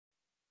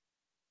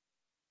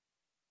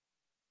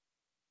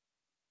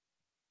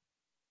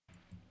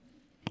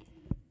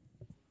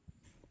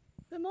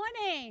Good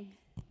morning.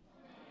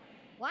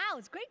 Wow,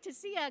 it's great to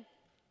see a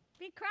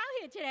big crowd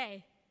here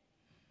today.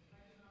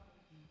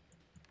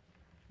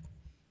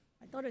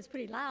 I thought it was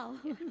pretty loud.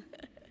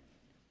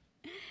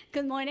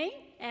 Good morning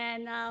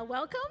and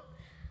welcome.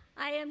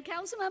 I am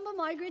Councilmember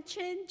Margaret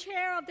Chin,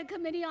 Chair of the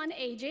Committee on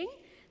Aging.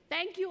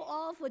 Thank you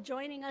all for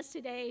joining us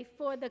today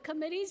for the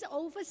committee's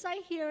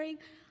oversight hearing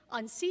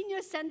on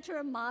senior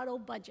center model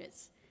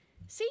budgets.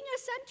 Senior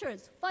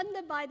centers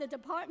funded by the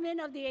Department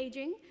of the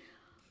Aging,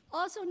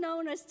 also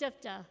known as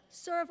DFTA,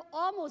 serve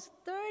almost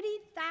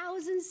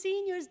 30,000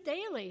 seniors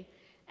daily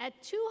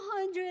at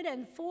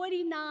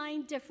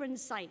 249 different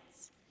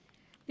sites.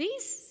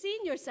 These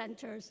senior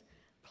centers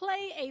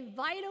play a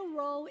vital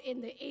role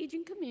in the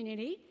aging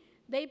community.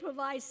 They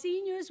provide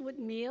seniors with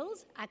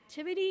meals,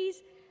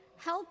 activities,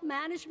 health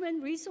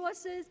management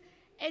resources,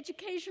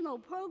 educational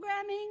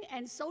programming,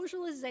 and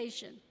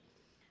socialization.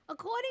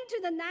 According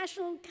to the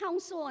National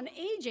Council on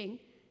Aging,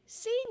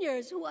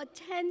 seniors who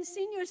attend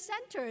senior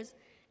centers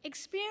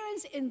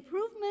experience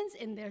improvements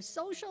in their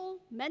social,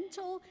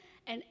 mental,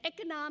 and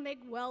economic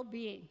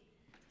well-being.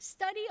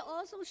 Studies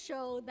also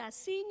show that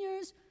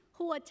seniors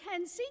who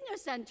attend senior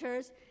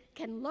centers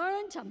can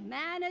learn to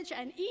manage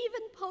and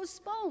even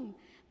postpone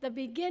the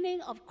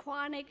beginning of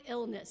chronic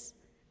illness.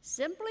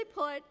 Simply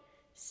put,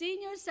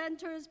 senior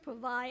centers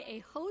provide a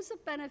host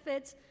of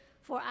benefits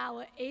for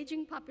our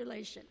aging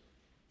population.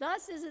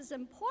 Thus, it is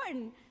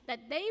important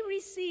that they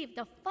receive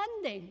the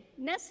funding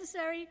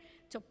necessary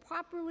to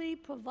properly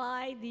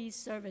provide these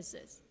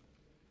services.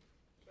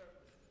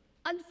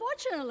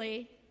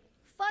 Unfortunately,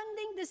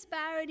 funding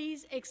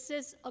disparities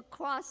exist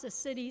across the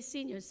city's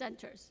senior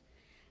centers.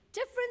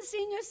 Different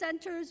senior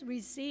centers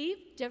receive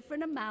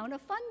different amount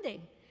of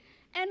funding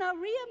and are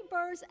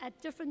reimbursed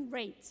at different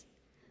rates.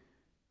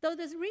 Though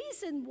the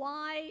reason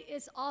why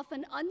is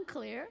often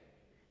unclear,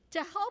 to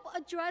help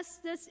address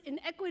this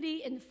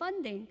inequity in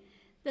funding,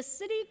 the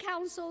City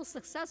Council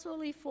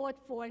successfully fought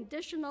for an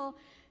additional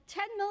 $10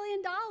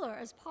 million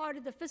as part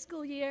of the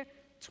fiscal year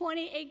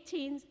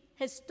 2018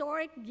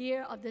 historic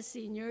year of the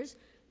seniors,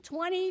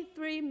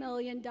 $23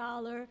 million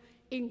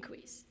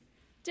increase.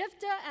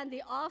 DFTA and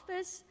the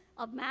Office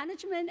of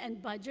Management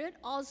and Budget,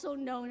 also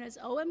known as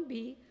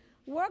OMB,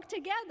 worked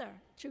together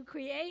to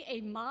create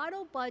a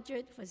model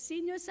budget for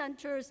senior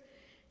centers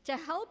to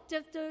help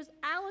DFTAs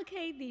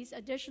allocate these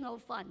additional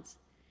funds.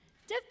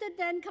 DFTA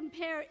then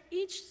compared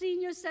each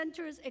senior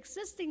center's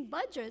existing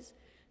budgets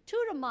to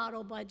the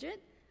model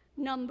budget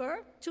number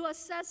to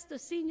assess the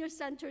senior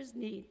center's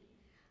need.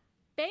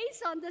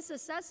 Based on this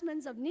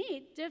assessment of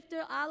need,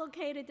 DFTA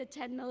allocated the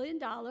 $10 million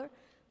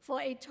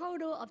for a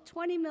total of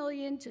 $20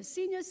 million to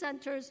senior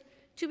centers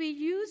to be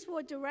used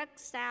for direct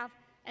staff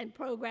and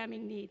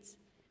programming needs.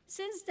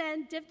 Since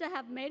then, DFTA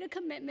have made a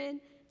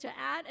commitment to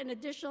add an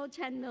additional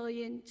 $10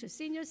 million to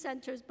senior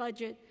centers'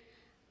 budget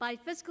by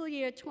fiscal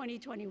year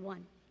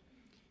 2021.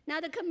 Now,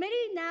 the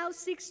committee now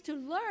seeks to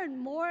learn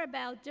more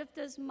about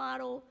DFTA's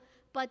model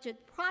budget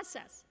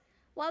process.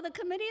 While the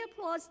committee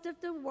applauds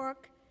DFTA's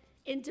work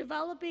in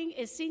developing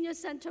a senior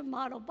center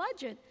model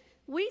budget,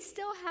 we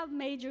still have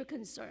major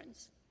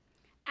concerns.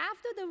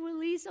 After the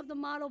release of the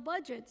model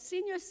budget,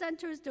 senior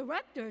centers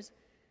directors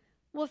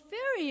were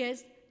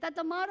furious that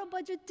the model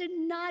budget did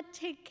not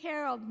take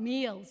care of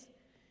meals,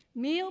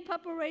 meal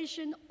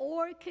preparation,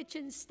 or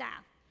kitchen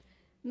staff.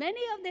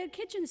 Many of their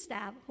kitchen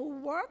staff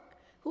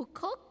who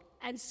cook,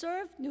 and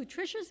serve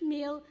nutritious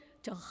meals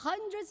to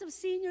hundreds of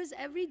seniors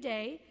every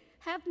day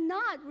have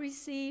not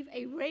received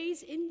a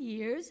raise in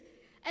years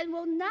and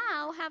will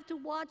now have to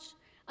watch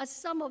as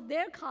some of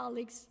their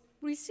colleagues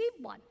receive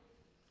one.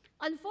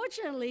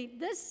 Unfortunately,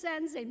 this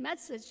sends a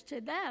message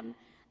to them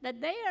that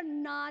they are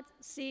not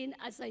seen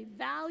as a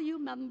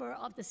valued member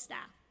of the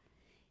staff.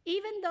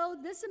 Even though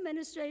this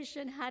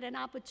administration had an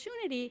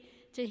opportunity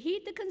to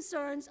heed the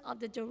concerns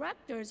of the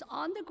directors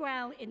on the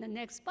ground in the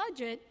next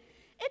budget,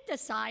 it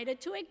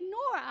decided to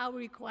ignore our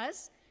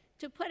request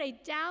to put a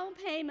down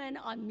payment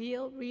on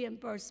meal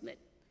reimbursement.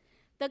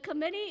 The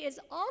committee is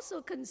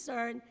also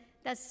concerned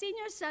that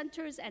senior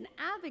centers and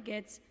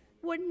advocates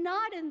were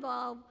not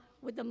involved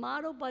with the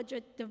model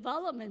budget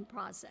development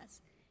process.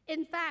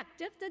 In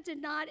fact, DFTA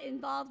did not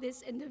involve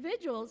these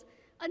individuals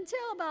until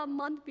about a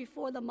month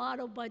before the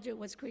model budget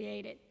was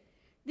created.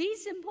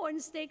 These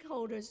important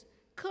stakeholders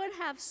could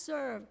have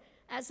served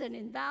as an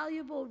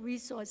invaluable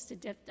resource to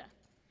DFTA.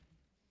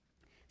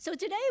 So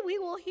today we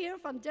will hear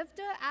from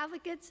DFTA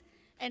advocates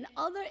and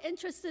other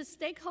interested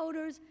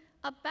stakeholders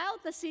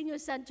about the senior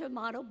center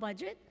model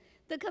budget.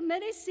 The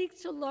committee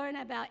seeks to learn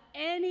about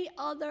any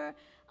other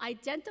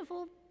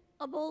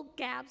identifiable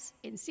gaps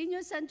in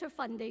senior center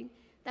funding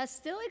that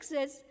still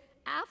exist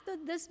after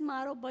this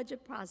model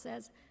budget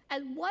process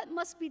and what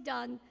must be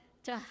done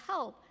to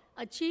help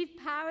achieve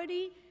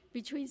parity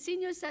between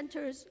senior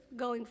centers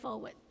going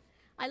forward.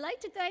 I'd like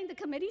to thank the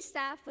committee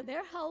staff for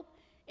their help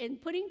in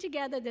putting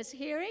together this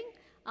hearing,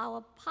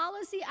 our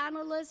policy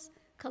analyst,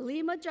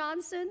 Kalima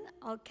Johnson,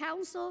 our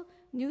counsel,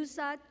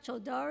 Nusat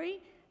Chaudhary,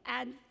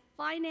 and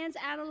finance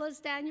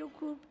analyst, Daniel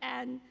Krupp,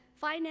 and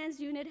finance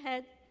unit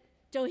head,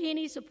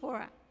 Dohini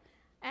Sapura.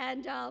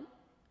 And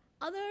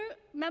other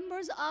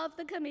members of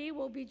the committee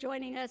will be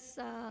joining us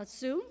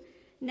soon.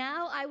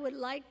 Now I would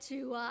like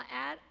to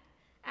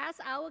ask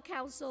our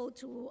council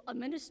to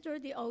administer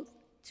the oath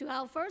to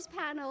our first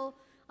panel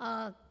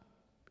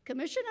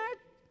commissioner.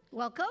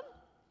 Welcome,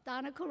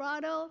 Donna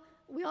Corrado.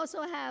 We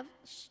also have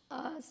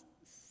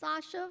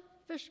Sasha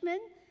Fishman,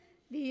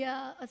 the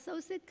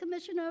Associate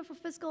Commissioner for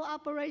Fiscal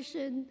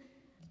Operation,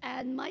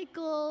 and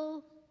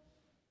Michael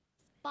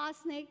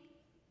Bosnick,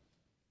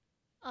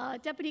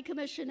 Deputy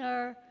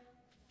Commissioner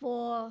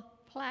for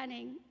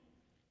Planning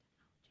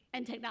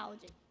and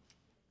Technology.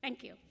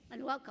 Thank you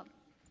and welcome.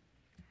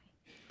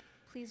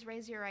 Please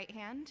raise your right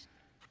hand.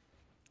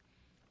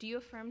 Do you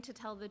affirm to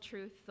tell the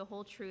truth, the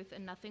whole truth,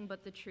 and nothing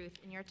but the truth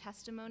in your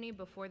testimony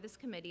before this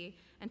committee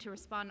and to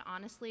respond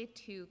honestly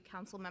to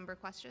council member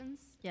questions?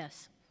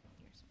 Yes.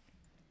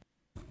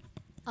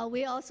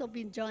 We also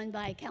been joined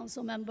by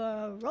Council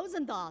Member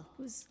Rosendahl,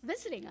 who's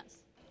visiting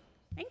us.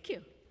 Thank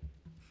you.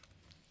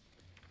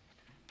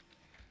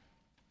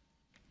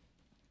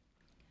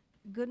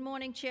 Good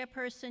morning,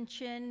 Chairperson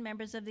Chin,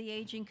 members of the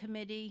Aging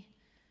Committee,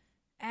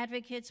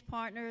 advocates,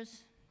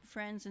 partners,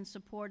 friends and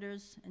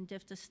supporters, and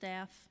DFTA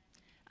staff.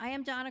 I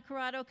am Donna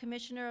Corrado,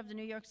 Commissioner of the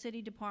New York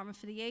City Department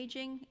for the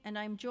Aging, and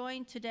I'm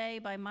joined today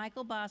by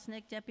Michael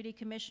Bosnick, Deputy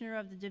Commissioner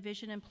of the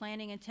Division in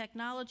Planning and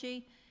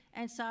Technology,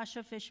 and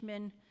Sasha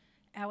Fishman,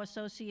 our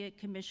Associate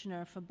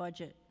Commissioner for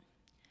Budget.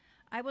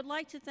 I would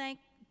like to thank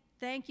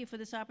you for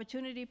this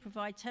opportunity to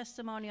provide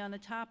testimony on the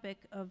topic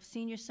of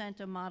senior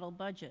center model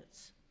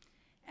budgets.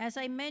 As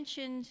I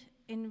mentioned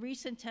in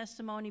recent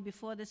testimony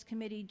before this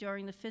committee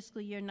during the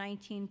fiscal year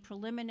 19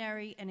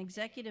 preliminary and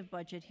executive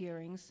budget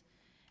hearings,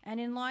 and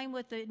in line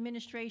with the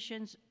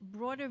administration's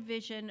broader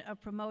vision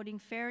of promoting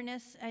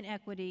fairness and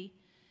equity,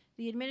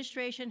 the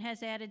administration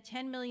has added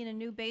 $10 million in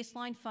new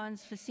baseline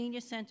funds for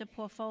senior center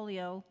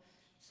portfolio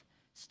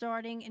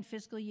starting in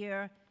fiscal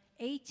year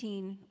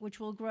 18, which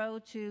will grow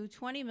to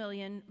 $20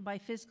 million by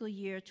fiscal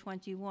year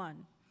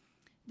 21.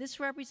 This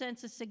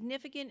represents a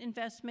significant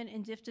investment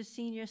in DFTA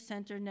Senior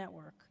Center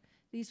network.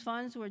 These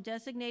funds were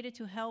designated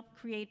to help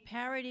create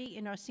parity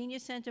in our senior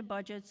center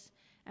budgets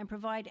and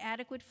provide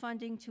adequate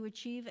funding to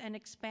achieve and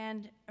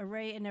expand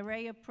an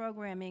array of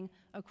programming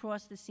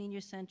across the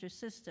senior center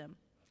system.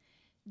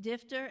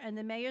 DFTA and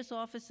the Mayor's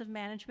Office of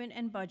Management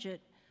and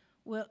Budget,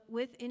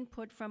 with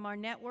input from our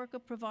network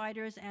of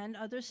providers and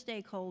other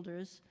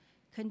stakeholders,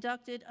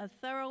 conducted a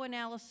thorough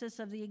analysis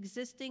of the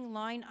existing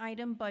line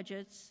item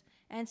budgets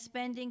and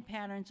spending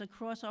patterns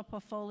across our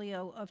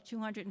portfolio of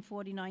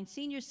 249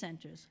 senior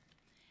centers.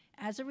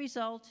 As a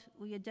result,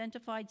 we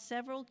identified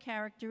several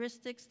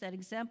characteristics that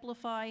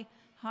exemplify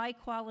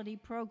high-quality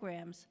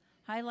programs,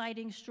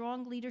 highlighting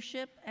strong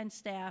leadership and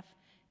staff,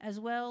 as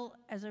well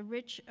as a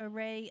rich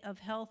array of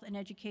health and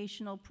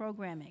educational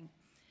programming.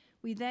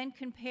 We then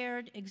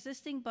compared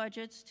existing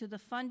budgets to the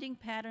funding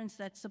patterns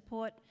that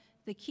support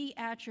the key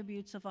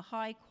attributes of a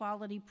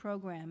high-quality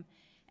program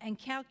and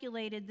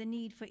calculated the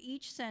need for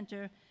each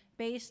center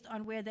based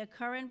on where their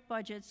current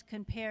budgets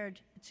compared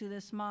to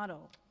this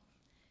model.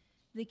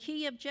 The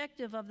key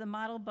objective of the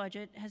model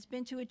budget has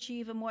been to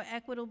achieve a more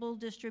equitable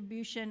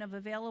distribution of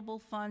available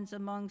funds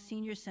among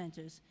senior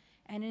centers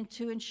and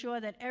to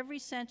ensure that every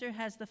center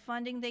has the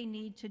funding they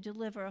need to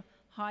deliver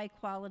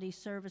high-quality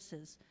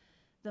services.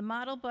 The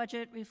model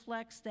budget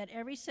reflects that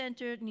every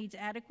center needs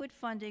adequate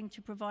funding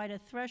to provide a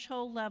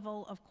threshold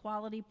level of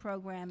quality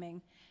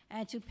programming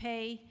and to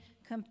pay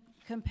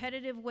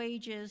competitive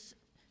wages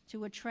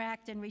to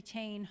attract and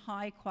retain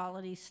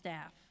high-quality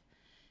staff.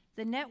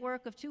 The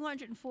network of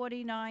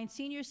 249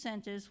 senior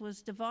centers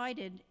was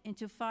divided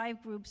into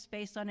 5 groups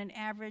based on an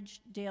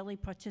average daily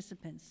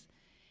participants,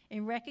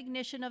 in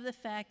recognition of the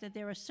fact that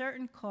there are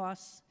certain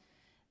costs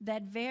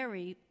that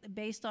vary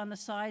based on the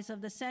size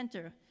of the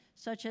center,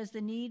 such as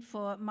the need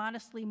for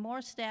modestly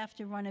more staff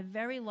to run a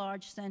very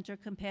large center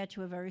compared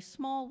to a very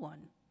small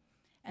one.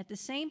 At the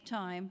same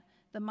time,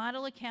 the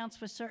model accounts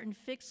for certain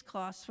fixed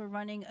costs for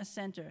running a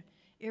center,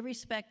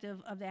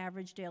 irrespective of the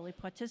average daily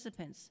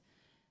participants.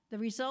 The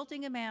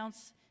resulting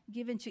amounts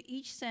given to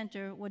each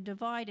center were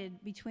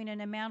divided between an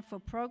amount for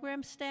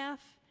program staff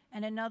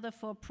and another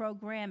for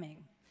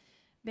programming,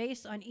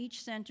 based on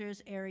each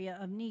center's area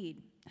of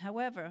need.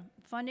 However,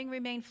 funding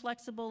remained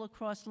flexible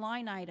across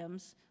line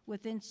items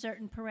within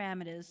certain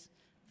parameters,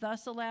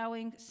 thus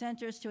allowing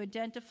centers to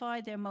identify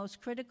their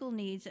most critical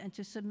needs and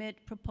to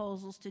submit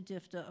proposals to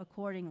DFTA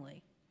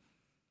accordingly.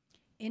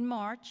 In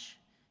March,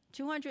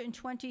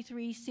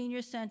 223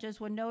 senior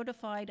centers were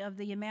notified of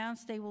the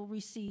amounts they will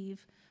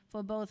receive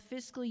for both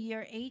fiscal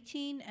year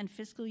 18 and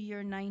fiscal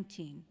year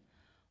 19.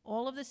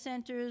 All of the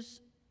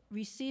centers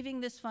receiving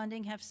this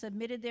funding have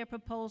submitted their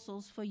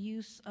proposals for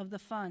use of the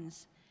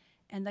funds,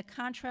 and the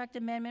contract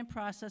amendment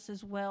process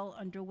is well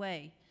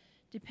underway.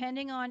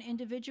 Depending on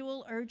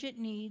individual urgent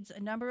needs, a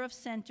number of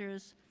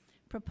centers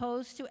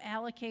propose to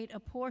allocate a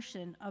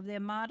portion of their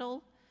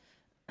model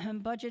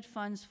budget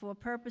funds for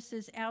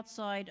purposes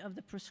outside of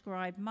the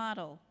prescribed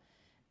model.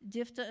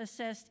 DFTA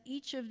assessed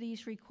each of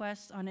these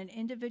requests on an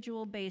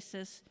individual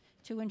basis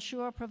to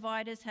ensure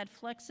providers had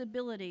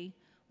flexibility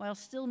while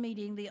still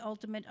meeting the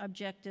ultimate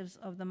objectives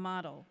of the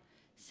model.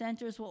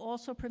 Centers were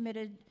also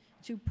permitted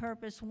to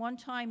purpose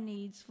one-time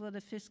needs for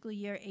the fiscal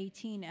year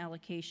 18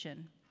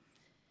 allocation.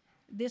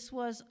 This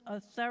was a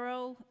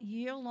thorough,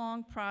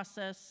 year-long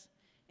process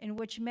in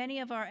which many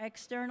of our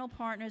external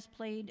partners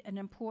played an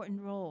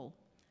important role.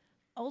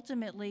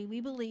 Ultimately,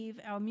 we believe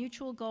our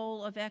mutual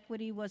goal of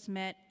equity was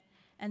met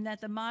and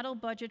that the model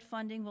budget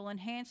funding will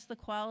enhance the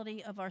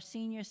quality of our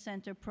senior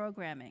center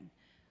programming.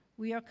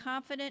 We are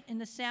confident in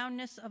the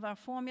soundness of our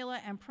formula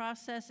and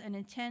process and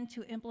intend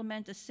to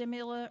implement a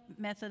similar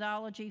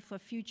methodology for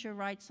future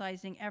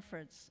right-sizing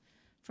efforts.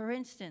 For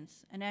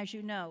instance, and as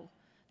you know,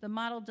 the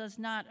model does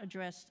not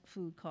address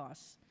food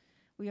costs.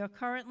 We are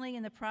currently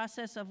in the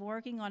process of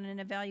working on an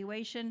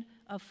evaluation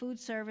of food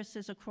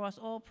services across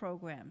all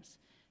programs.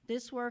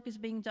 This work is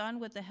being done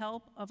with the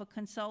help of a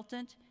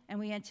consultant, and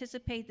we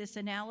anticipate this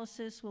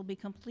analysis will be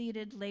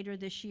completed later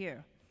this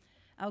year.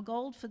 Our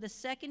goal for the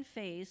second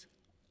phase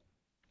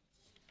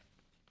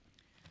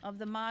of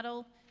the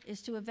model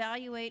is to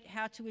evaluate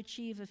how to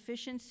achieve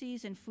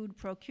efficiencies in food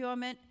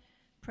procurement,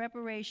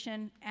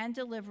 preparation, and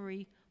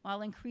delivery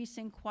while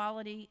increasing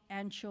quality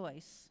and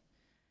choice.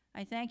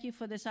 I thank you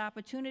for this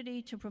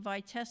opportunity to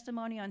provide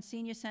testimony on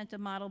senior center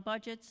model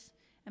budgets,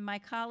 and my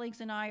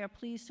colleagues and I are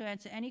pleased to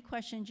answer any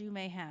questions you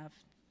may have.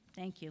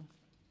 Thank you.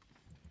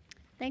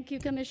 Thank you,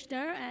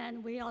 Commissioner,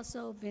 and we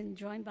also been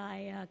joined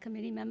by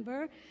committee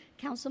member,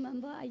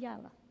 Councilmember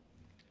Ayala.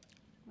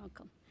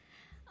 Welcome.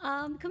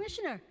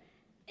 Commissioner,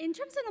 in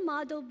terms of the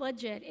model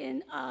budget,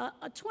 in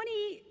a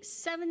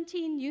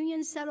 2017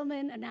 union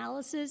settlement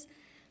analysis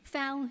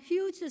found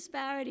huge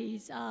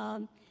disparities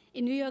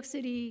in New York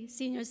City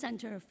Senior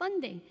Center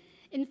funding.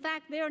 In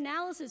fact, their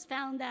analysis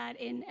found that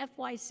in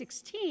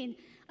FY16,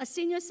 a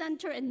senior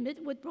center in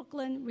Midwood,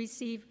 Brooklyn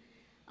received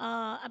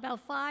about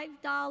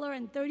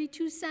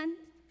 $5.32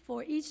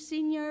 for each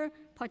senior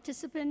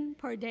participant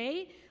per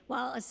day,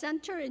 while a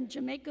center in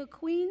Jamaica,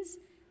 Queens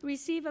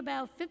received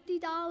about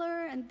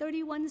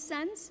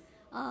 $50.31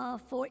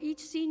 for each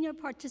senior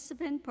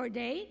participant per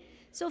day.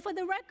 So for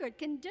the record,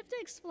 can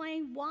DFTA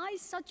explain why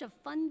such a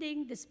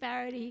funding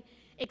disparity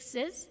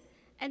exists?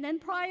 And then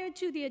prior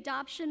to the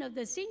adoption of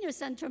the senior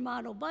center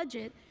model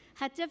budget,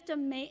 had DFTA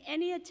made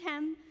any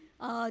attempt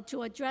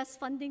to address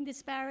funding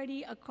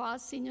disparity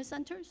across senior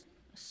centers?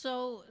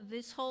 So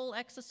this whole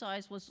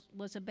exercise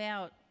was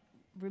about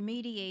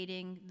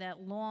remediating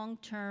that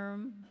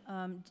long-term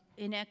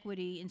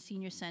inequity in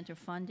senior center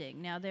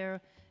funding. Now,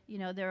 there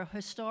are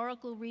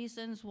historical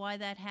reasons why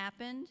that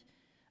happened.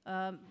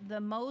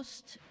 The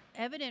most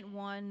evident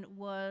one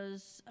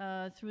was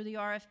through the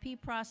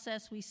RFP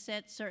process, we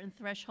set certain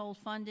threshold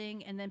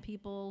funding, and then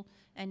people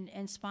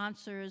and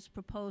sponsors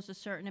proposed a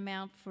certain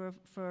amount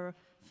for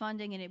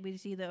funding, and it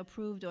was either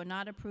approved or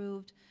not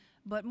approved.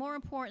 But more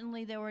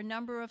importantly, there were a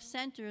number of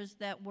centers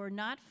that were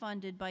not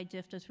funded by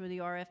DFTA through the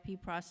RFP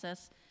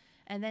process,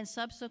 and then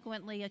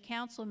subsequently a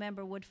council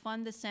member would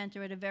fund the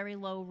center at a very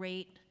low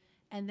rate,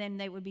 and then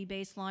they would be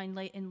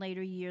baselined in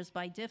later years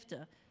by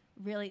DFTA,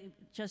 really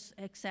just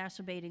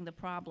exacerbating the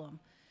problem.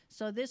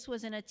 So this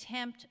was an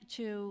attempt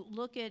to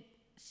look at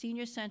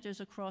senior centers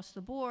across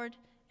the board.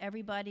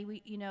 Everybody,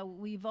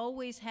 we've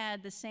always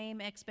had the same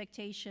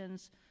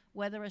expectations,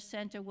 whether a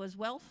center was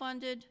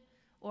well-funded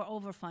or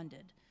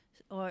overfunded,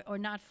 or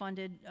not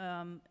funded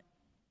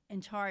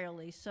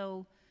entirely.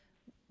 So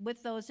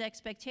with those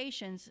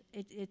expectations,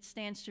 it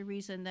stands to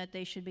reason that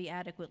they should be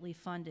adequately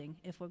funding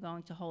if we're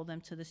going to hold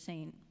them to the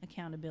same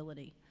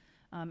accountability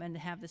and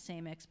have the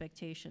same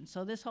expectations.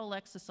 So this whole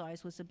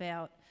exercise was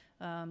about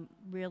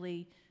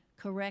really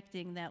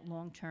correcting that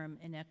long-term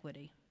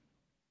inequity.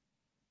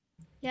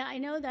 Yeah, I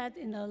know that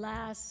in the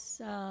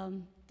last,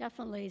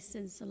 definitely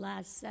since the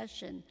last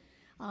session,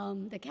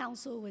 the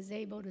council was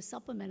able to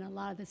supplement a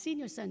lot of the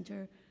senior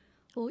center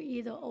who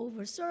either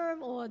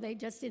overserve or they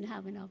just didn't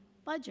have enough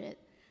budget.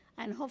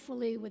 And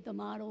hopefully with the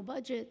model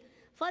budget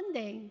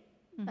funding,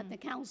 that the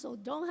council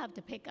don't have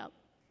to pick up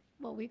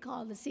what we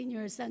call the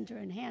senior center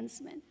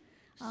enhancement.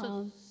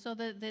 So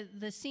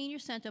the senior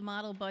center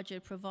model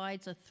budget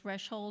provides a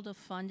threshold of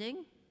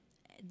funding,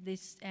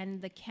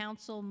 and the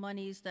council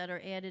monies that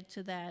are added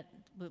to that,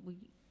 what we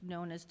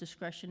known as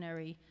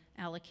discretionary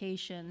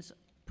allocations,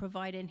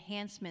 provide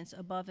enhancements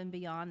above and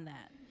beyond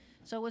that.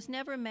 So it was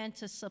never meant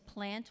to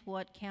supplant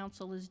what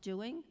council is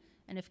doing,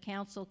 and if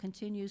council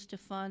continues to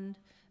fund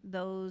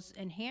those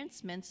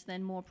enhancements,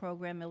 then more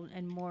program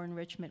and more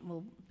enrichment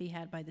will be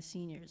had by the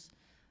seniors.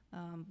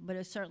 But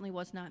it certainly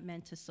was not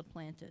meant to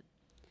supplant it.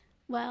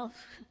 Well,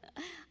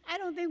 I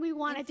don't think we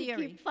wanted to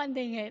keep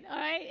funding it, all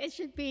right? It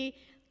should be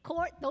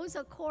core, those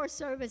are core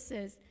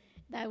services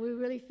that we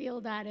really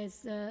feel that is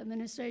the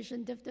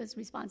administration, DFTA's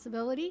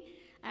responsibility,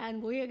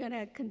 and we're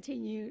gonna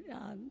continue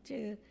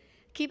to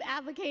keep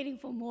advocating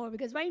for more,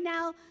 because right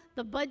now,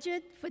 the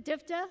budget for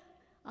DFTA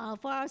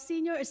for our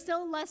senior is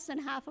still less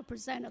than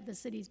 0.5% of the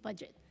city's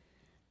budget.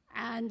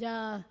 And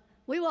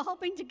we were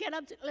hoping to get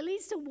up to at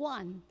least to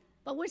 1,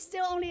 but we're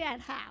still only at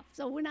half,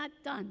 so we're not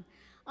done.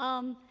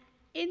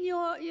 In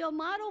your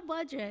model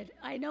budget,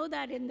 I know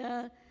that in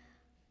the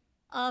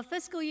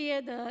fiscal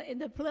year, in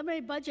the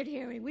preliminary budget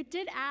hearing, we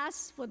did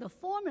ask for the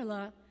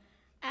formula,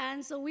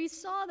 and so we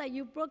saw that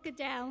you broke it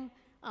down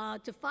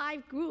to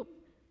 5 groups.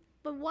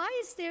 But why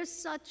is there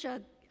such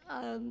a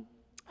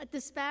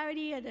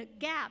disparity and a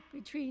gap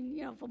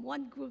between, from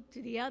one group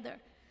to the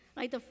other?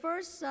 Like the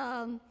first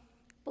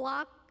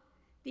block,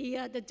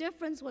 the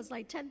difference was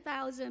like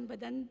 10,000, but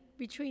then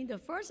between the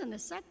first and the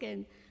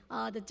second,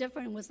 the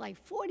difference was like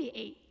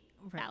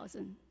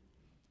 48,000.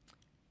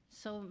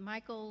 So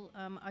Michael,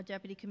 our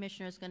Deputy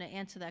Commissioner, is going to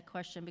answer that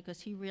question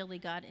because he really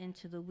got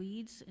into the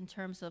weeds in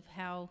terms of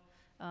how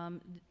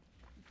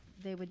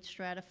they were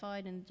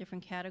stratified in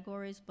different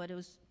categories, but it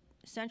was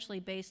essentially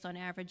based on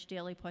average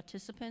daily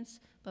participants,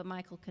 but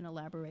Michael can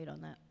elaborate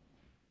on that.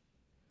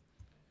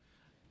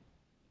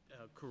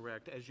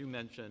 Correct. As you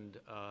mentioned,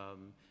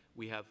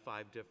 we have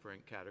 5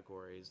 different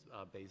categories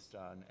based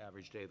on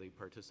average daily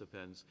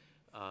participants.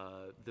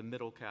 The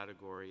middle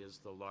category is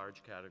the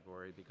large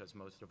category because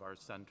most of our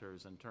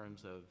centers, in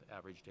terms of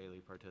average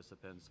daily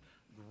participants,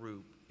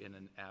 group in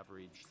an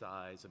average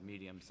size, a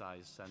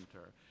medium-sized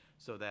center.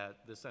 So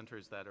that the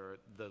centers that are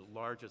the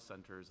largest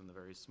centers and the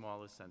very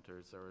smallest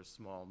centers, there are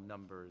small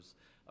numbers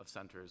of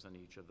centers in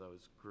each of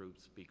those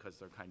groups because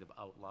they're kind of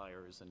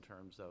outliers in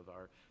terms of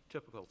our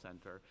typical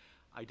center.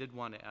 I did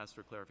want to ask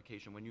for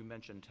clarification. When you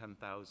mentioned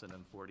 10,000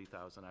 and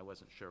 40,000, I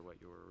wasn't sure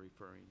what you were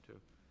referring to.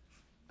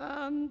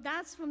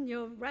 That's from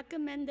your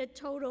recommended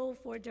total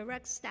for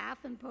direct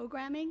staff and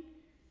programming.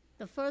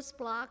 The first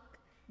block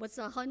was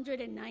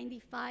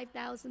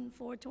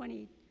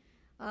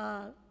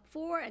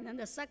 195,424, and then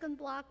the second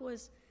block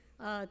was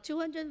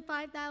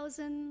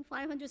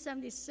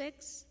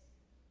 205,576.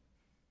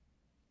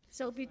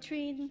 So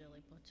between,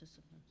 Daily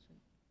participants.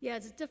 yeah,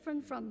 it's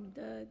different from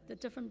the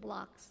different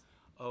blocks.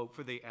 Oh,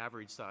 for the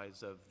average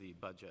size of the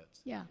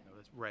budgets. Yeah.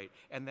 That's right,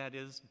 and that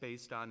is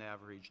based on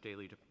average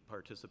daily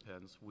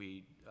participants.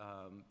 We,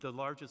 the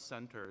largest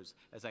centers,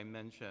 as I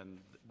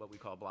mentioned, what we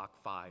call Block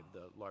 5,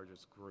 the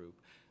largest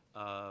group,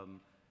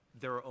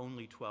 there are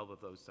only 12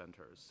 of those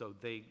centers. So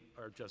they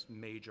are just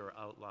major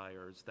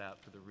outliers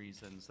that, for the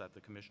reasons that the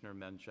Commissioner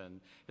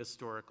mentioned,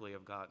 historically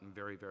have gotten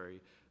very,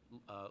 very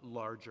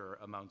larger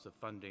amounts of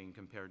funding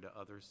compared to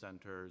other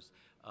centers,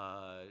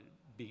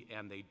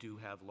 and they do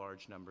have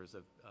large numbers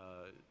of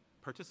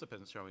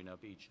participants showing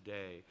up each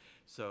day.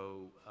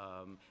 So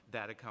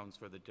that accounts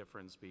for the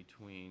difference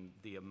between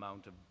the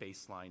amount of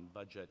baseline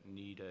budget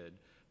needed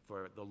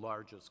for the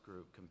largest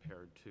group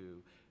compared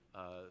to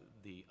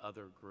the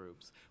other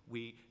groups.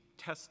 We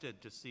tested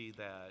to see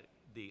that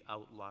the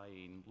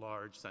outlying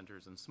large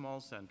centers and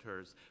small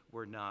centers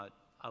were not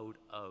out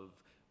of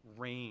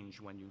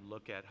range when you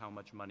look at how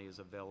much money is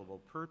available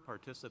per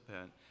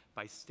participant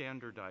by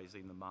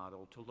standardizing the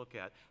model to look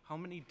at how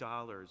many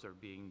dollars are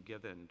being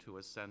given to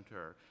a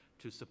center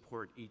to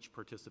support each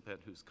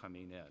participant who's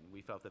coming in.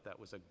 We felt that that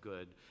was a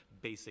good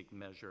basic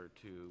measure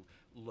to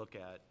look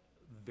at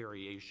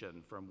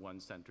variation from one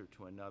center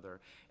to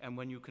another. And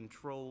when you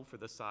control for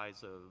the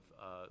size of,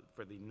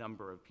 for the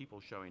number of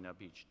people showing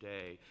up each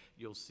day,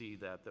 you'll see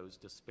that those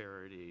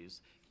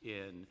disparities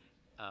in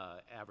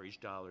average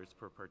dollars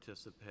per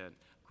participant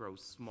grow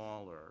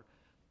smaller.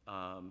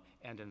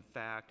 And in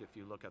fact, if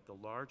you look at the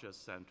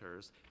largest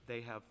centers, they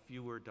have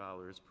fewer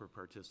dollars per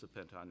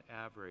participant on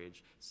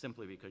average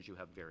simply because you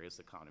have various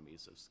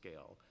economies of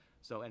scale.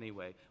 So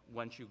anyway,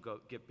 once you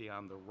get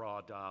beyond the raw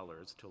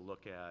dollars to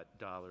look at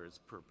dollars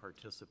per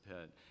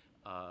participant,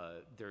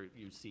 there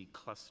you see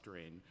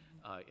clustering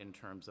in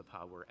terms of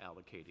how we're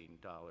allocating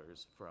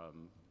dollars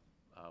from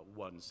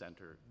one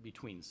center,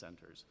 between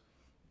centers.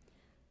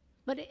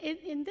 But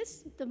in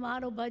the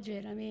model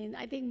budget, I mean,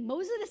 I think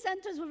most of the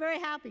centers were very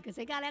happy because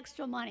they got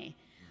extra money.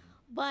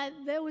 But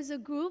there was a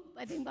group,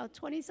 I think about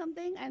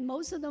 20-something, and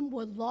most of them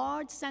were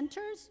large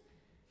centers.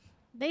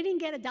 They didn't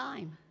get a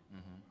dime,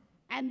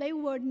 and they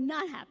were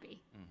not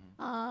happy.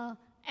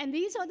 And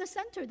these are the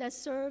center that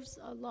serves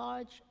a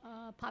large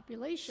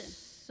population.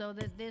 So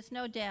there's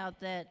no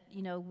doubt that,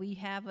 we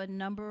have a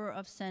number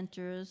of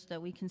centers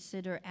that we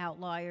consider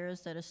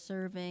outliers that are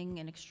serving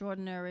an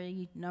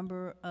extraordinary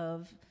number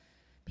of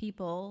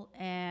people,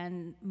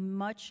 and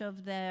much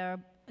of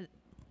their,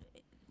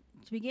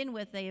 to begin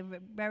with, they are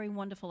very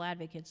wonderful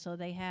advocates, so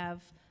they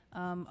have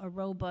a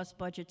robust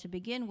budget to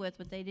begin with,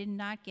 but they did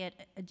not get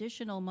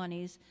additional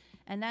monies,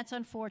 and that's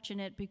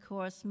unfortunate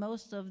because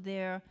most of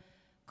their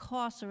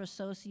costs are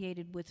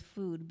associated with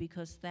food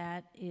because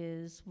that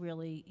is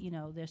really,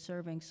 they're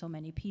serving so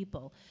many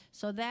people.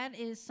 So that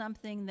is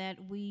something that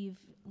we've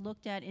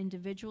looked at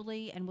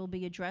individually and will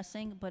be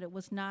addressing, but it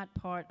was not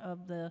part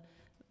of the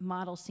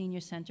model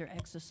senior center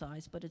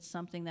exercise, but it's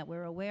something that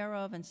we're aware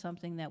of and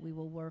something that we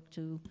will work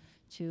to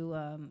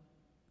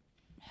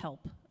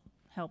help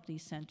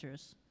these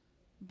centers.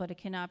 But it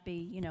cannot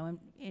be,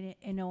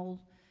 in all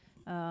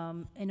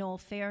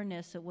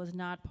fairness, it was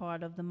not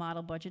part of the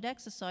model budget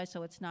exercise,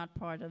 so it's not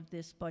part of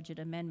this budget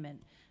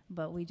amendment.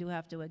 But we do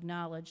have to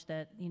acknowledge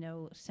that,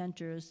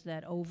 centers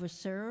that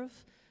overserve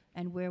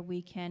and where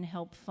we can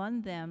help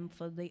fund them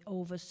for the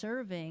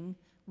over-serving,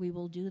 we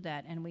will do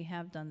that, and we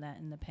have done that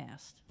in the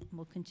past.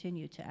 We'll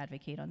continue to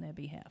advocate on their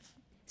behalf.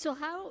 So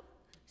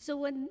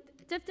when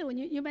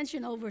you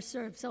mentioned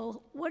overserved,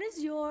 so what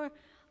is your,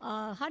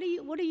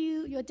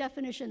 your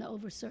definition of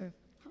overserved?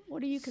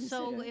 What do you consider?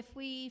 So if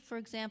we, for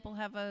example,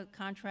 have a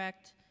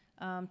contract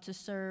to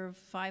serve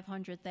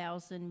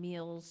 500,000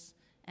 meals,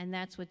 and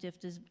that's what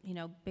DIFTA's,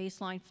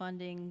 baseline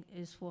funding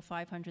is for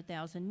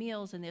 500,000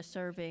 meals, and they're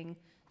serving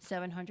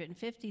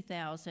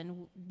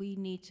 750,000, we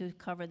need to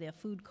cover their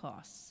food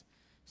costs.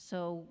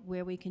 So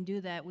where we can do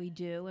that, we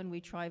do, and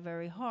we try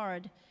very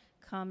hard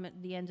come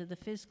at the end of the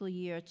fiscal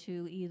year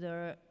to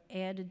either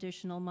add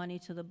additional money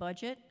to the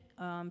budget,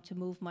 to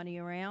move money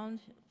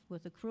around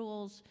with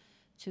accruals,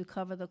 to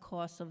cover the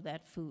costs of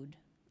that food,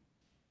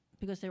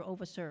 because they're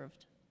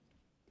overserved.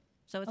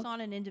 So it's on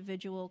an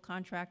individual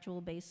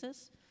contractual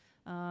basis,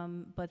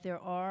 but there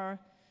are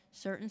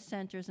certain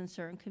centers in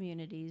certain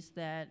communities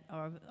that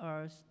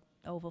are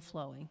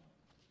overflowing.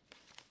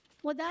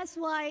 Well, that's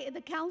why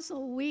the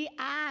council, we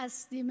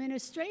asked the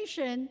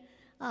administration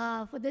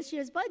for this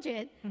year's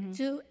budget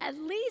to at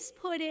least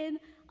put in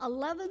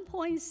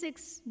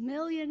 $11.6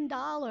 million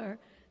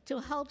to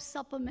help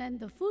supplement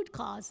the food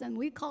costs. And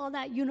we call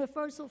that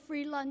universal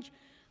free lunch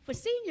for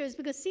seniors,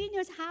 because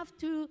seniors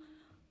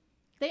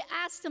they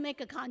ask to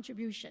make a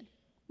contribution,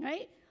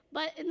 right?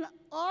 But in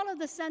all of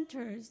the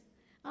centers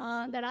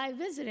that I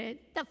visited,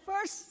 the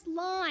first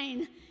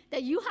line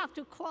that you have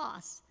to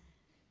cross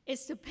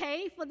is to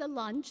pay for the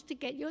lunch to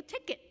get your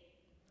ticket.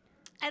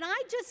 And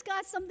I just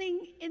got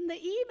something in the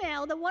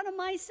email that one of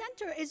my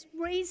center is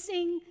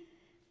raising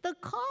the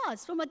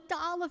cost from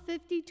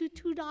 $1.50 to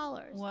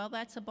 $2. Well,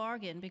 that's a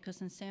bargain,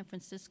 because in San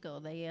Francisco,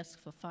 they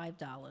ask for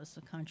 $5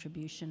 a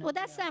contribution. Well,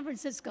 that's San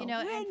Francisco.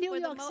 We're in New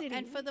York City.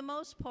 And for the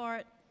most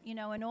part, in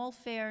all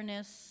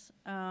fairness,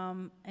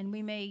 and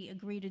we may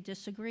agree to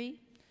disagree,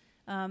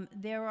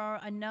 there are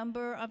a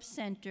number of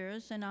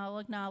centers, and I'll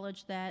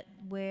acknowledge that,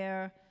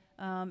 where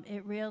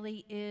it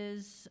really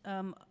is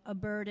a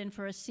burden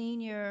for a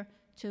senior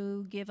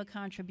to give a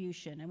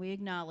contribution, and we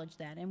acknowledge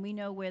that, and we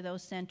know where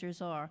those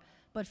centers are.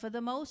 But for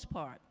the most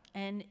part,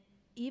 and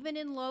even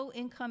in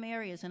low-income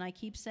areas, and I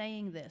keep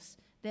saying this,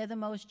 they're the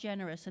most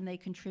generous and they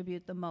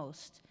contribute the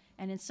most.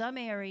 And in some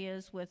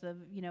areas with a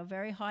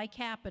very high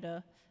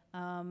capita,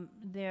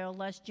 they're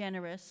less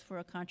generous for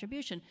a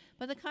contribution.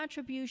 But the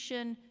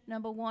contribution,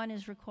 number one,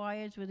 is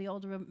required through the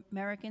Older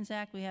Americans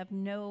Act. We have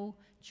no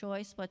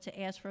choice but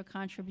to ask for a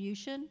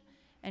contribution,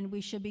 and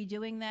we should be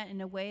doing that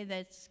in a way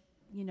that's,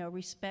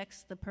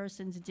 respects the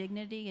person's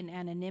dignity and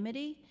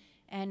anonymity.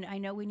 And I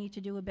know we need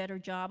to do a better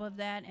job of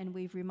that, and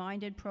we've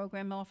reminded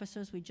program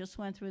officers, we just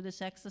went through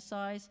this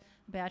exercise,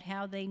 about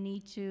how they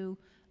need to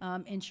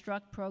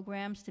instruct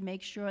programs to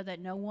make sure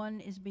that no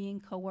one is being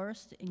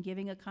coerced in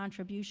giving a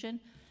contribution.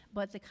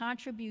 But the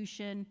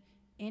contribution,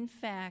 in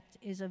fact,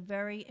 is a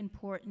very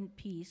important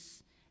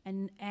piece,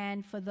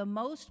 and for the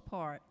most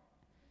part,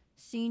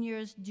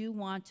 seniors do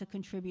want to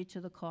contribute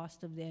to the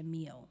cost of their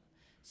meal.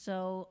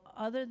 So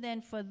other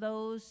than for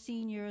those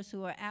seniors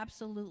who are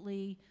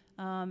absolutely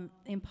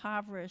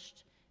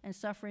impoverished and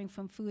suffering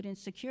from food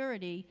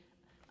insecurity,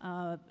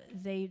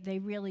 they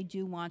really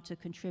do want to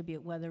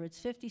contribute, whether it's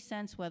 50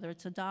 cents, whether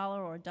it's $1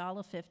 or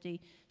 $1.50.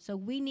 So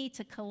we need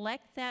to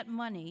collect that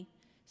money,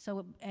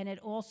 and it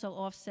also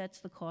offsets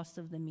the cost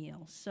of the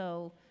meal.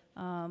 So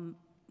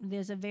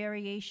there's a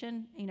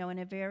variation, and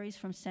it varies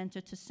from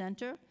center to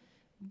center.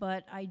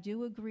 But I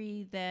do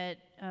agree that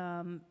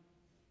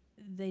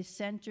the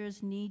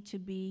centers need to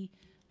be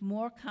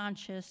more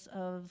conscious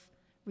of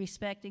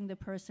respecting the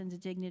person's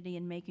dignity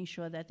and making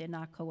sure that they're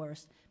not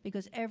coerced,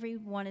 because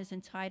everyone is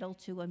entitled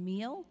to a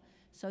meal.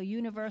 So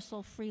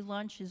universal free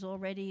lunch is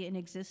already in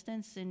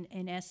existence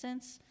in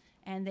essence,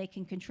 and they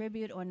can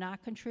contribute or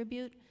not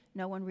contribute.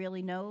 No one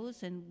really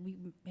knows, and we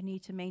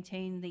need to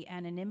maintain the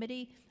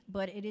anonymity,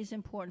 but it is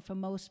important for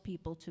most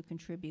people to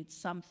contribute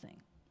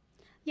something.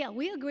 Yeah,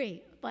 we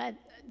agree, but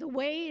the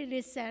way it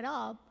is set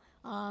up,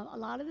 a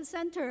lot of the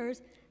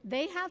centers,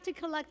 they have to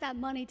collect that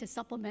money to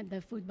supplement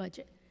their food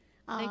budget.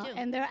 They do.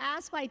 And they're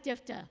asked by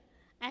DFTA.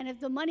 And if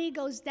the money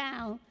goes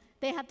down,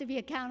 they have to be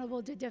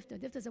accountable to DFTA.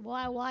 DFTA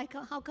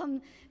said, how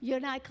come you're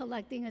not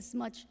collecting as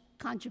much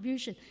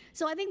contribution?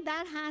 So I think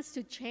that has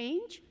to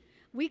change.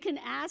 We can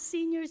ask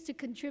seniors to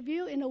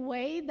contribute in a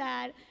way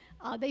that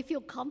they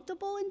feel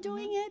comfortable in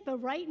doing it, but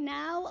right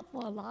now,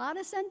 for a lot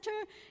of center,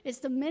 it's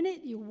the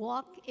minute you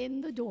walk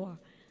in the door.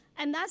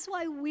 And that's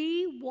why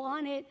we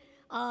wanted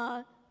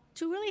to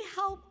really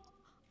help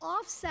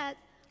offset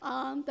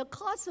the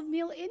cost of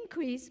meal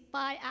increase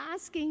by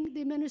asking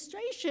the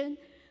administration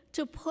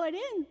to put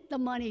in the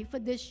money for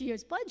this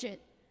year's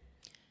budget.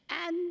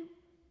 And,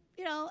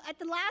 at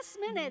the last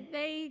minute,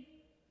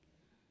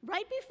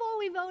 right before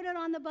we voted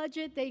on the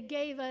budget, they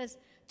gave us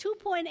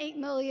 $2.8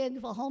 million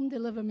for home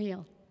delivered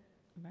meal.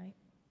 Right.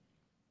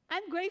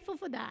 I'm grateful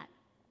for that.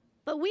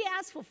 But we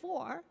asked for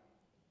 $4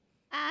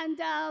 million,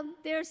 and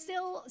there's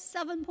still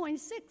 $7.6 million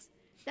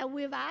that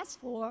we've asked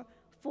for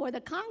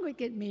the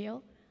congregate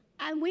meal.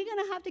 And we're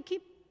going to have to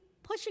keep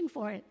pushing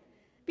for it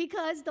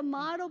because the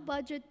model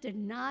budget did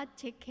not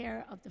take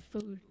care of the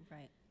food.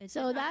 Right.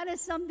 So that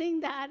is something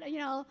that,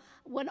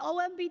 when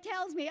OMB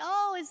tells me,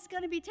 oh, it's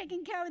going to be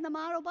taken care of in the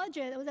model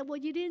budget, I was like, well,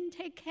 you didn't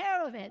take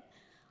care of it.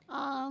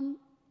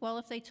 Well,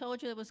 if they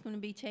told you it was going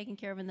to be taken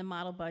care of in the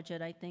model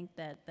budget, I think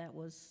that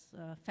was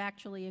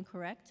factually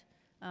incorrect.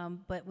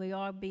 But we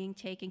are being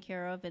taken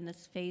care of in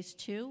this phase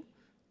 2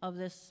 of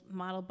this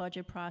model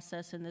budget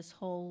process and this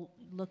whole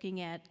looking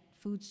at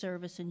food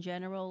service in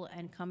general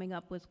and coming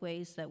up with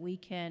ways that we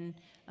can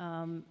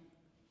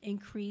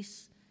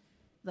increase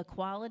the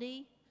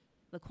quality,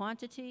 the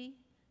quantity,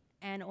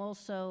 and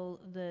also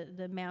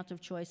the amount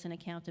of choice and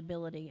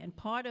accountability. And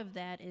part of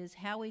that is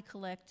how we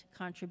collect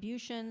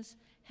contributions,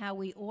 how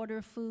we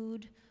order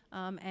food,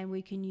 and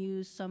we can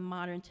use some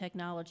modern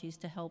technologies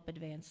to help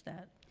advance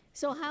that.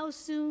 So how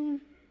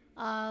soon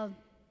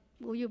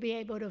will you be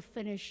able to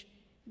finish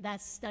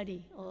that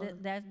study? Or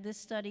This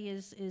study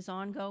is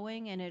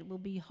ongoing, and it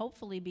will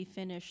hopefully be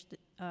finished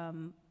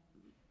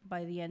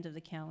by the end of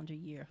the calendar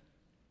year.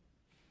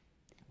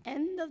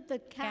 End of the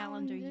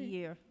calendar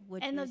year,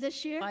 which end is of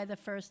this year? by the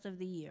first of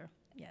the year,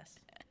 yes.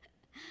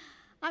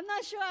 I'm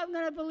not sure I'm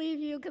going to believe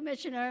you,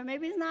 Commissioner.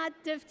 Maybe it's not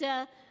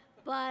DFTA,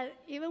 but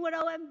even with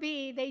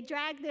OMB, they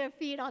drag their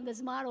feet on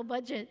this model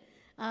budget.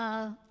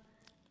 And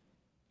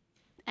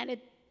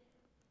it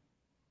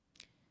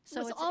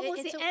was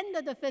almost the end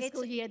of the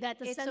fiscal year that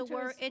the centers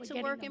were It's a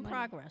getting work the in money.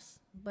 progress,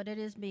 but it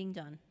is being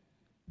done.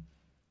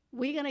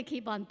 We're going to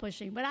keep on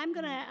pushing. But I'm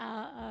going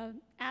to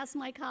ask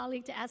my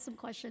colleague to ask some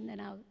questions,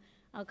 then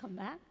I'll come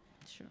back.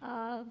 Sure.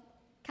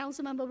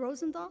 Councilmember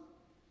Rosenthal?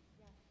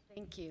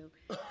 Thank you.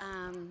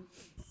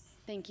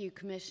 Thank you,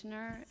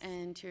 Commissioner,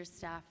 and to your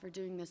staff for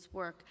doing this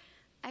work.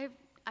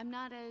 I'm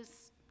not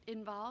as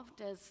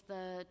involved as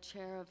the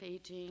Chair of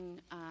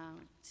Aging,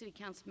 City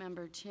Council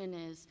Member Chin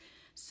is,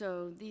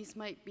 so these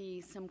might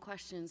be some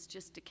questions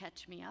just to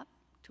catch me up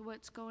to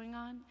what's going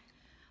on.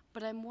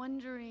 But I'm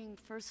wondering,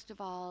 first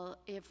of all,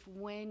 if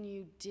when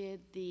you did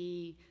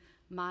the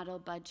model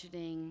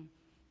budgeting,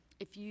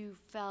 if you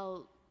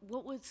felt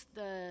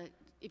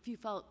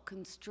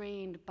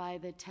constrained by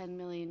the $10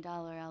 million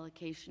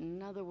allocation.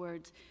 In other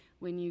words,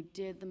 when you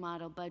did the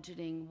model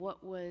budgeting,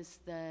 what was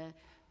the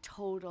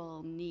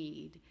total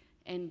need?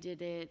 And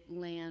did it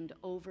land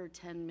over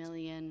 10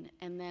 million?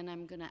 And then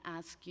I'm going to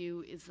ask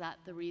you, is that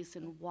the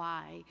reason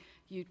why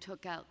you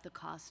took out the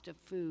cost of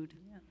food?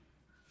 Yeah.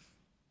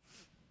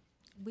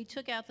 We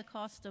took out the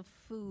cost of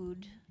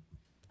food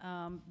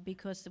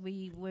because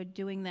we were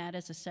doing that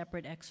as a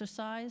separate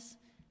exercise,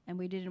 and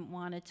we didn't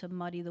want it to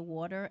muddy the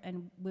water,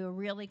 and we were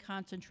really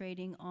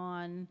concentrating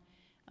on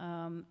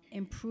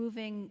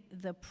improving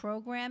the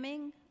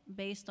programming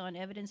based on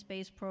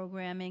evidence-based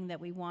programming that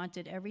we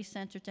wanted every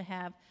center to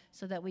have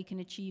so that we can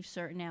achieve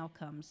certain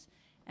outcomes.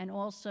 And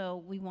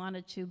also, we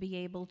wanted to be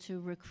able to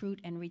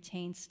recruit and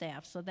retain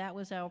staff. So that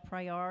was our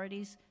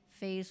priorities,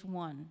 phase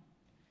 1.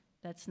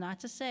 That's not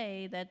to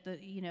say that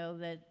that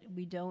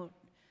we don't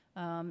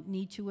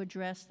need to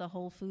address the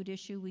whole food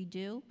issue. We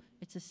do.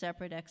 It's a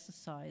separate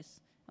exercise.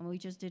 And we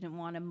just didn't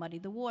want to muddy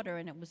the water,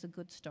 and it was a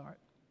good start.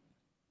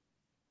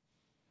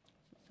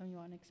 So you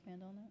want to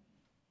expand on that?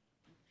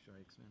 Should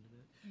I expand a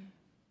bit?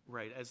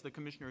 Right, as the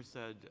commissioner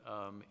said,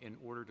 in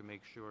order to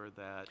make sure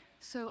that...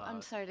 So,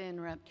 I'm sorry to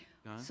interrupt.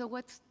 Uh-huh. So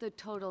what's the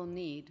total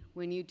need?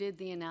 When you did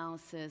the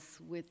analysis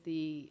with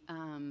the,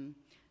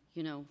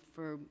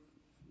 for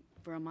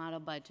a model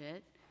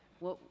budget,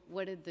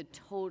 what did the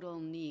total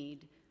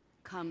need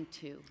come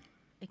to?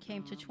 It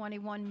came to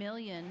 21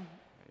 million,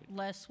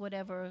 less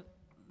whatever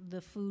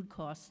the food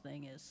cost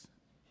thing is.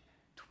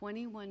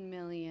 21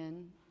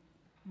 million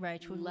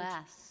Right.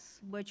 less.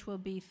 Which will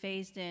be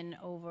phased in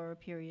over a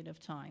period of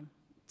time.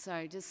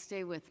 Sorry, just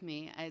stay with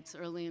me. It's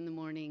early in the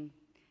morning.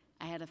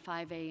 I had a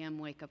 5 a.m.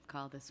 wake-up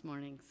call this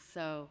morning.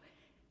 So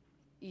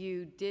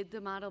you did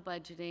the model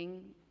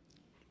budgeting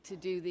to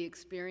do the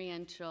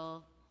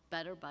experiential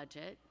better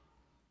budget,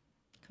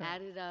 Correct.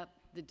 added up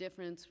the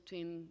difference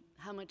between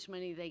how much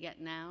money they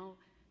get now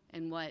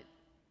and what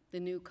the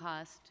new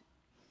cost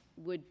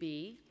would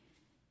be,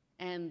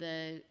 and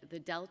the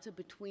delta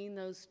between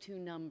those two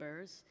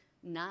numbers,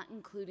 not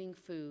including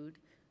food,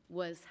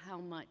 was how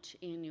much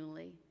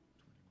annually?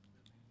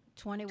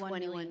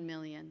 21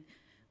 million,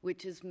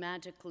 which is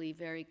magically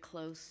very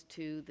close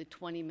to the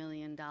 $20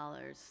 million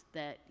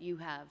that you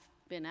have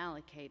been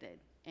allocated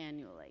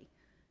annually.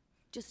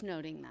 Just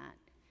noting that.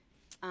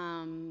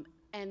 And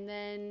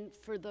then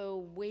for the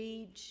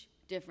wage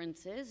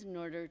differences, in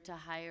order to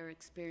hire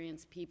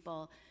experienced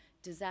people,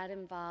 does that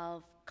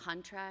involve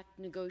contract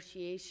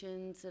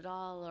negotiations at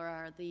all, or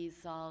are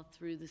these all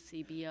through the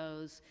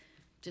CBOs,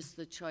 just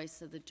the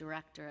choice of the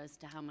director as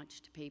to how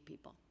much to pay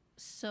people?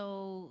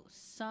 So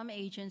some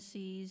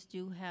agencies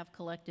do have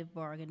collective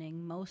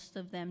bargaining. Most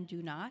of them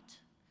do not.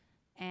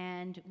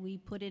 And we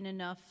put in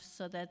enough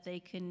so that they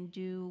can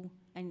do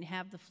and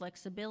have the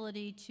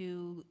flexibility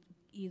to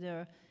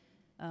either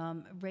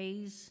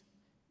raise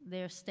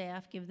their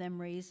staff, give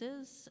them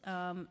raises,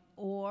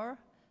 or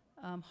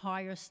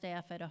hire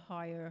staff at a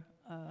higher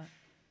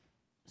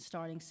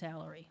starting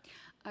salary.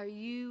 Are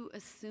you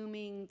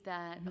assuming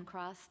that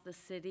across the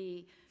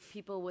city,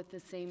 people with the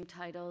same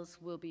titles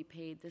will be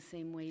paid the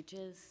same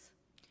wages?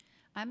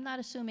 I'm not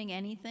assuming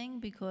anything,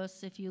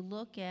 because if you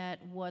look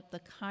at what the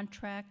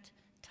contract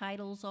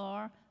titles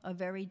are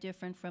very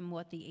different from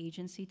what the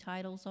agency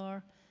titles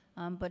are.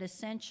 But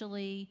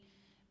essentially,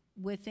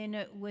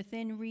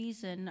 within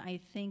reason, I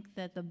think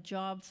that the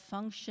job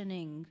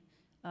functioning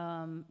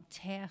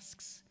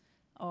tasks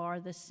are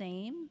the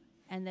same,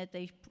 and that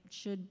they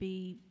should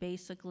be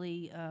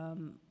basically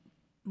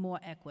more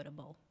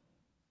equitable.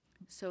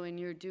 So in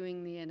your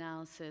doing the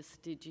analysis,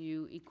 did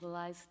you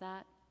equalize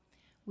that?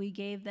 We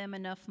gave them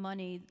enough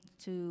money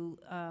to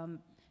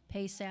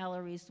pay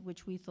salaries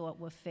which we thought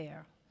were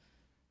fair.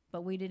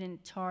 But we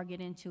didn't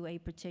target into a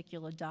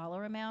particular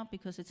dollar amount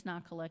because it's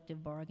not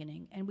collective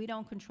bargaining. And we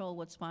don't control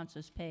what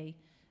sponsors pay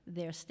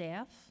their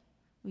staff.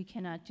 We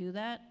cannot do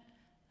that.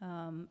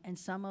 And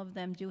some of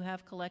them do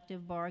have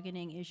collective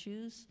bargaining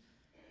issues.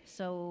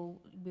 So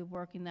we're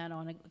working that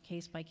on a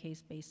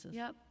case-by-case basis.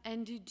 Yep.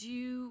 And did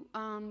you,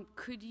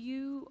 could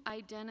you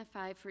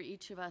identify for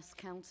each of us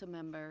council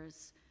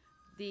members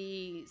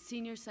the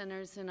senior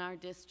centers in our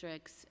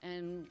districts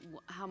and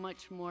how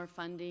much more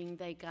funding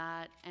they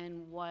got,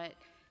 and what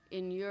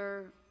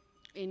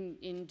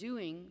in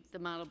doing the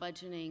model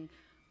budgeting,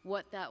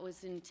 what that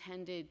was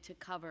intended to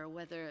cover,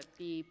 whether it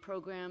be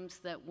programs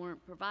that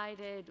weren't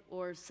provided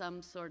or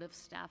some sort of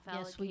staff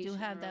allocation? Yes, we do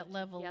have or- that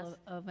level Yes?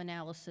 of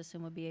analysis,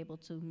 and we'll be able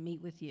to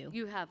meet with you.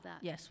 You have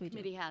that? Yes, we do.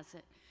 Committee has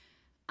it.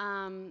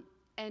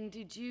 And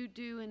did you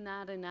do in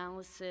that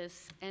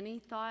analysis any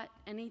thought,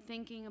 any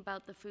thinking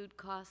about the food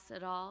costs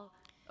at all?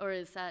 Or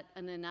is that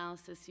an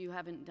analysis you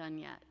haven't done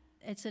yet?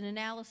 It's an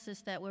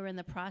analysis that we're in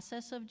the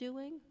process of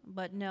doing,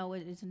 but no,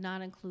 it is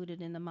not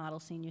included in the Model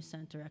Senior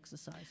Center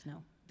exercise,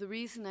 no. The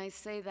reason I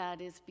say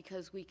that is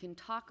because we can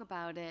talk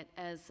about it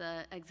as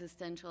an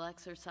existential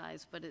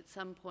exercise, but at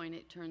some point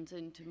it turns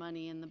into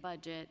money in the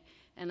budget,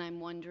 and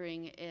I'm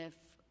wondering if,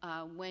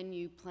 when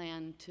you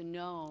plan to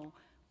know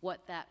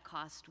what that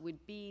cost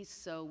would be,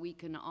 so we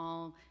can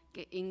all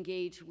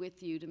engage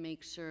with you to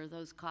make sure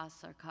those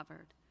costs are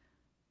covered.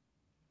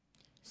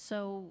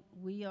 So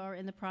we are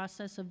in the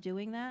process of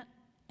doing that,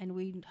 and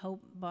we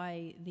hope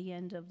by the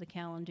end of the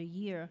calendar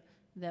year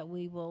that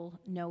we will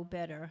know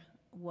better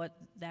what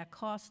that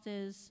cost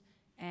is,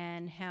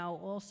 and how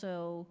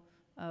also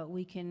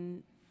we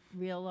can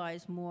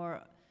realize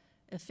more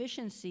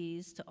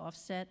efficiencies to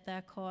offset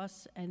that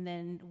cost, and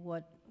then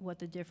what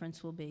the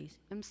difference will be.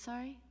 I'm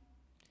sorry?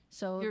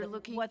 So You're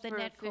looking what the for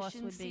net cost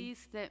would be.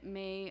 efficiencies that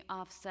may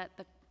offset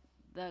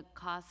the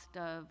cost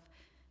of,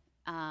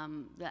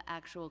 the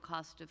actual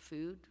cost of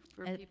food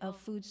for people? Of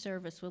food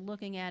service. We're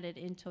looking at it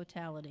in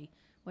totality.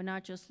 We're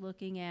not just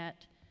looking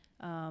at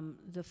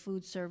the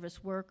food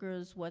service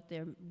workers, what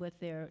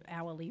their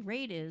hourly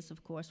rate is,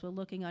 of course. We're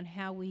looking on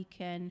how we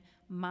can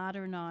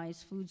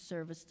modernize food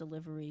service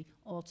delivery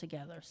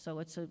altogether. So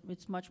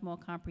it's much more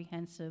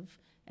comprehensive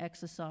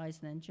exercise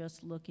than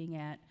just looking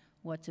at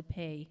what to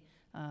pay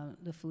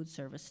the food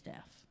service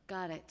staff.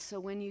 Got it. So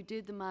when you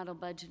did the model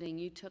budgeting,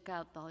 you took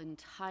out the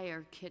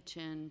entire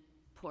kitchen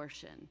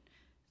portion,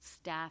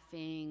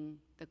 staffing,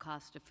 the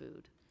cost of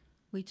food.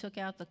 We took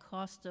out the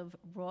cost of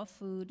raw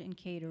food and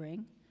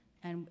catering,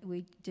 and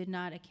we did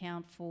not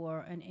account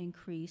for an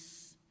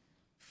increase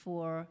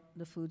for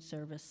the food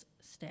service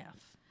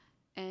staff.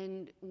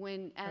 And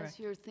as Correct.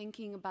 you're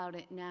thinking about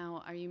it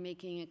now, are you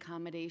making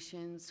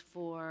accommodations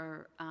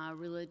for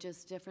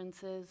religious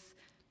differences?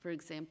 For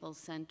example,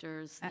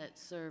 centers that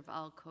serve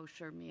all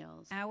kosher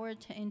meals. Our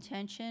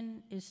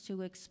intention is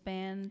to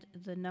expand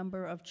the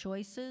number of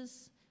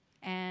choices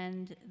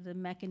and the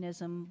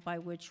mechanism by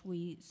which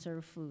we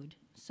serve food.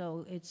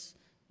 So it's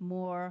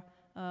more,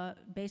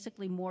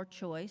 basically more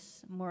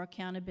choice, more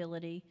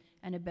accountability,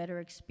 and a better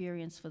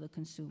experience for the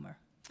consumer.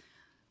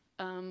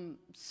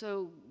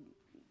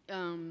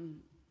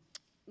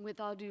 With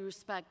all due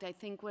respect, I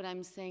think what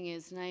I'm saying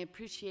is, and I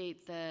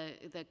appreciate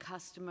the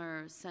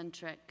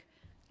customer-centric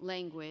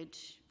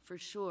language for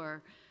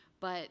sure,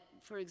 but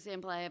for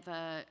example, I have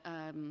a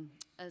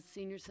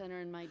senior center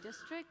in my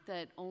district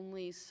that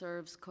only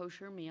serves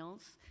kosher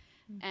meals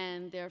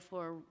and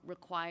therefore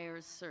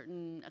requires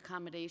certain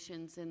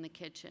accommodations in the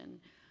kitchen.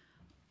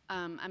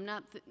 I'm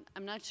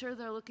not sure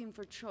they're looking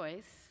for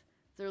choice.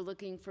 They're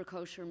looking for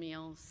kosher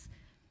meals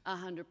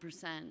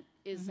 100%.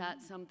 Is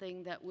that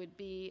something that would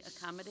be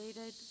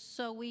accommodated?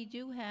 So we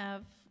do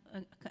have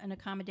an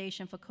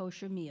accommodation for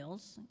kosher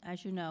meals,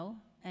 as you know,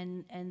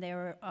 and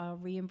they're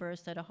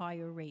reimbursed at a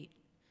higher rate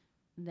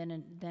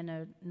than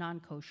a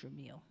non-kosher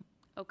meal.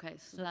 Okay,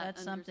 So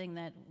that's something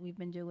that we've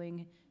been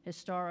doing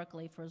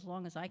historically for as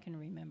long as I can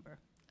remember.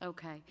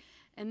 Okay.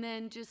 And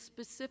then just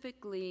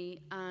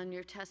specifically on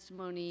your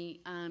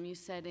testimony, you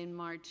said in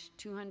March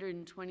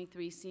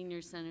 223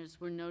 senior centers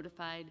were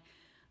notified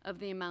of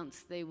the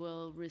amounts they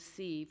will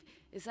receive.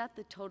 Is that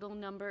the total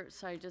number?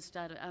 Sorry,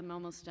 I'm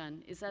almost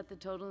done. Is that the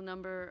total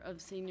number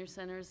of senior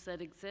centers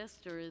that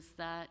exist, or is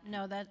that?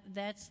 No,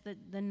 that's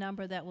the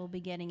number that will be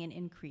getting an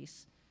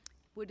increase.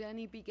 Would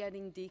any be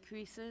getting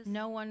decreases?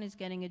 No one is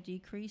getting a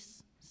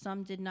decrease.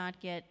 Some did not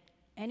get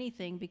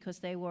anything because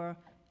they were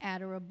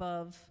at or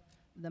above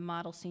the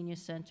model senior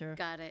center.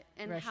 Got it.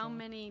 And how threshold.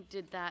 many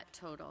did that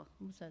total?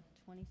 What was that,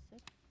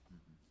 26?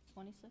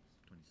 26?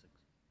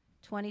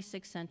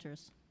 26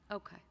 centers.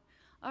 Okay.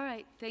 All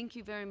right. Thank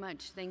you very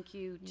much. Thank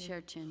you,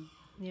 Chair Chin.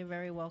 You're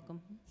very welcome.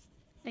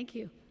 Thank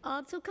you.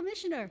 So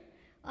Commissioner,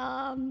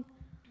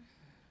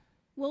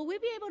 will we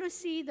be able to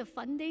see the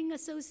funding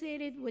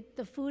associated with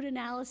the food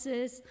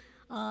analysis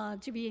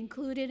to be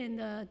included in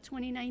the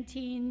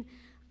 2019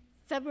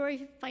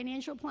 February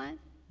financial plan?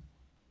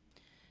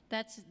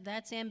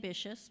 That's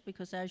ambitious,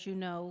 because as you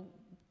know,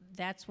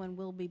 that's when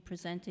we'll be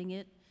presenting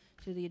it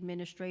to the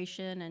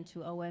administration and to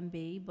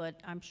OMB,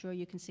 but I'm sure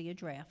you can see a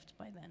draft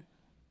by then.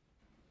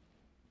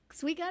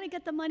 Because we got to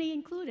get the money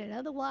included,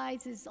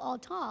 otherwise it's all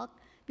talk,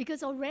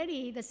 because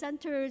already the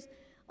centers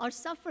are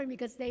suffering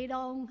because they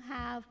don't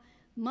have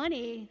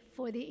money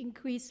for the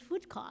increased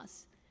food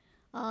costs.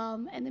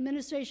 And the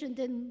administration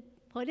didn't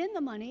put in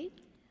the money.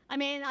 I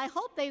mean, I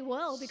hope they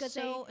will, because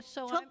I'm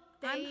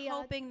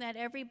hoping that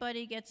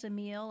everybody gets a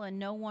meal and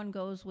no one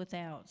goes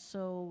without.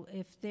 So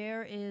if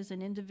there is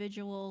an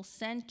individual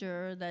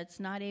center that's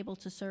not able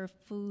to serve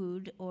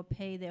food or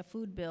pay their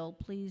food bill,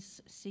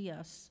 please see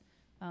us,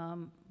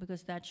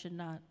 because that should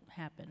not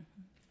happen.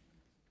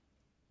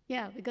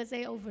 Yeah, because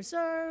they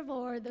overserve,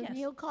 or the Yes.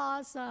 meal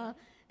costs,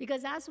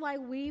 because that's why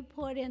we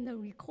put in the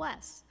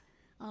request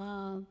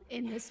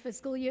in this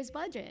fiscal year's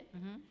budget.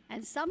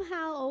 And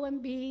somehow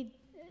OMB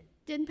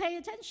didn't pay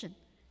attention,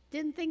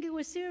 didn't think it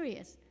was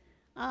serious.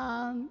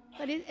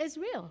 But it's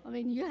real. I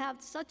mean, you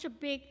have such a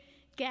big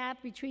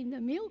gap between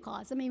the meal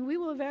costs. I mean, we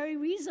were very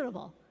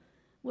reasonable.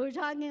 We were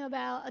talking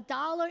about a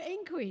 $1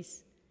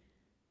 increase,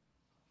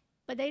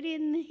 but they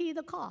didn't heed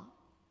the call.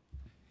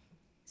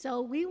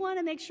 So we want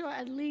to make sure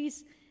at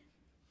least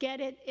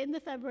get it in the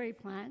February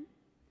plan,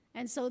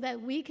 and so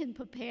that we can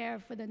prepare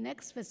for the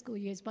next fiscal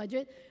year's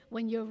budget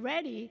when you're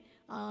ready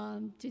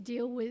to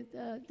deal with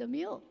the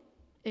meal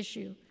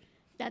issue,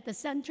 that the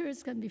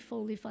centers can be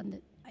fully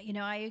funded. You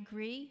know, I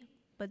agree,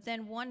 but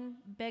then one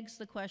begs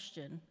the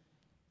question,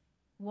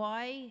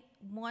 why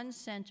one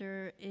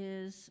center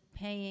is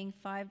paying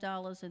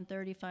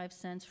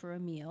 $5.35 for a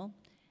meal,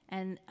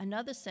 and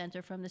another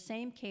center from the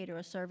same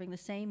caterer serving the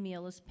same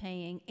meal is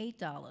paying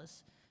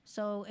 $8?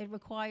 So it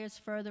requires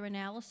further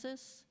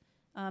analysis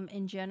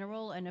in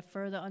general, and a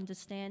further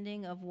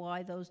understanding of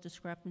why those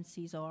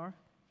discrepancies are.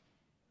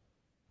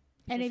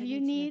 And Because if it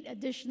you needs need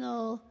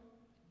additional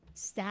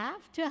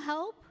staff to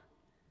help,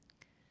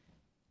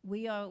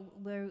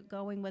 we're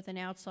going with an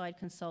outside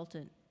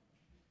consultant.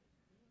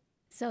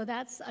 so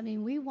that's, I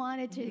mean, we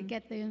wanted to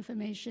get the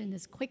information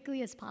as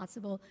quickly as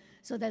possible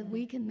so that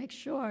we can make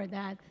sure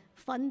that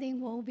funding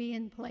will be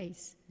in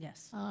place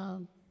Yes,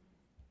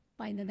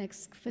 by the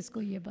next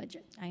fiscal year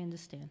budget. I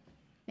understand.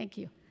 Thank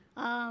you.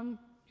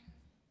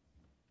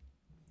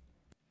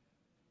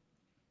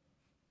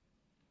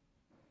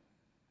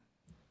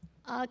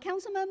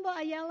 Councilmember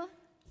Ayala,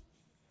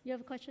 you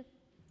have a question?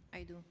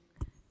 I do.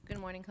 Good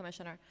morning,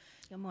 Commissioner.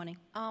 Good morning.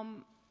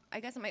 I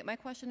guess my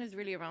question is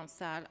really around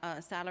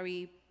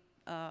salary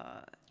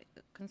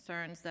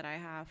concerns that I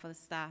have for the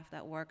staff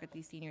that work at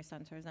these senior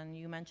centers. And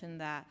you mentioned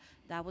that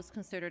that was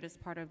considered as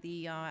part of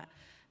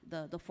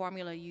the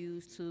formula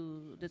used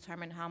to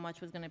determine how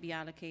much was going to be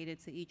allocated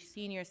to each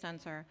senior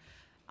center.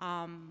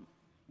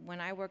 When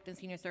I worked in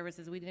senior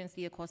services, we didn't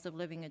see a cost of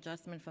living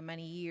adjustment for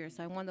many years.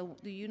 So I wonder,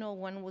 do you know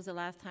when was the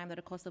last time that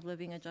a cost of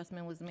living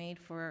adjustment was made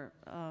for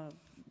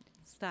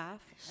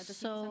staff at the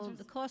senior So centers?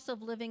 the cost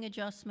of living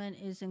adjustment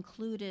is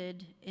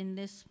included in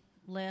this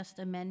last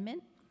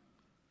amendment.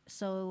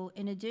 So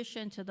in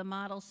addition to the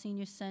model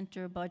senior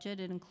center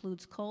budget, it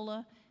includes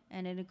COLA,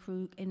 and it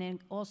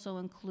also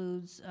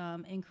includes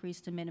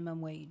increase to minimum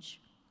wage.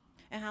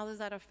 And how does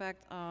that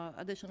affect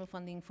additional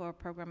funding for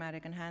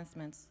programmatic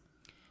enhancements?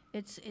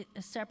 It's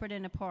separate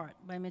and apart.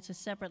 I mean, it's a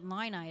separate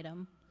line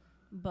item,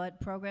 but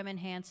program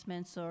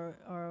enhancements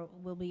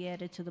will be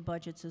added to the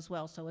budgets as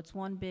well. So it's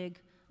one big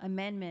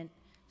amendment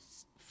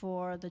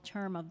for the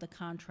term of the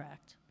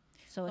contract.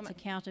 So it's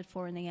accounted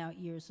for in the out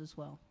years as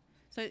well.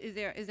 So is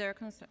there a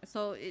concern,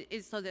 so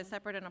they're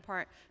separate and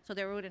apart, so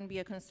there wouldn't be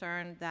a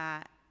concern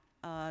that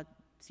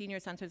senior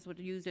centers would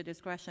use their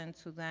discretion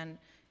to then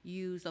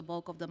use a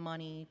bulk of the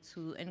money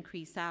to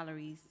increase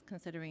salaries,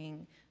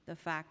 considering the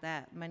fact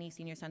that many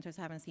senior centers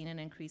haven't seen an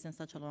increase in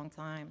such a long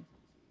time?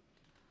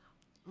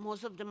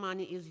 Most of the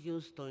money is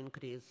used to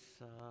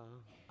increase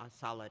our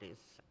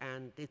salaries,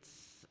 and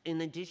it's in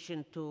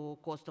addition to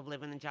cost of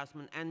living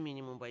adjustment and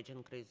minimum wage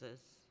increases,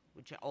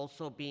 which are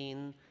also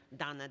being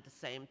done at the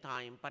same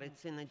time, but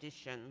it's in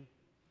addition.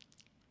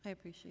 I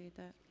appreciate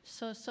that.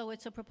 So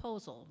it's a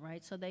proposal,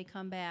 right? So they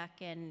come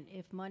back, and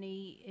if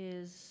money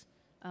is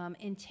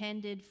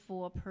intended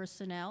for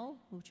personnel,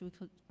 which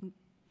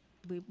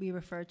we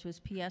refer to as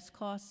PS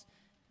costs.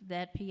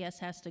 That PS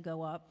has to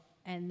go up,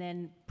 and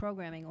then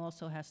programming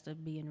also has to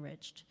be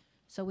enriched.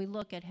 So we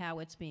look at how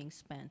it's being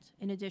spent,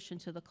 in addition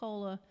to the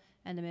COLA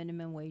and the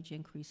minimum wage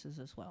increases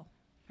as well.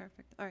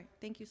 Perfect. All right,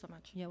 thank you so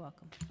much. You're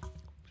welcome.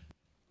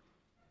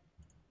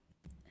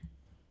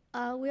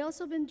 We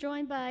also been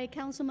joined by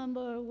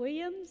Councilmember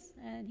Williams,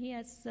 and he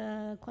has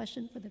a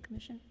question for the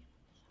commission.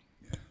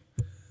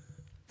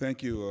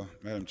 Thank you,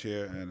 Madam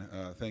Chair, and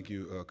thank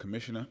you,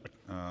 Commissioner.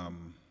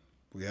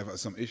 We have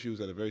some issues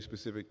that are very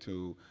specific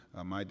to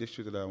my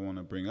district that I want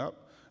to bring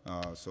up,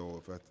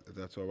 so if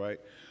that's all right.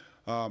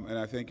 And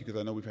I thank you because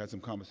I know we've had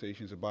some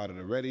conversations about it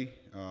already.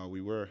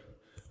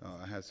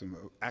 I had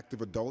some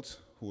active adults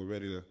who were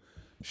ready to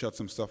shut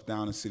some stuff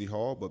down in City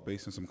Hall, but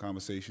based on some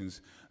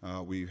conversations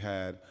we've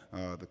had,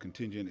 the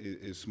contingent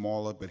is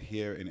smaller, but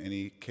here in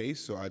any case.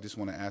 So I just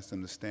want to ask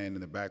them to stand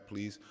in the back,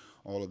 please,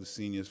 all of the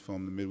seniors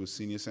from the Midwest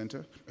Senior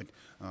Center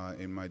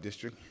in my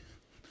district.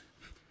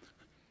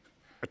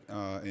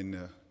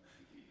 In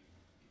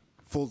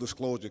full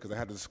disclosure, because I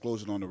had to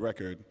disclose it on the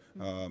record,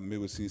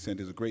 Midwest Senior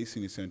Center is a great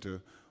senior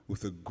center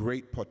with a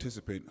great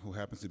participant who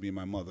happens to be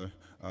my mother,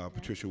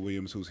 Patricia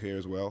Williams, who's here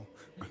as well.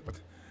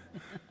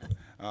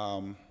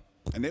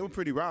 And they were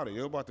pretty rowdy. They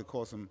were about to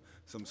cause some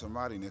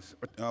rowdiness.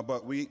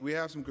 But we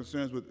have some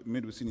concerns with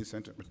Midwest Senior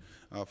Center.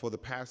 For the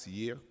past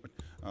year,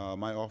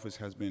 my office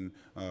has been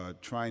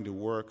trying to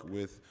work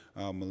with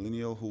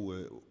Millennial, who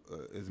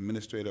is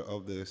administrator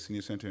of the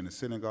Senior Center in the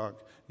synagogue,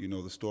 you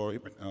know the story,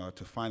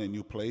 to find a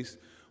new place.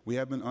 We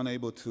have been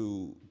unable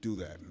to do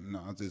that.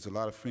 Now, there's a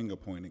lot of finger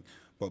pointing.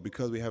 But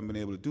because we haven't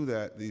been able to do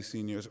that, these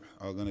seniors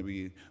are going to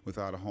be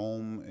without a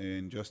home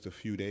in just a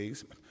few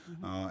days.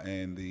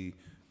 And the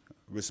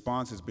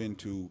response has been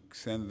to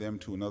send them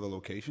to another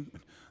location.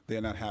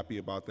 They're not happy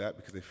about that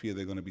because they fear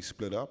they're going to be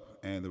split up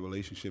and the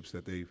relationships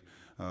that they've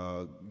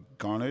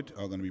garnered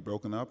are going to be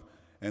broken up,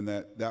 and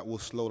that will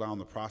slow down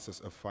the process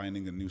of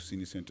finding a new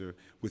senior center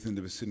within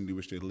the vicinity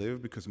which they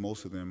live, because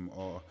most of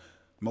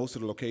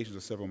the locations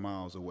are several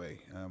miles away.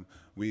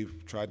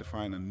 We've tried to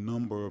find a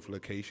number of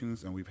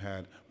locations, and we've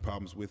had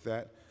problems with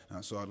that.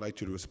 So I'd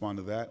like you to respond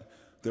to that.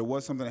 There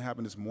was something that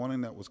happened this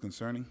morning that was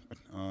concerning,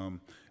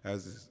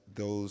 as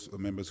those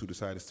members who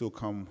decided to still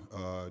come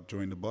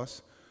during the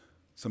bus.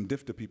 Some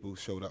DFTA people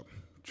showed up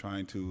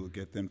trying to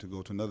get them to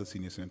go to another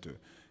senior center. It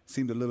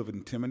seemed a little bit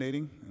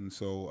intimidating, and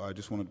so I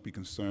just wanted to be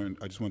concerned.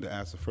 I just wanted to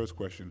ask the first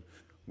question: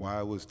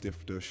 why was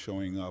DFTA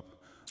showing up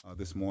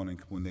this morning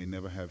when they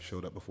never have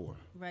showed up before?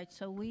 Right,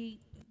 so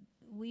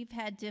we've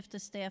had DFTA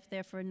staff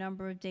there for a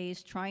number of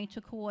days trying to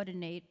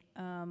coordinate,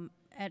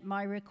 at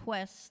my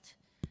request,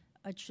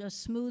 a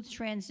smooth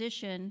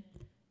transition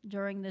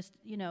during this,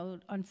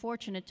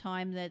 unfortunate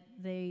time that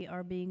they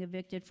are being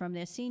evicted from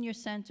their senior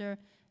center.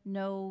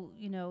 Nobody's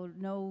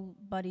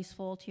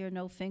fault here,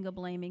 no finger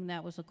blaming.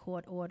 That was a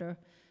court order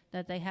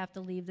that they have to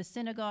leave the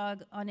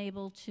synagogue,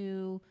 unable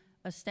to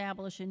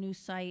establish a new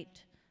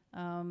site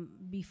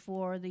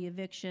before the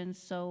eviction.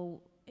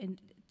 So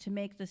to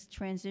make this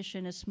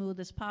transition as smooth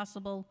as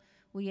possible,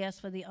 we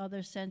asked for the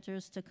other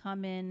centers to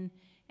come in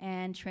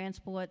and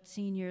transport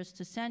seniors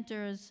to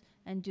centers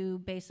and do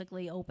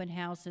basically open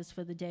houses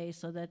for the day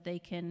so that they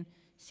can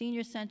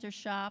senior center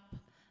shop.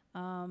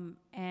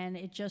 And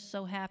it just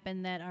so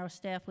happened that our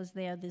staff was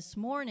there this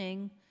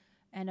morning,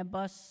 and a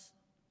bus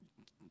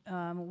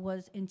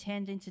was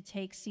intending to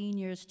take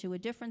seniors to a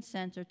different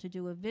center to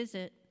do a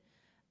visit.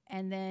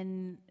 And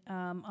then,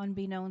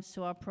 unbeknownst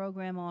to our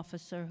program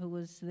officer who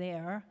was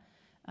there,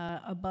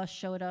 a bus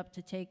showed up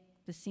to take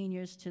the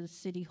seniors to the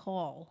City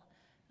Hall.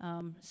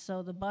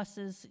 So the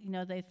buses,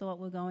 they thought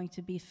were going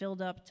to be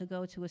filled up to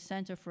go to a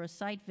center for a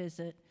site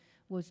visit,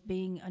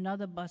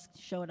 another bus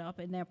showed up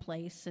in their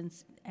place,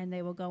 and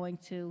they were going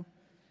to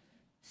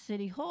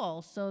City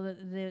Hall. So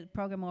the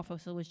program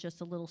officer was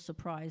just a little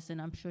surprised,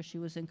 and I'm sure she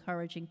was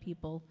encouraging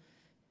people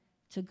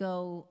to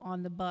go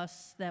on the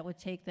bus that would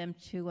take them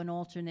to an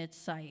alternate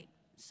site.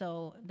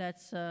 So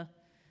that's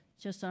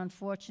just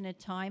unfortunate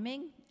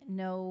timing.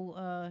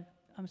 No,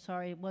 I'm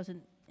sorry, it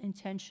wasn't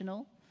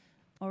intentional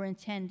or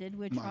intended.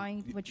 We're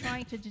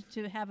trying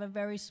to have a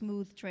very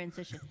smooth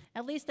transition.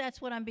 At least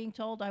that's what I'm being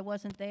told. I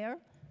wasn't there.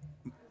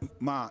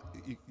 Ma,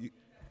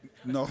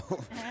 no.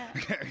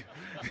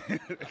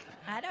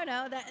 I don't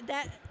know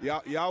that.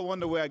 Y'all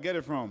wonder where I get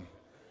it from.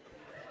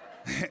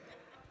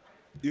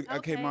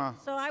 Okay, Ma.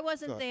 So I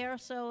wasn't there.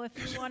 So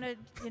if you want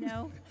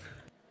to,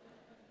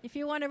 if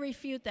you want to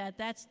refute that,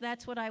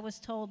 that's what I was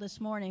told this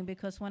morning.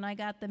 Because when I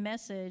got the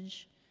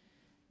message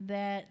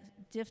that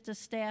DFTA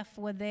staff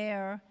were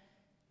there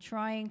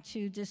trying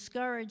to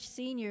discourage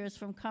seniors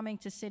from coming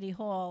to City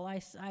Hall,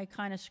 I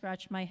kind of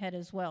scratched my head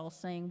as well,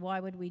 saying, why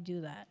would we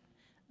do that?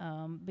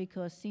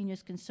 Because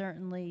seniors can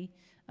certainly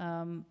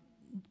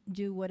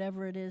do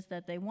whatever it is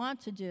that they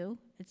want to do.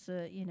 It's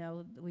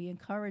we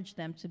encourage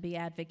them to be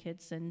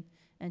advocates and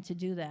to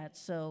do that.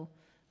 So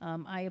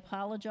I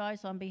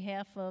apologize on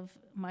behalf of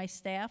my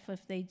staff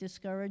if they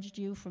discouraged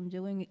you from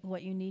doing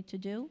what you need to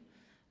do,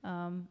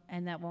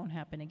 and that won't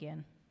happen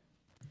again.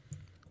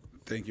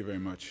 Thank you very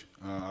much.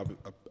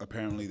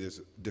 Apparently,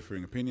 there's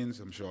differing opinions.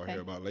 I'm sure I'll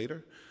hear about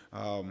later.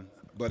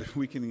 But if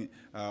we can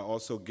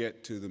also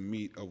get to the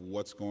meat of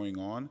what's going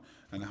on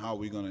and how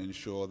we're going to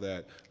ensure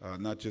that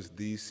not just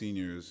these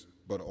seniors,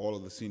 but all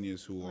of the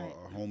seniors who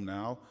are home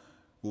now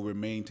will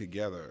remain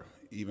together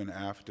even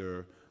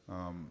after,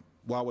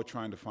 while we're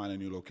trying to find a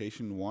new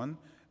location, one,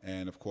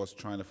 and of course,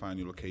 trying to find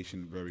a new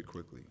location very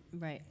quickly.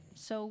 Right.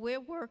 So we're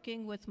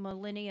working with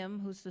Millennium,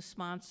 who's the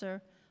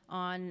sponsor,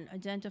 on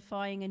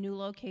identifying a new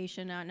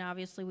location, and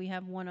obviously we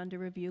have one under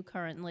review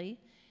currently,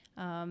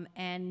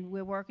 and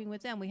we're working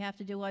with them. We have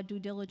to do our due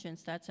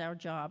diligence. That's our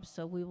job.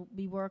 So we will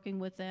be working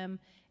with them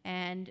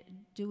and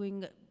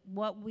doing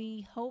what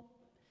we hope,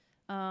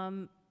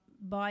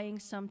 buying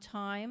some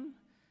time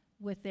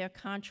with their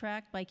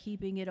contract by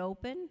keeping it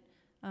open.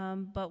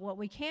 But what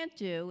we can't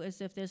do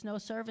is if there's no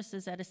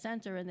services at a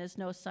center and there's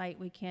no site,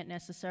 we can't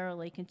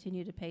necessarily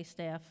continue to pay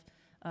staff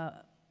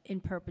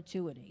in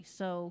perpetuity.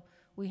 So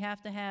we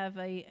have to have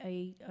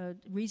a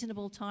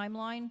reasonable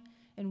timeline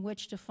in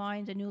which to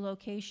find a new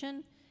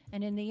location.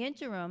 And in the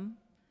interim,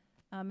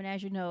 and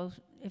as you know,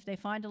 if they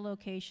find a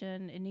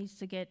location, it needs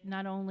to get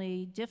not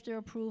only DFTA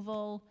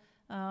approval,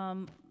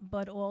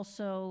 but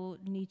also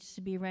needs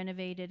to be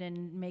renovated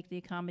and make the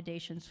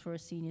accommodations for a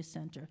senior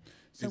center.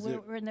 So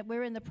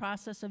we're in the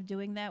process of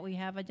doing that. We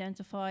have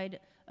identified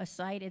a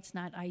site. It's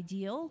not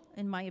ideal,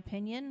 in my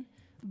opinion,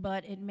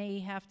 but it may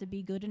have to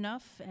be good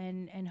enough,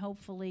 and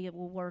hopefully it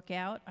will work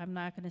out. I'm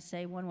not going to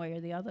say one way or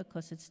the other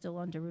because it's still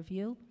under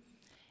review.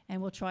 And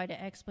we'll try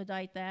to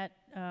expedite that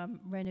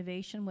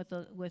renovation with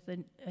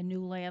a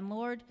new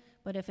landlord.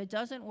 But if it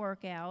doesn't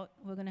work out,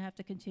 we're going to have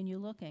to continue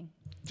looking.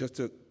 Just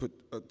to put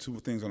two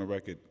things on the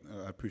record,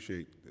 I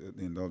appreciate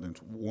the indulgence.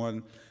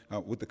 One,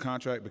 with the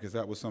contract, because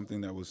that was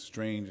something that was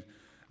strange.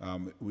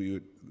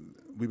 We've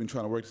been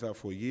trying to work this out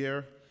for a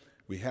year.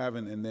 We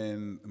haven't, and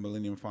then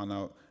Millennium found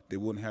out they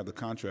wouldn't have the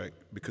contract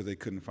because they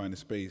couldn't find the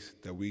space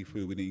that we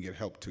feel we didn't get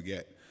help to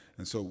get.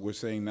 And so we're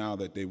saying now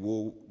that they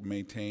will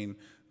maintain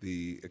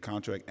the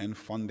contract and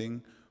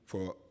funding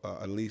for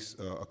at least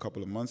a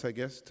couple of months, I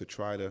guess, to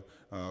try to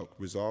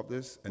resolve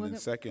this. And then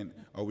second,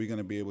 are we going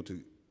to be able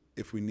to,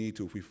 if we need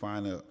to, if we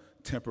find a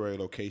temporary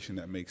location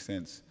that makes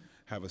sense,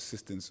 have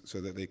assistance so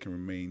that they can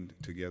remain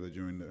together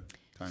during the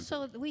time?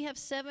 So we have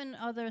 7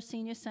 other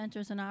senior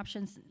centers and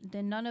options.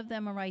 Then none of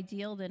them are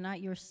ideal. They're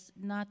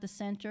not the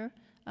center,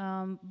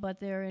 but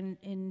they're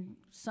in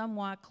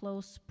somewhat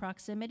close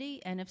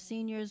proximity. And if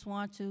seniors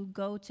want to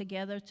go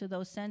together to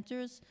those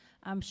centers,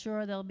 I'm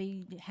sure they'll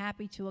be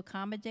happy to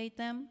accommodate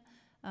them.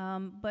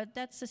 But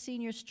that's the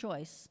senior's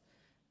choice.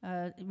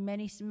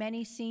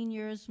 Many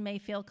seniors may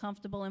feel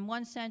comfortable in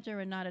one center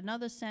and not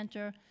another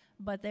center,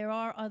 but there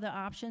are other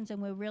options,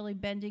 and we're really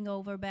bending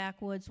over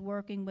backwards,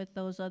 working with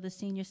those other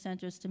senior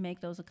centers to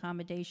make those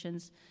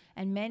accommodations.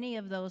 And many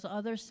of those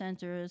other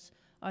centers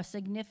are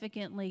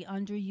significantly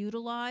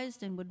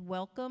underutilized and would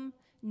welcome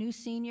new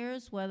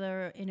seniors,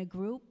 whether in a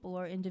group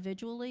or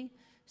individually.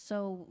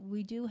 So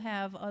we do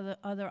have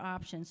other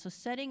options. So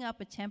setting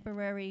up a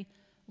temporary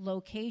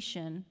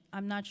location,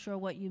 I'm not sure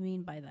what you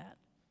mean by that.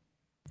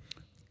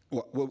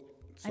 Well,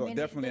 so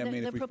definitely,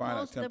 if we find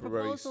a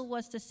temporary... The proposal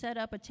was to set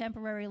up a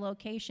temporary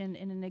location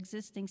in an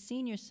existing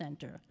senior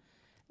center,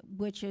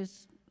 which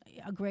is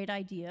a great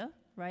idea,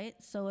 right?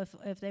 So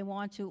if they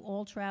want to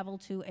all travel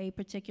to a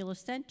particular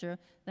center,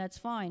 that's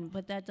fine,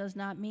 but that does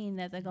not mean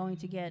that they're going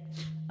to get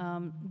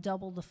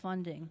double the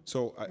funding.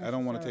 So I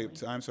don't want to take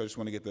time, so I just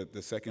want to get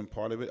the second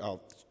part of it.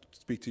 I'll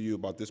speak to you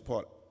about this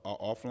part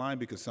offline,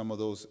 because some of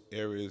those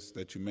areas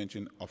that you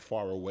mentioned are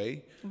far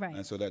away, right?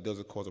 And so that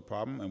does cause a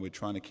problem, and we're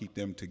trying to keep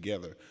them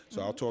together.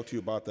 So I'll talk to you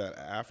about that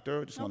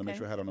after. Just want to make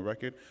sure I had it on the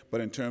record.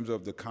 But in terms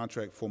of the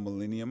contract for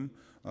Millennium,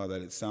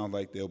 that it sounds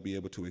like they'll be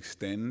able to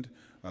extend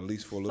at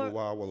least for a little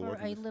while while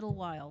for a little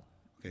while.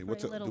 Okay,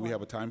 do we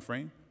have a time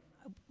frame?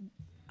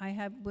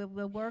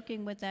 We're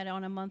working with that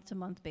on a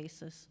month-to-month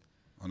basis.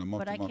 On a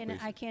month-to-month basis.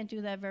 But I can't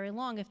do that very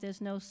long. If there's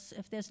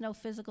no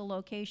physical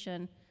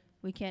location,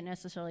 we can't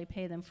necessarily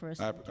pay them for a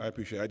I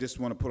appreciate it. I just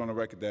want to put on the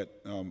record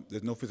that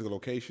there's no physical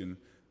location.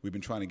 We've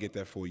been trying to get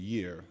that for a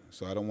year,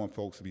 so I don't want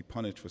folks to be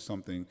punished for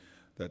something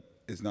that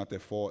is not their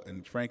fault.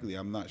 And frankly,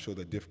 I'm not sure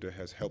that DFTA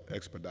has helped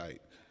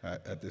expedite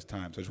at this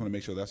time. So I just want to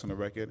make sure that's on the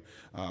record.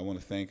 I want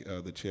to thank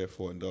the chair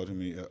for indulging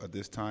me at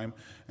this time,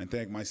 and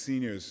thank my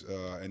seniors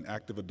and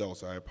active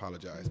adults. I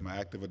apologize. My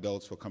active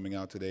adults for coming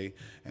out today,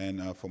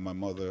 and for my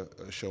mother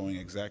showing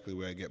exactly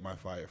where I get my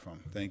fire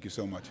from. Thank you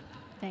so much.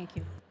 Thank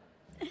you.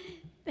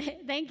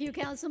 Thank you,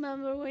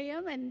 Councilmember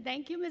William, and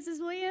thank you, Mrs.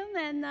 William.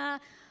 And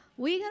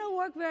we're going to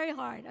work very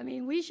hard. I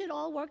mean, we should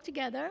all work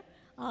together.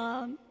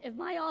 If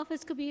my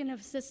office could be an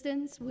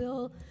assistance,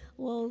 we'll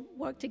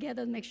work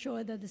together to make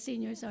sure that the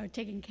seniors are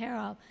taken care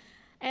of.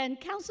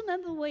 And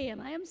Councilmember William,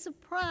 I am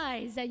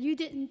surprised that you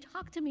didn't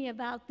talk to me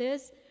about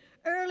this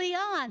early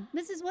on.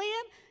 Mrs.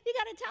 William, you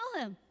got to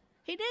tell him.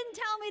 He didn't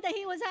tell me that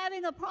he was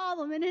having a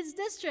problem in his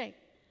district.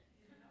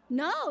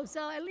 No,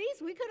 so at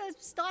least we could have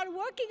started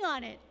working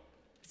on it.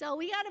 So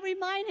we got to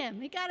remind him.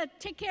 We got to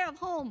take care of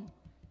home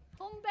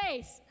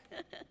base.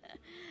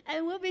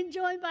 And we've been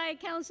joined by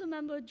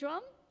Councilmember Drum.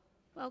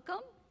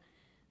 Welcome.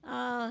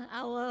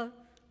 Our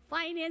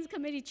Finance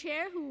Committee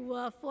Chair, who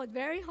fought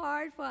very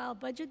hard for our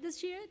budget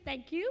this year.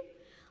 Thank you.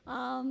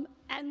 And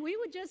we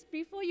were just,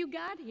 before you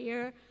got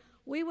here,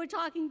 we were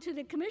talking to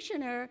the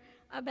commissioner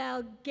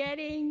about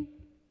getting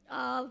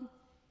the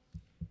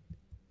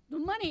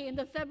money in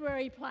the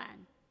February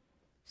plan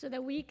so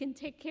that we can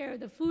take care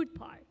of the food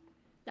part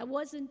that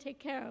wasn't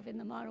taken care of in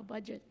the model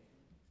budget.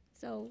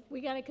 So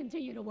we got to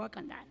continue to work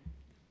on that.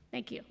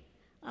 Thank you.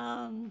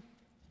 And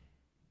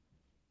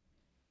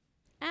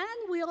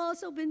we've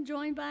also been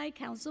joined by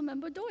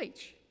Councilmember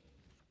Deutsch.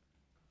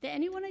 Did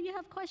any one of you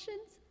have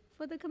questions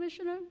for the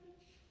commissioner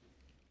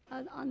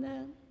on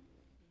the?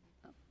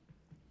 Oh,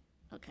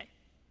 okay.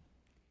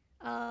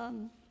 I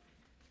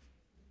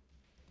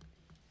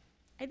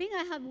think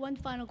I have one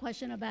final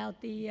question about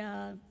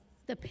the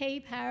pay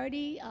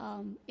parity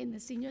in the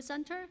senior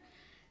center.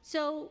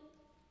 So,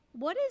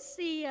 what is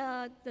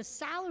the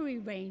salary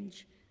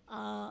range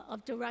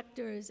of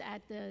directors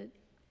at the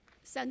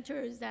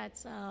centers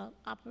that's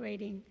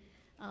operating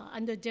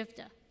under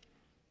DFTA?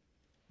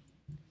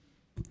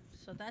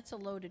 So that's a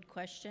loaded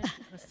question.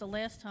 It's the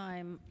last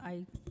time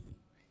I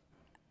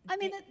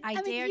mean,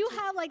 dared you to-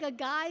 have like a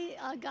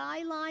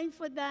guideline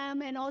for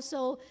them, and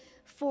also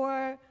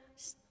for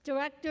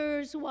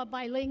directors who are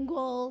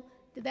bilingual.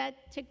 Did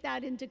that take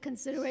that into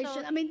consideration?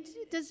 So- I mean,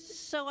 does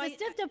so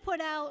DFTA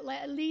put out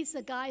like, at least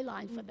a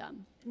guideline for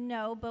them?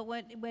 No, but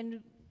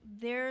when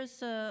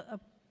there's a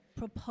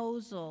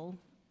proposal,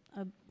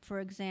 for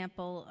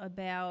example,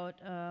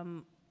 about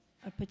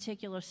a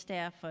particular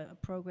staff, a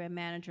program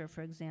manager,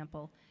 for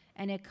example,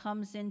 and it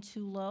comes in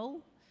too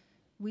low,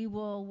 we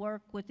will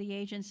work with the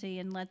agency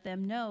and let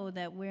them know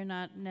that we're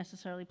not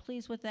necessarily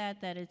pleased with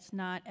that it's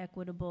not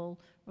equitable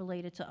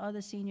related to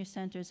other senior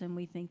centers, and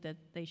we think that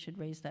they should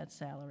raise that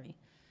salary.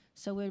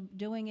 So we're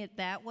doing it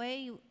that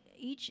way.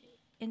 Each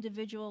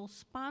individual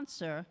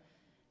sponsor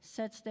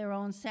sets their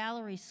own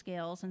salary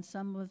scales, and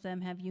some of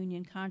them have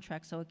union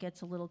contracts, so it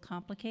gets a little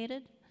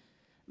complicated.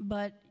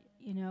 But,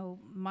 you know,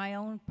 my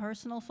own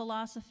personal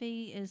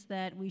philosophy is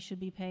that we should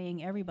be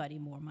paying everybody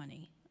more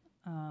money.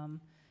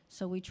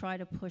 So we try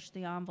to push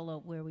the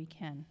envelope where we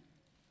can.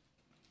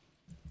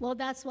 Well,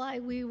 that's why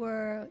we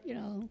were, you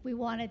know, we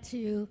wanted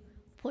to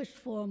push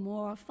for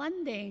more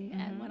funding.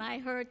 And when I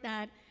heard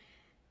that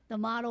the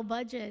model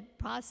budget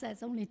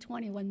process only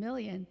 21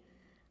 million,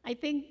 I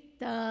think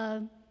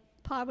the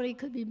probably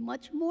could be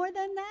much more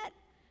than that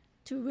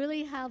to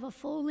really have a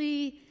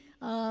fully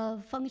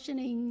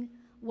functioning,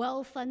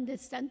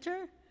 well-funded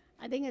center.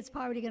 I think it's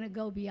probably going to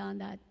go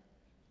beyond that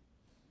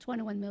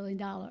 $21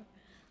 million.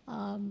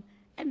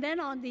 And then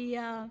on the,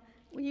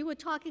 when you were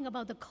talking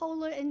about the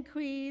COLA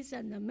increase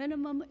and the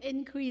minimum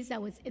increase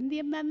that was in the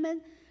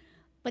amendment,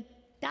 but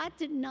that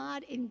did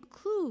not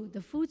include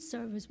the food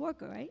service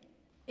worker, right?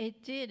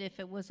 It did if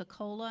it was a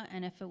COLA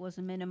and if it was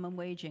a minimum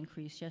wage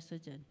increase. Yes,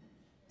 it did.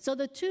 So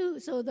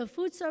the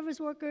food service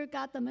worker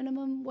got the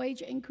minimum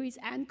wage increase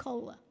and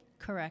COLA.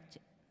 Correct.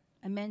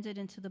 Amended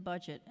into the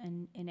budget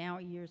and in our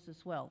years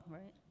as well,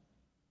 right?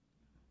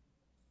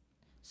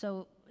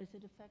 So is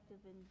it effective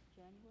in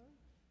January?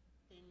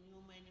 The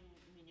new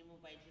minimum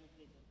wage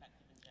increase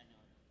effective in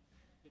January,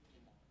 $15.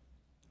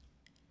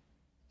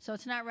 So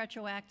it's not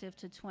retroactive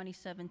to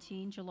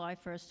 2017, July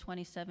 1st,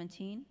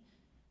 2017,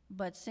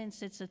 but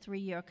since it's a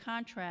 3-year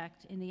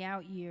contract in the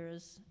out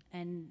years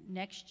and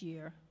next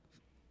year,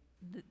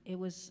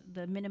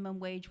 the minimum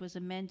wage was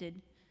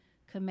amended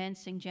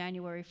commencing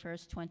January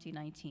 1st,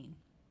 2019.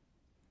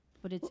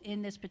 But it's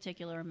in this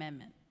particular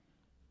amendment.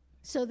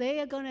 So they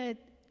are going to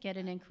Get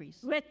an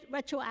increase.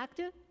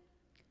 retroactive?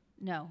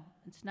 No,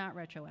 it's not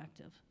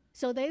retroactive.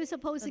 So they were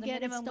supposed So to the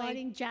get it minimum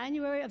starting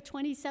January of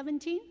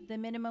 2017? The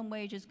minimum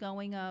wage is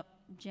going up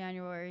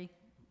January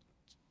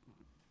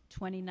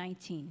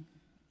 2019.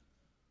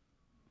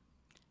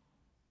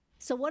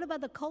 So what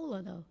about the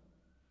COLA, though?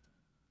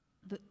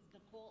 The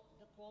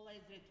COLA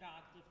is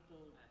retroactive to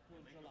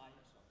July.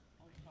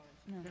 Oh,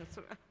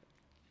 sorry.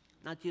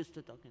 Not used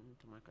to talking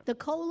to microphone. The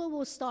COLA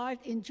will start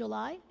in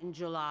July? In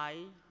July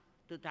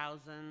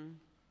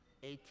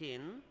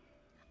 2018,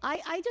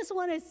 I just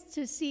wanted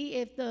to see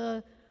if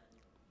the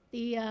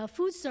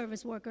food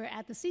service worker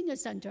at the senior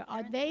center,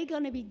 are they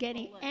going to be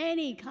getting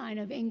any kind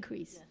of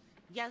increase?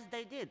 yes,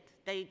 they did.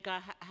 They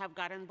have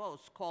gotten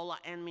both COLA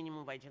and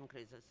minimum wage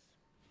increases.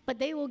 But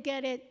they will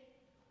get it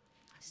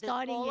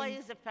starting The COLA in...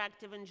 is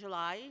effective in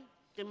July.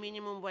 The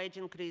minimum wage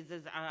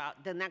increases,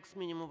 the next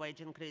minimum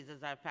wage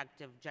increases are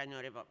effective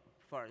January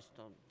 1st,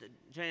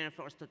 January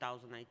 1st,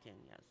 2019,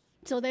 yes.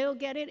 So they will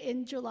get it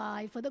in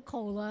July for the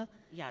COLA,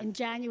 Yes. in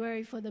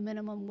January for the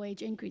minimum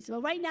wage increase.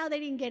 But right now, they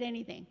didn't get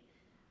anything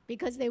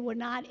because they were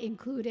not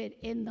included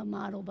in the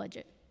model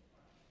budget.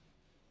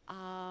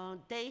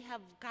 They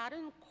have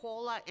gotten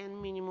COLA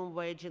and minimum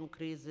wage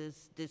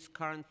increases this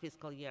current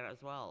fiscal year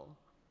as well,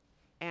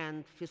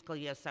 and fiscal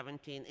year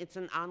 17. It's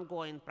an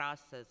ongoing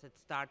process. It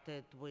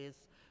started with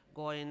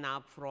going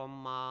up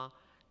from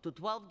to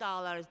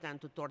 $12, then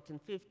to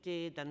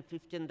 $13.50, then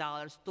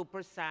 $15,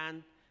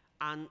 2%.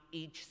 on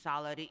each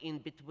salary in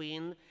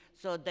between.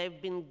 So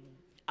they've been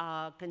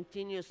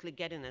continuously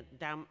getting it,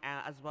 them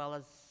as well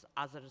as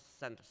other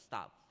center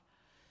staff.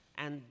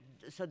 And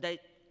so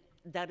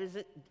that is,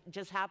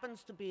 just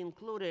happens to be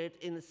included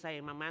in the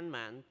same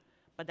amendment,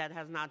 but that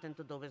has nothing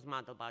to do with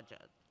model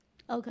budget.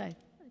 Okay,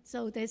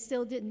 so they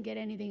still didn't get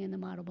anything in the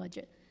model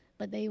budget,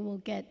 but they will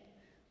get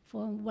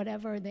for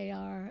whatever they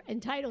are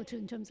entitled to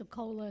in terms of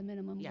COLA and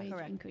minimum Yeah. wage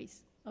Correct.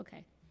 increase.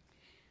 Okay.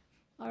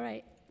 All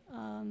right.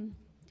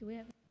 Do we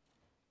have?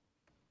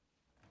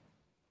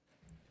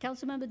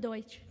 Councilmember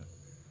Deutsch.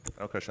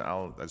 No question.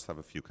 I just have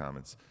a few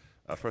comments.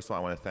 First of all,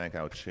 I want to thank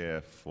our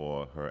chair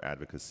for her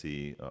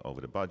advocacy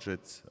over the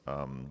budget,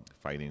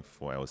 fighting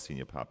for our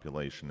senior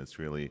population. It's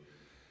really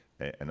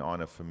an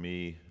honor for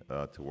me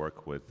to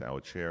work with our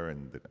chair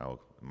and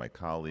my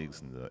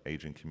colleagues in the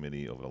Aging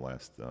Committee over the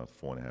last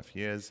 4.5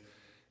 years.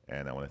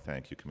 And I want to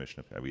thank you,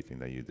 Commissioner, for everything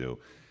that you do.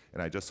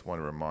 And I just want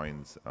to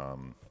remind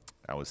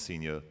our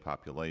senior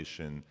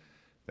population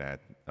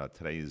that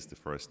today is the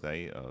first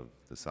day of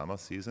the summer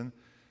season.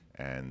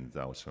 And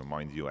I want to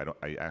remind you,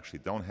 I actually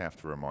don't have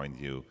to remind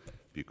you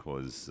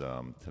because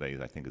today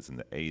I think it's in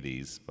the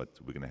 80s, but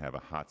we're going to have a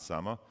hot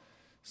summer.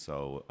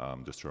 So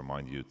just to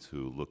remind you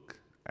to look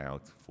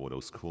out for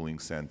those cooling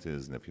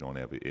centers, and if you don't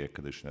have an air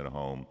conditioner at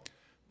home,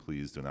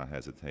 please do not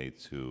hesitate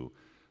to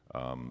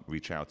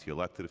reach out to your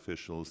elected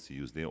officials to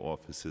use their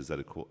offices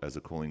as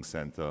a cooling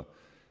center,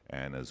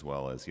 and as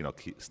well as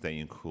keep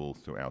staying cool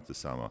throughout the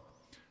summer.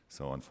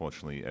 So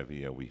unfortunately, every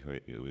year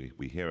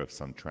we hear of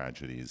some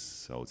tragedies,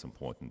 so it's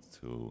important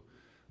to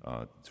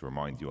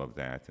remind you of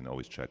that and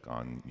always check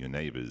on your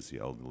neighbors, the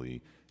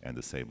elderly and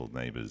disabled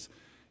neighbors.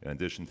 In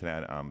addition to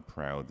that, I'm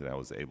proud that I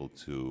was able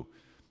to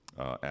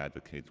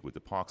advocate with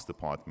the Parks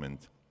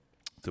Department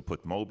to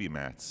put Moby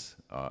mats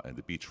at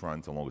the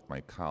beachfront, along with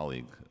my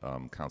colleague,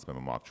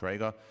 Councilmember Mark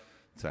Traeger,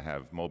 to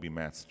have Moby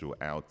mats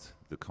throughout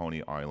the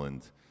Coney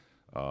Island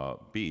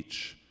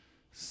beach.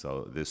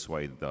 So this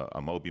way, a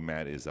Moby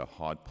mat is a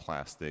hard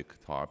plastic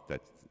tarp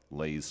that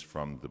lays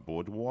from the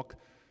boardwalk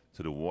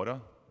to the water.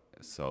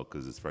 So,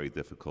 because it's very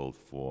difficult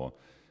for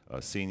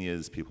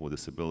seniors, people with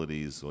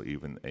disabilities, or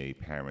even a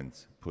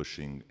parent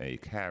pushing a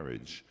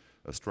carriage,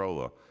 a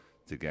stroller,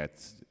 to get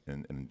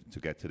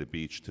to the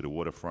beach, to the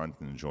waterfront,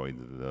 and enjoy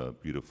the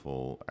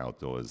beautiful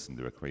outdoors and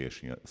the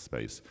recreation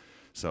space.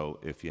 So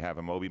if you have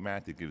a Moby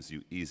mat, it gives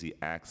you easy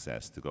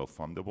access to go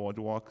from the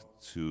boardwalk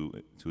to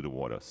the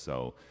water.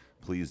 So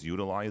please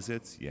utilize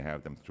it. You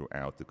have them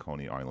throughout the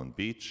Coney Island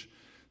beach.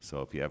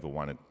 So if you ever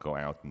want to go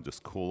out and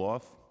just cool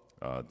off,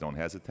 don't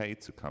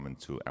hesitate to come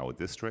into our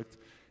district.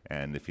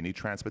 And if you need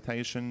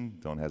transportation,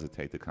 don't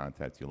hesitate to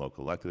contact your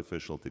local elected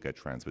official to get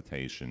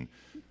transportation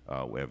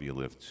wherever you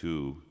live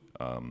to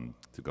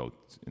go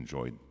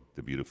enjoy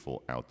the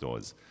beautiful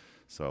outdoors.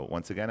 So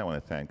once again, I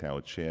want to thank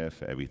our chair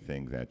for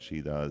everything that she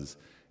does,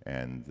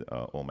 and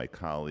all my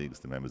colleagues,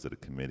 the members of the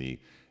committee,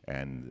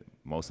 and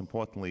most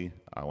importantly,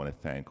 I want to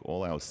thank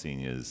all our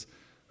seniors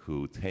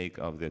who take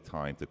of their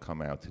time to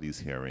come out to these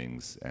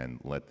hearings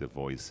and let their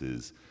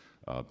voices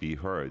be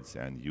heard,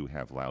 and you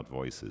have loud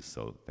voices,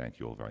 so thank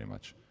you all very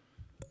much.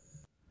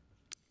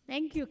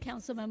 Thank you,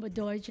 Councilmember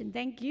Deutsch, and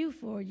thank you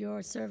for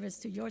your service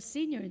to your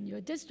senior in your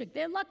district.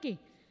 They're lucky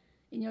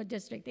in your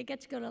district. They get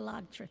to go to a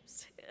lot of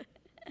trips.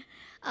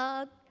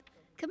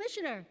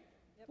 Commissioner,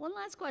 one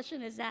last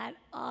question is that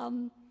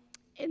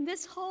in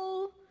this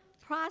whole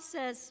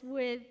process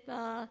with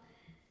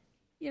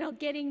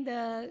getting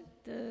the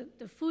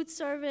food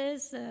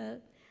service,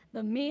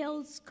 the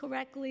meals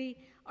correctly,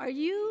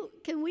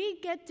 can we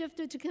get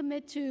DFTA to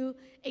commit to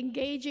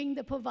engaging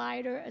the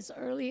provider as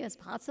early as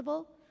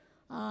possible?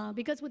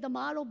 Because with the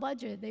model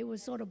budget, they were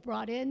sort of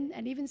brought in,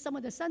 and even some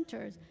of the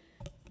centers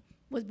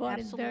was brought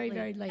in very,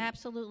 very late.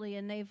 Absolutely,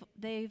 and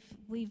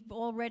we've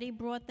already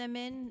brought them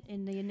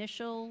in the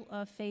initial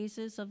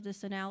phases of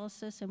this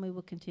analysis, and we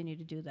will continue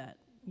to do that.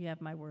 You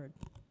have my word.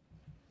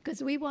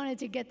 Because we wanted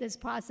to get this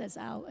process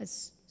out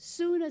as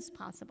soon as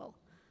possible.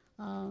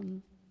 I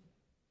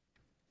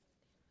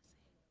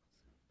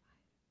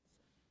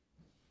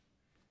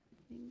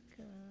think,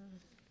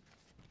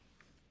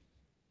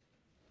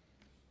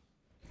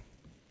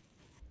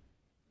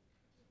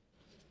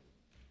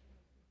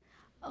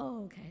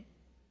 oh, okay.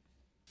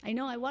 I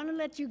know, I want to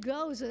let you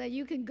go so that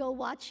you can go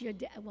watch your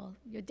dad. Well,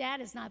 your dad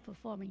is not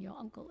performing, your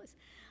uncle is.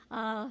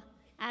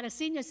 At a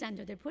senior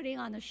center, they're putting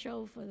on a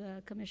show for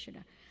the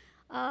commissioner.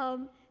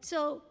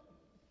 So,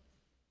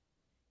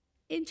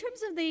 in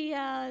terms of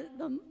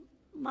the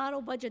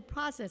model budget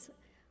process,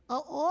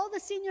 are all the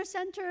senior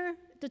center,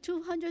 the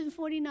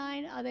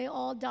 249, are they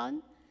all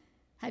done?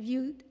 Have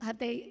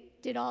they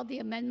did all the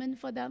amendment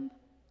for them?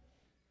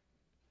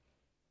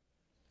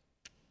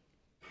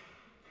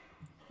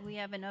 We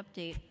have an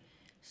update.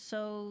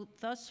 So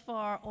thus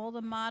far, all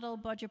the model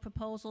budget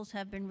proposals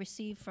have been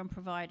received from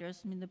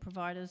providers. I mean, the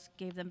providers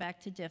gave them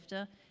back to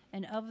DFTA.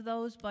 And of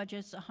those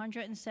budgets,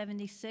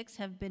 176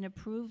 have been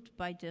approved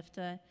by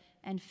DFTA,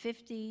 and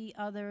 50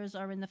 others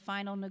are in the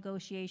final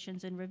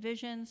negotiations and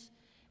revisions.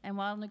 And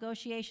while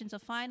negotiations are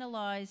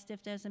finalized,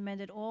 DFTA has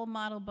amended all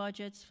model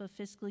budgets for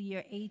fiscal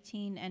year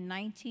 18 and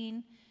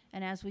 19.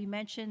 And as we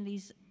mentioned,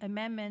 these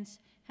amendments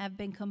have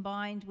been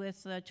combined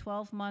with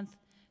 12-month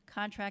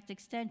contract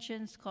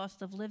extensions,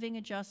 cost of living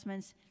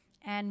adjustments,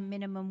 and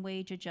minimum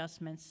wage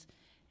adjustments.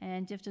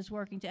 And DFTA is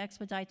working to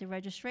expedite the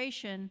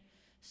registration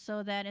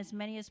so that as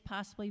many as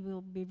possibly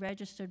will be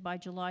registered by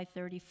July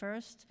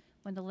 31st,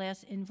 when the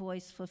last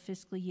invoice for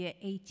fiscal year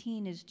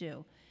 18 is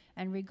due.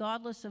 And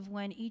regardless of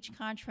when each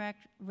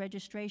contract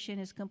registration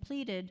is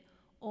completed,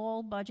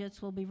 all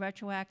budgets will be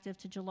retroactive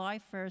to July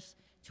 1st,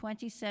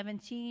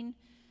 2017,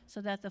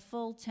 so that the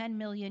full $10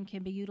 million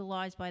can be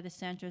utilized by the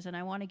centers. And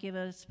I want to give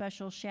a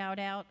special shout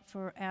out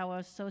for our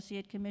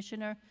Associate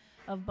Commissioner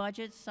of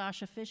Budget,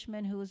 Sasha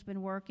Fishman, who has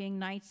been working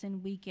nights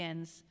and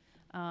weekends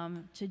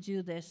to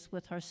do this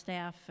with her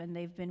staff, and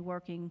they've been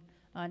working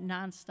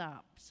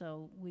nonstop.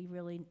 So we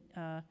really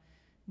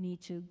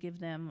need to give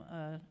them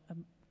a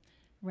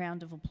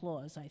round of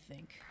applause, I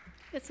think.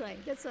 This way,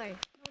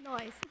 no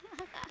noise.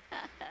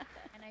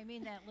 And I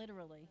mean that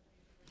literally.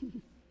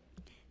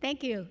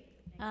 Thank you.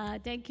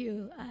 Thank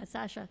you,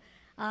 Sasha.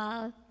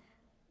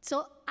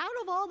 So out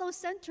of all those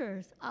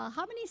centers,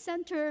 how many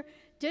centers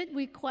did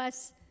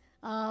request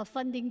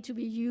funding to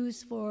be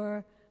used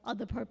for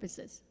other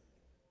purposes?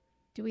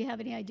 Do we have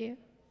any idea?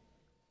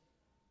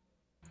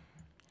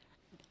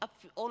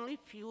 Only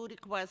few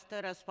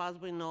requested, as far as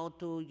we know,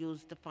 to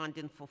use the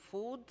funding for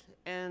food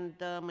and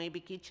maybe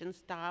kitchen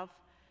staff.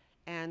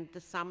 And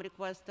some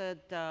requested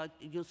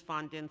use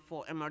funding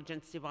for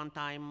emergency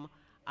one-time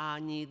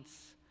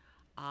needs.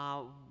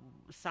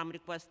 Some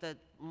requested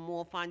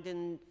more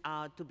funding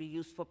to be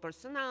used for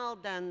personnel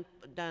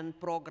than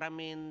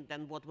programming,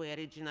 than what we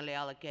originally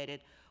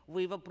allocated.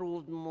 We've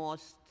approved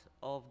most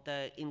of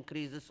the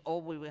increases,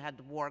 or we had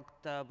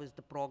worked with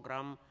the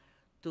program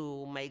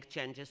to make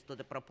changes to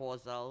the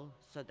proposal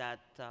so that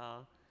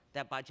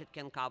the budget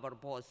can cover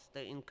both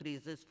the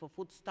increases for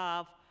food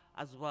staff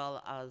as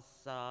well as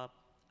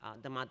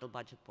the model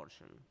budget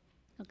portion.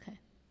 Okay.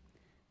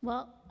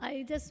 Well,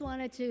 I just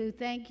wanted to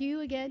thank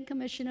you again,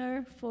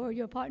 Commissioner, for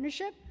your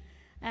partnership.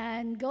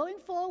 And going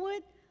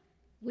forward,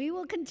 we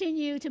will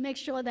continue to make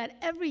sure that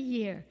every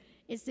year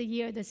is the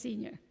year of the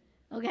senior.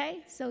 Okay?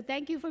 So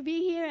thank you for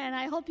being here, and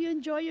I hope you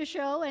enjoy your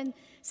show, and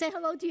say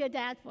hello to your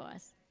dad for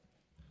us.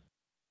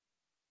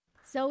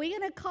 So we're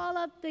going to call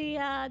up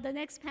the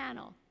next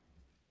panel.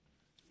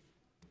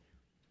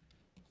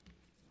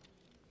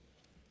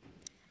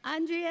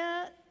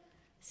 Andrea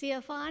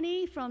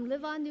Ciafani from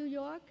Live On New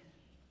York.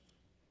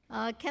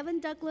 Kevin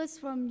Douglas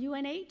from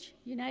UNH,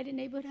 United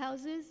Neighborhood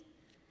Houses,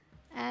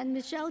 and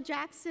Michelle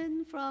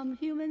Jackson from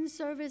Human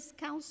Service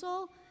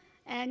Council,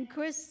 and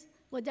Chris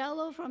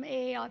Wadello from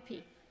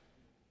AARP.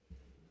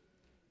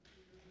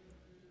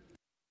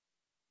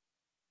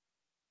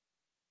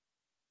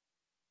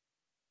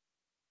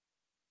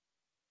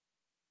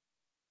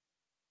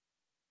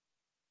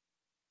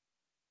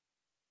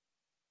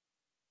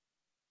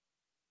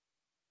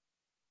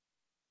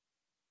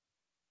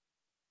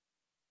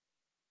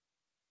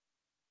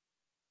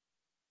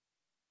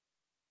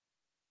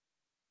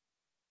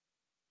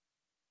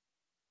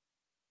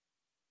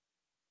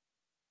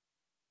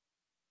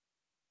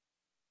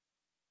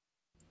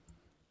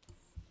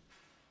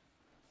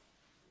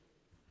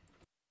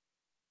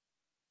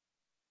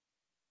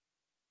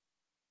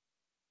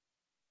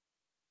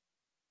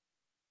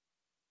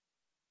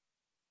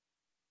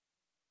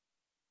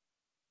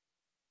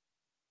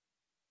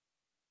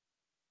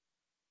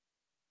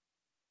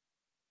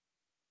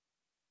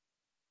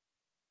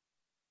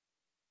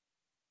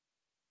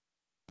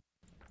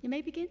 You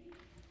may begin.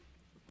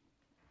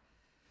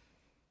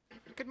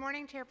 Good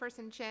morning,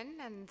 Chairperson Chin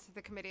and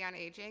the Committee on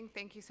Aging.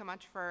 Thank you so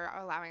much for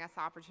allowing us the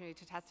opportunity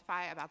to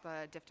testify about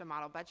the DFTA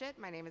model budget.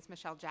 My name is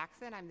Michelle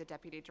Jackson. I'm the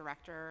Deputy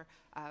Director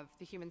of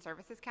the Human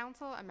Services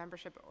Council, a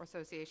membership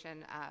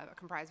association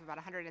comprised of about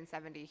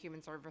 170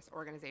 human service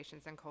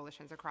organizations and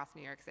coalitions across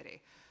New York City.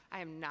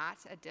 I am not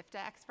a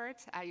DFTA expert.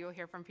 You will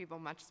hear from people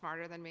much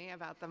smarter than me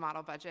about the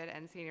model budget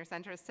and senior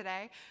centers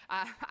today.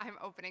 I'm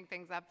opening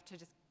things up to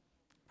just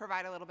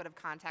provide a little bit of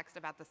context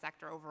about the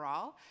sector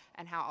overall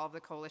and how all of the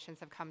coalitions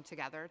have come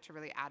together to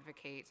really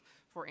advocate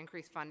for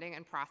increased funding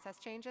and process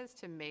changes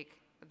to make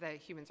the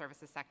human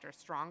services sector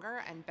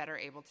stronger and better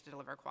able to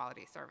deliver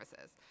quality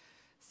services.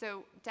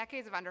 So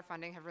decades of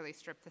underfunding have really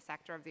stripped the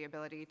sector of the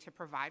ability to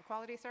provide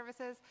quality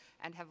services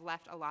and have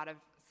left a lot of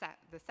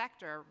the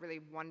sector really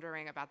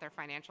wondering about their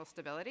financial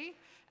stability.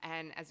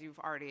 And as you've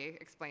already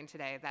explained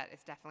today, that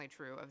is definitely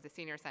true of the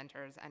senior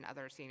centers and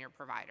other senior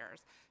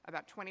providers.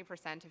 About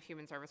 20% of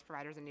human service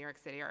providers in New York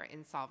City are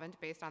insolvent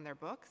based on their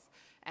books,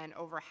 and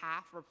over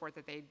half report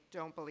that they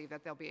don't believe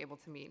that they'll be able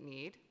to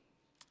meet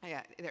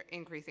their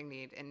increasing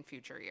need in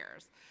future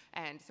years.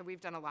 And so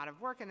we've done a lot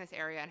of work in this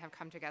area and have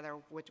come together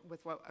with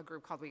what a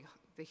group called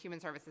the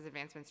Human Services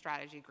Advancement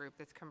Strategy Group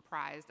that's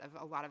comprised of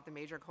a lot of the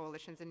major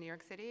coalitions in New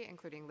York City,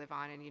 including Live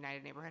On and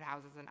United Neighborhood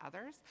Houses and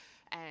others,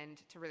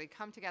 and to really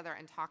come together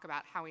and talk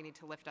about how we need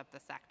to lift up the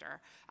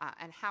sector.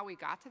 And how we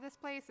got to this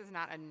place is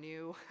not a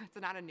new, it's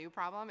not a new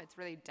problem. It's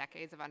really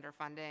decades of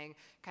underfunding,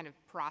 kind of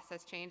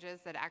process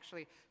changes that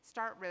actually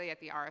start really at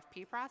the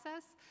RFP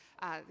process.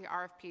 The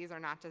RFPs are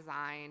not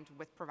designed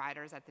with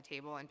providers at the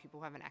table and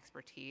people who have an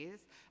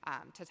expertise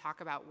to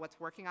talk about what's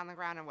working on the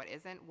ground and what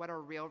isn't, what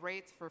are real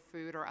rates for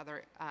food or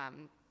other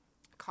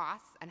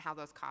costs, and how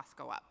those costs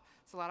go up.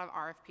 So a lot of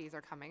RFPs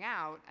are coming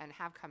out and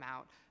have come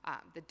out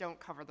that don't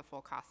cover the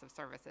full cost of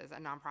services,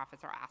 and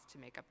nonprofits are asked to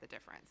make up the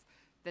difference.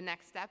 The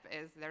next step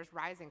is there's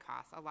rising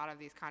costs. A lot of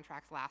these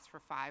contracts last for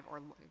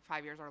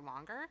 5 years or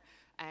longer,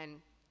 and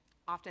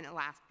often it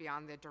lasts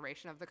beyond the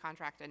duration of the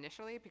contract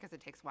initially because it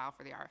takes a while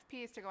for the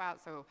RFPs to go out,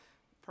 so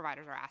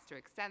providers are asked to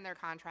extend their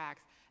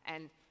contracts,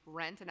 and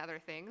rent and other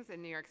things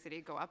in New York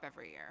City go up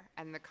every year,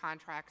 and the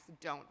contracts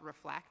don't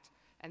reflect,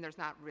 and there's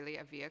not really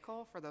a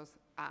vehicle for those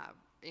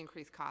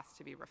increased costs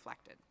to be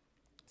reflected.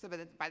 So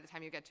by the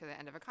time you get to the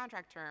end of a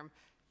contract term,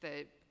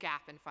 the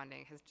gap in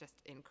funding has just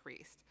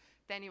increased.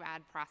 Then you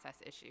add process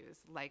issues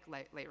like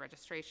late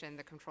registration.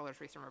 The controller's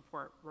recent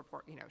report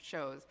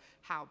shows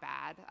how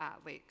bad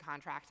late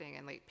contracting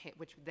and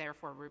which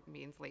therefore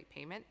means late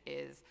payment,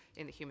 is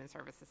in the human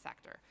services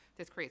sector.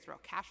 This creates real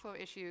cash flow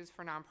issues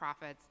for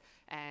nonprofits,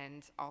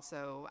 and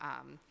also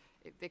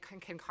it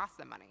can cost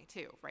them money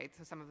too, right?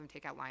 So some of them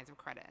take out lines of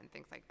credit and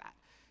things like that.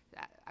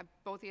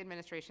 Both the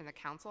administration and the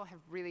council have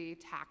really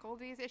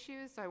tackled these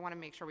issues, so I want to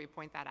make sure we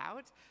point that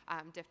out.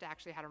 DFTA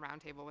actually had a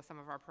roundtable with some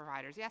of our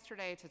providers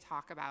yesterday to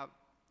talk about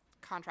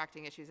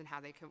contracting issues and how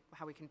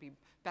we can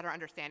better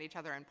understand each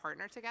other and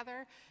partner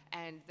together.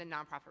 And the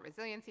Nonprofit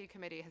Resiliency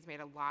Committee has made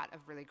a lot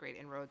of really great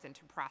inroads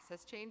into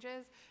process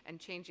changes and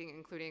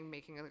including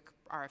making an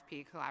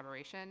RFP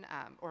collaboration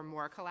or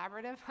more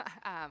collaborative,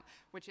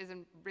 which is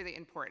really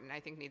important, I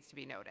think needs to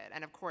be noted.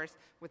 And of course,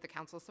 with the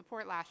council's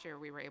support last year,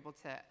 we were able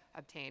to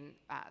obtain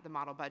the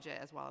model budget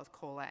as well as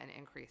COLA and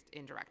increased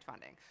indirect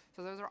funding.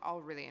 So those are all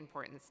really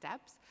important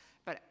steps.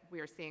 But we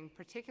are seeing,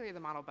 particularly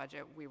the model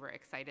budget, we were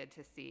excited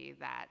to see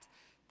that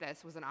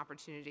this was an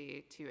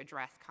opportunity to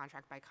address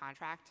contract by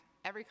contract.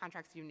 Every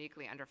contract's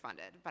uniquely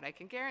underfunded, but I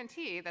can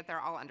guarantee that they're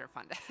all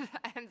underfunded.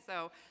 And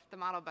so the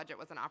model budget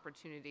was an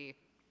opportunity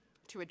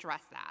to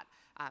address that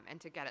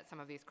and to get at some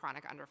of these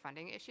chronic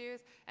underfunding issues.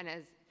 And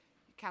as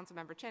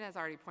Councilmember Chin has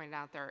already pointed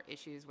out, there are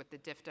issues with the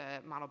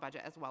DFTA model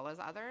budget as well as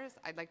others.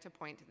 I'd like to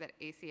point that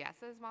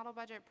ACS's model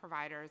budget,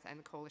 providers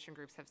and coalition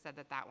groups have said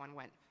that that one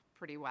went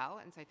pretty well,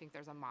 and so I think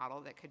there's a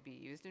model that could be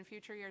used in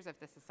future years if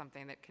this is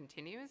something that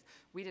continues.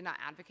 We did not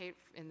advocate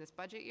in this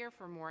budget year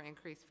for more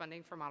increased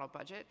funding for model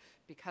budget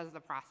because the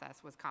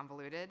process was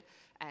convoluted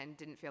and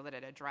didn't feel that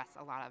it addressed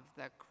a lot of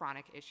the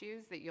chronic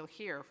issues that you'll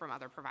hear from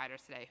other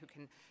providers today who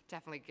can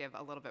definitely give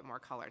a little bit more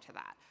color to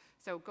that.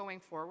 So going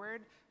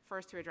forward,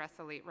 first, to address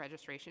the late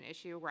registration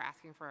issue, we're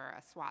asking for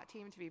a SWAT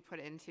team to be put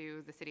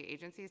into the city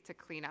agencies to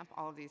clean up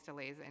all of these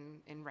delays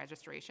in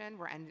registration.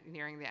 We're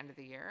nearing the end of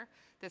the year.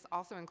 This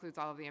also includes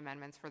all of the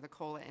amendments for the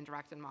COLA,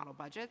 indirect, and model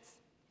budgets.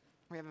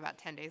 We have about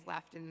 10 days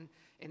left in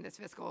this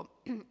fiscal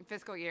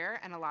year,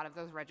 and a lot of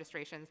those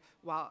registrations,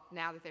 while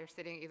now that they're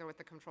sitting either with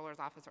the controller's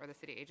office or the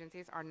city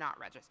agencies, are not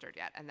registered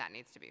yet, and that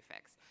needs to be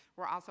fixed.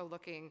 We're also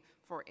looking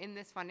for, in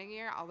this funding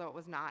year, although it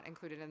was not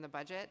included in the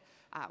budget,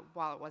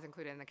 while it was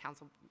included in the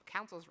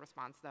council's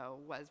response, though,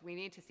 was we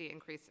need to see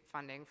increased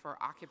funding for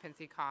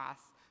occupancy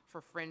costs, for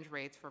fringe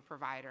rates for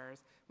providers.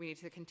 We need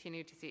to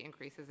continue to see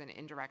increases in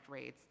indirect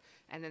rates,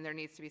 and then there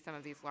needs to be some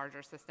of these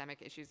larger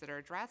systemic issues that are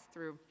addressed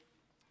through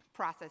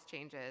process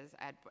changes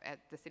at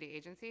the city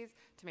agencies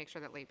to make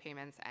sure that late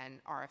payments and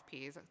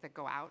RFPs that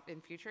go out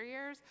in future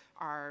years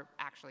are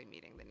actually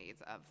meeting the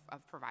needs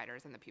of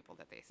providers and the people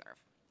that they serve.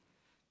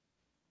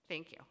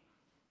 Thank you.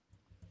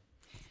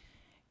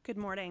 Good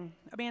morning.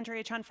 I'm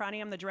Andrea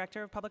Chanfrani. I'm the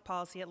Director of Public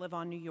Policy at Live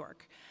On New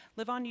York.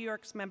 Live On New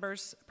York's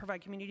members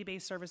provide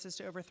community-based services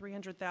to over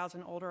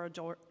 300,000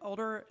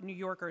 older New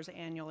Yorkers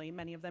annually.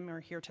 Many of them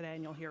are here today,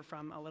 and you'll hear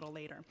from a little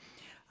later.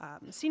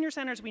 Senior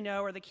centers, we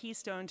know, are the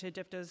keystone to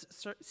DFTA's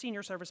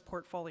senior service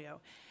portfolio.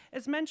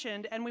 As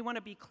mentioned, and we want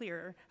to be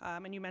clear,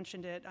 and you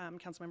mentioned it,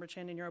 Councilmember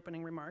Chin, in your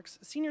opening remarks,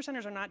 senior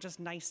centers are not just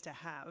nice to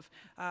have.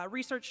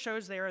 Research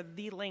shows they are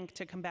the link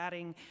to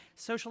combating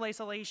social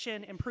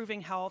isolation, improving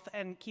health,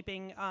 and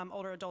keeping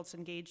older adults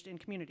engaged in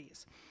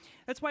communities.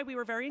 That's why we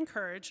were very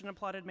encouraged and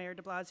applauded Mayor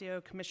de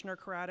Blasio, Commissioner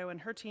Corrado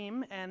and her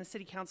team, and the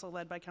City Council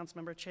led by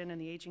Councilmember Chin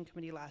and the Aging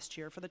Committee last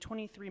year for the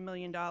 $23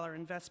 million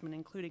investment,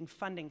 including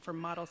funding for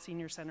model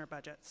senior center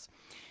budgets.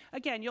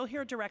 Again, you'll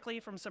hear directly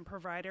from some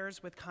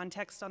providers with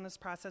context on this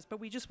process,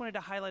 but we just wanted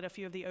to highlight a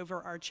few of the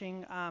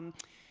overarching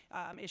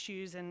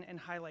issues and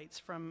highlights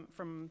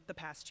from the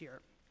past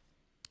year.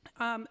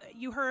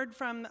 You heard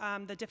from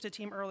the DFTA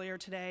team earlier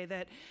today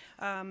that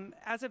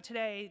as of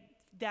today,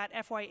 that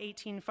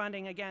FY18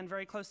 funding, again,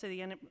 very close to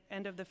the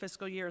end of the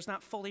fiscal year, is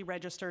not fully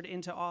registered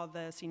into all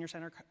the senior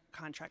center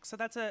contracts. So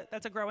that's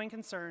a growing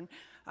concern.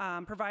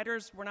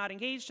 Providers were not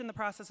engaged in the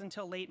process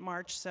until late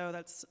March, so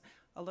that's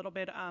a little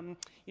bit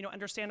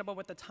understandable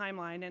with the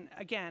timeline. And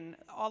again,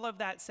 all of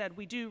that said,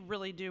 we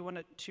really do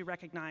want to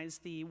recognize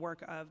the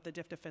work of the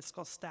DFTA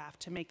fiscal staff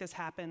to make this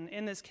happen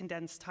in this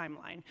condensed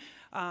timeline.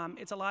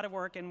 It's a lot of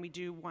work, and we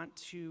do want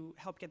to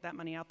help get that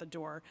money out the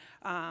door.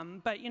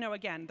 But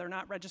again, they're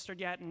not registered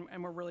yet,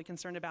 and we're really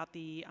concerned about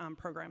the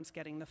programs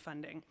getting the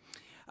funding.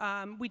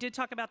 We did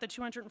talk about the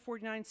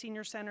 249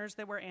 senior centers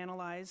that were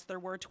analyzed. There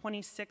were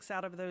 26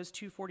 out of those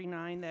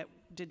 249 that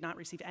did not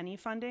receive any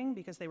funding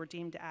because they were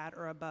deemed at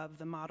or above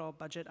the model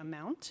budget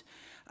amount.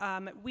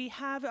 We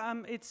have,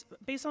 it's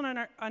based on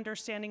our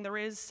understanding, there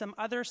is some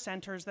other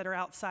centers that are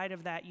outside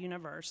of that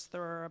universe.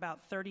 There are about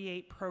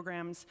 38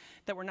 programs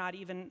that were not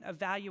even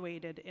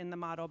evaluated in the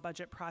model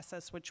budget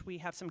process, which we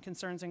have some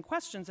concerns and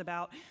questions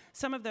about.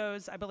 Some of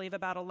those, I believe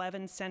about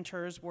 11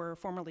 centers were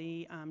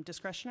formerly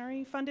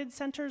discretionary funded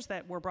centers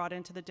that were brought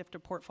into the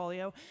DFTA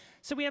portfolio.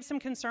 So we have some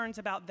concerns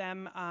about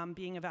them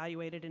being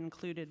evaluated and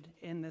included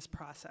in this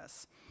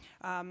process.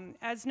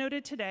 As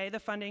noted today, the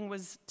funding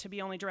was to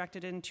be only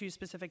directed in 2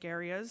 specific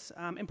areas,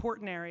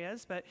 important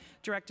areas, but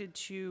directed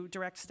to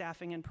direct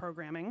staffing and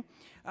programming.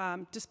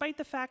 Despite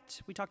the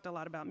fact, we talked a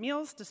lot about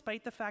meals,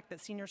 despite the fact that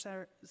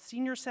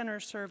senior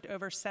centers served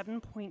over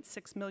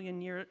 7.6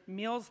 million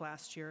meals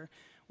last year,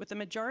 with the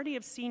majority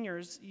of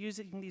seniors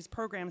using these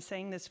programs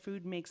saying this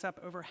food makes up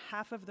over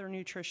half of their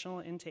nutritional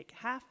intake,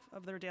 half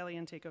of their daily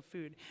intake of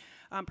food.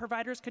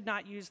 Providers could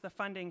not use the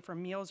funding for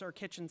meals or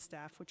kitchen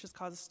staff, which has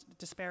caused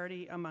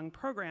disparity among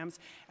programs,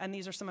 and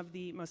these are some of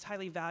the most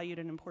highly valued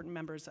and important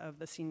members of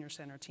the senior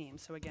center team.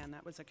 So again,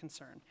 that was a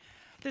concern.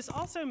 This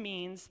also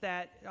means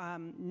that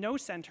no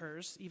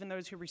centers, even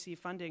those who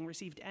received funding,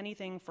 received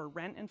anything for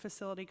rent and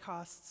facility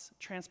costs,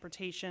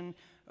 transportation,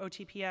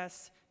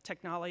 OTPS,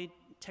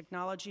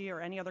 technology,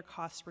 or any other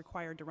costs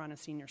required to run a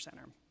senior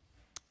center.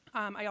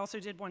 I also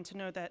did want to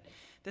note that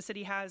the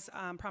city has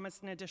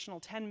promised an additional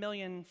 $10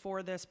 million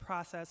for this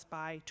process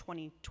by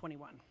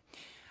 2021.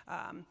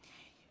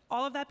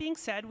 All of that being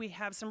said, we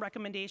have some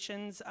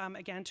recommendations,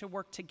 again, to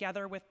work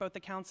together with both the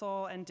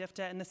council and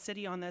DFTA and the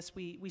city on this.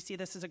 We see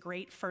this as a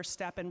great first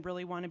step and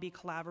really want to be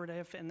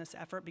collaborative in this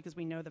effort because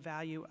we know the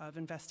value of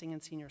investing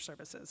in senior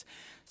services.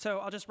 So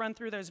I'll just run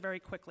through those very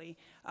quickly.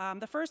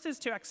 The first is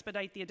to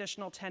expedite the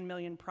additional $10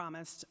 million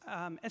promised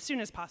as soon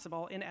as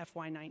possible in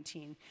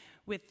FY19.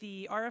 With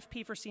the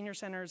RFP for senior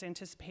centers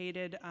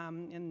anticipated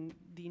in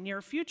the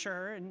near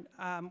future, and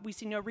we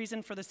see no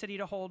reason for the city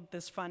to hold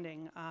this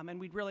funding, and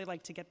we'd really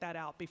like to get that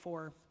out before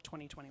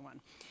 2021.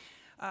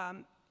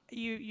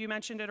 You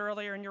mentioned it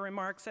earlier in your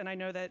remarks, and I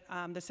know that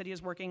the city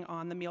is working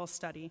on the meal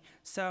study.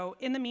 So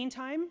in the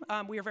meantime,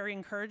 we are very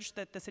encouraged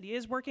that the city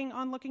is working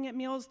on looking at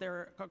meals.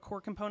 They're a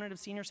core component of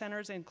senior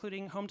centers,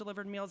 including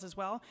home-delivered meals as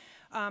well.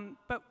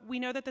 But we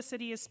know that the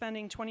city is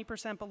spending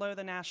 20% below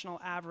the national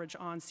average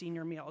on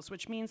senior meals,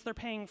 which means they're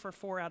paying for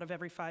 4 out of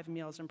every 5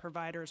 meals, and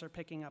providers are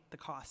picking up the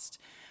cost.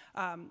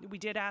 We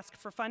did ask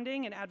for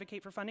funding and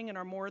advocate for funding in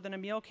our More Than a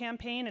Meal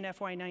campaign in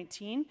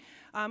FY19,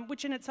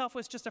 which in itself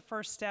was just a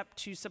first step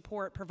to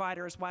support providers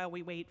while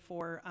we wait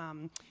for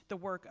the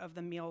work of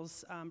the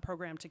meals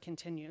program to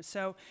continue.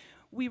 So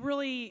we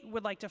really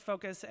would like to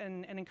focus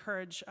and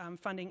encourage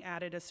funding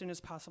added as soon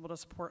as possible to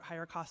support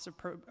higher costs of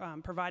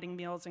providing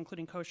meals,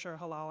 including kosher,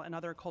 halal, and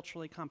other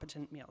culturally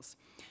competent meals.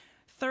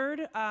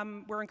 Third,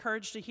 we're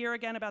encouraged to hear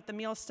again about the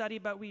meal study,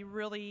 but we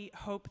really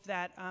hope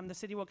that the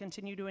city will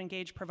continue to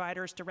engage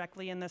providers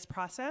directly in this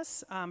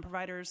process.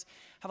 Providers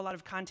have a lot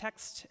of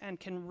context and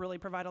can really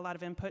provide a lot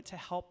of input to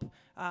help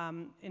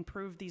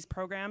improve these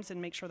programs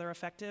and make sure they're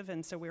effective,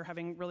 and so we're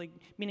having really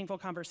meaningful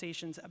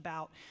conversations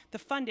about the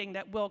funding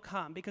that will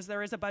come, because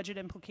there is a budget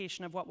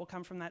implication of what will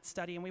come from that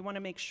study, and we want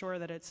to make sure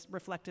that it's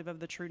reflective of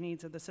the true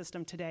needs of the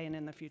system today and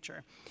in the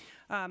future.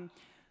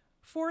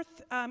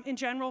 Fourth, in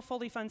general,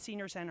 fully fund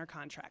senior center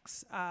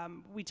contracts.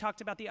 We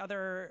talked about the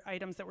other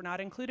items that were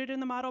not included in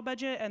the model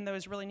budget, and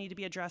those really need to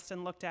be addressed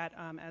and looked at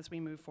as we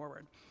move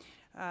forward.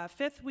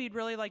 Fifth, we'd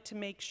really like to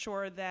make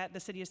sure that the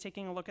city is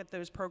taking a look at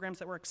those programs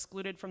that were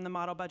excluded from the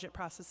model budget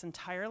process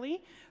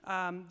entirely.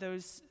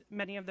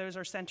 Many of those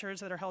are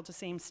centers that are held to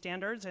same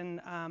standards, and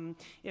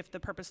if the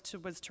purpose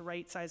was to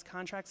right-size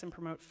contracts and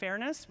promote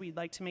fairness, we'd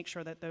like to make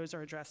sure that those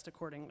are addressed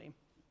accordingly.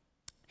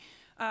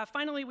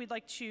 Finally, we'd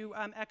like to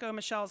echo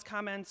Michelle's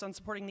comments on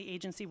supporting the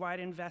agency-wide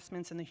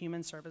investments in the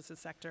human services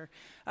sector.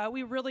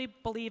 We really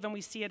believe, and we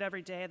see it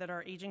every day, that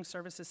our aging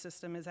services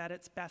system is at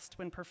its best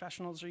when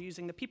professionals are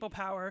using the people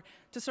power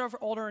to serve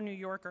older New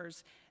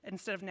Yorkers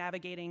instead of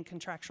navigating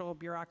contractual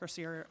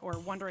bureaucracy or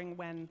wondering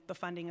when the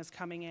funding is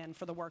coming in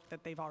for the work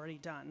that they've already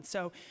done.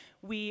 So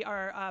we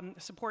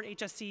support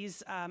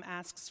HSC's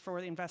asks for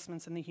the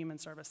investments in the human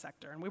service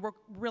sector, and we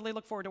really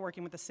look forward to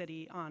working with the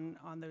city on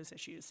those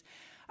issues.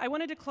 I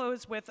wanted to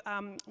close with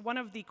one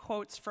of the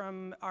quotes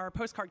from our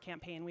postcard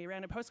campaign. We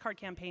ran a postcard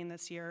campaign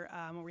this year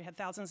where we had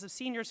thousands of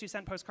seniors who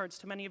sent postcards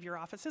to many of your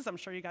offices. I'm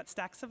sure you got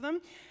stacks of them,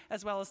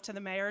 as well as to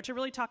the mayor, to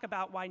really talk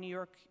about why New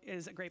York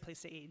is a great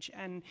place to age.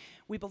 And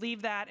we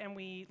believe that, and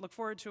we look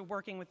forward to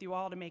working with you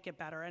all to make it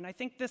better. And I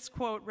think this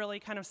quote really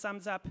kind of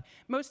sums up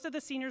most of the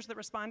seniors that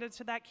responded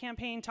to that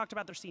campaign talked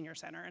about their senior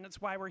center, and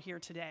it's why we're here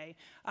today.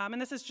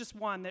 And this is just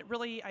one that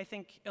really, I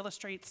think,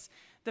 illustrates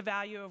the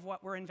value of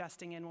what we're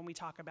investing in when we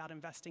talk about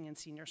investing in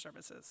senior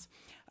services.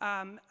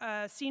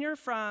 A senior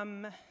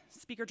from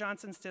Speaker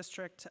Johnson's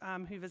district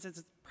who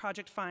visits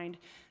Project Find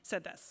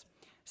said this: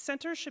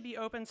 "Centers should be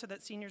open so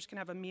that seniors can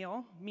have a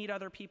meal, meet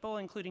other people,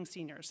 including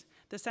seniors.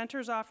 The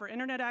centers offer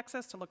internet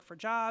access to look for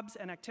jobs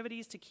and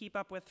activities to keep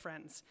up with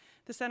friends.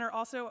 The center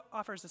also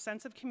offers a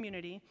sense of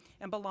community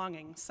and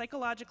belonging.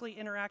 Psychologically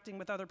interacting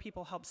with other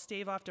people helps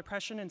stave off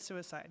depression and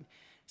suicide.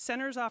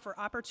 Centers offer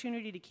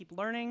opportunity to keep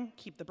learning,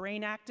 keep the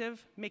brain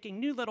active, making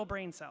new little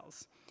brain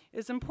cells. It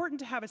is important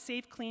to have a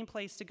safe, clean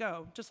place to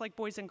go, just like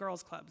boys and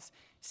girls clubs.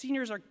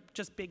 Seniors are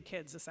just big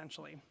kids,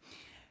 essentially."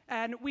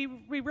 And we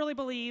really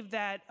believe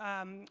that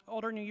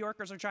older New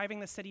Yorkers are driving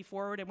the city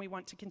forward, and we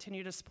want to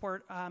continue to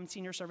support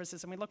senior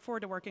services, and we look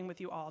forward to working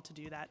with you all to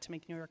do that, to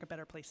make New York a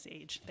better place to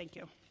age. Thank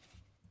you.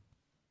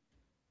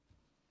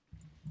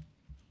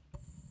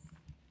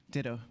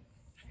 Ditto.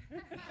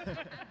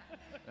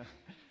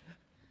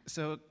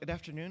 So good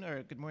afternoon,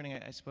 or good morning,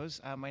 I suppose.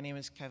 My name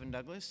is Kevin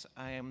Douglas.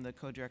 I am the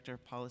co-director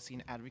of policy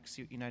and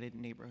advocacy at United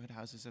Neighborhood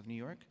Houses of New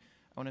York.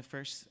 I want to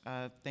first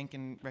thank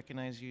and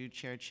recognize you,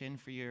 Chair Chin,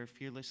 for your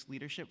fearless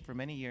leadership for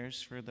many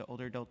years for the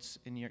older adults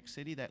in New York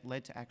City that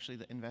led to actually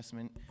the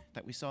investment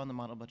that we saw in the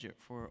model budget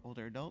for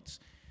older adults.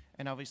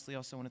 And obviously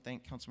also want to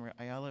thank Councilmember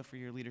Ayala for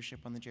your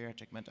leadership on the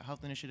Geriatric Mental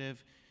Health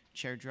Initiative,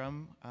 Chair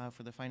Drum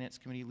for the Finance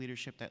Committee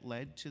leadership that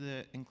led to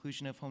the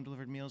inclusion of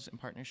home-delivered meals in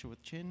partnership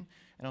with Chin,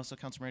 and also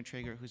Councilmember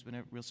Traeger, who's been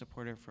a real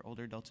supporter for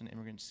older adults and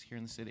immigrants here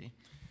in the city.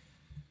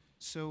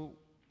 So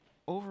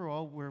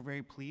overall, we're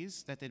very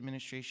pleased that the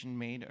administration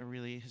made a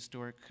really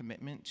historic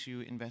commitment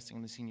to investing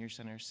in the senior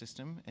center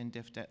system and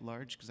DIFT at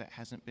large, because that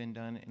hasn't been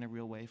done in a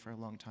real way for a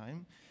long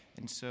time.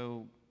 And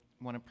so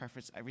I want to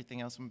preface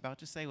everything else I'm about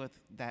to say with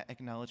that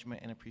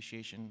acknowledgement and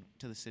appreciation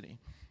to the city.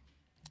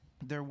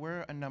 There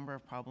were a number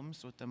of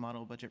problems with the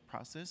model budget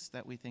process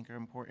that we think are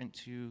important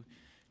to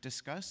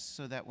discuss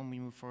so that when we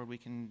move forward, we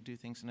can do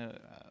things in a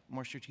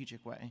more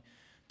strategic way.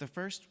 The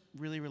first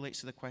really relates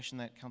to the question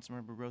that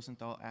Councilmember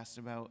Rosenthal asked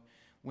about: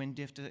 when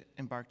DIFT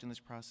embarked in this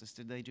process,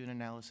 did they do an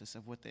analysis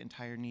of what the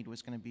entire need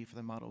was going to be for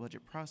the model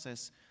budget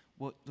process,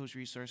 what those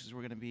resources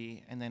were going to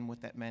be, and then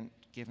what that meant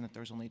given that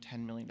there was only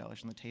 $10 million on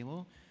the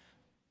table?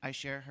 I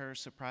share her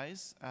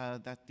surprise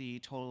that the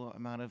total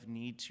amount of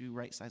need to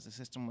right-size the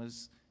system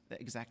was the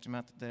exact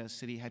amount that the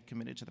city had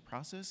committed to the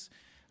process.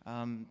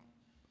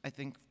 I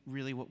think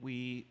really what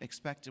we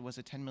expected was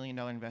a $10 million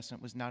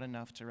investment was not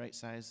enough to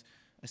right-size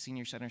a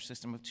senior center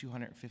system of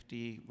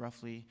 250,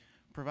 roughly,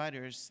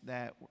 providers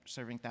that were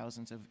serving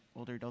thousands of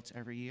older adults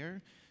every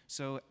year.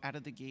 So out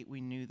of the gate,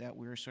 we knew that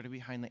we were sort of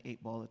behind the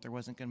 8 ball, that there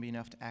wasn't going to be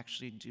enough to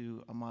actually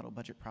do a model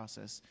budget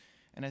process.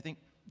 And I think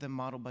the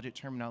model budget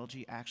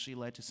terminology actually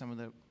led to some of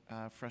the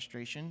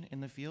frustration in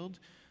the field,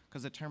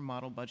 because the term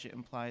model budget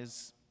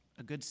implies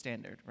a good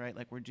standard, right?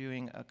 Like we're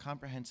doing a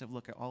comprehensive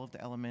look at all of the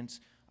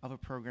elements of a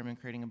program and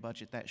creating a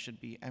budget that should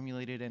be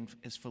emulated and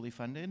is fully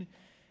funded.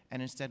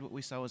 And instead what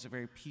we saw was a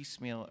very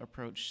piecemeal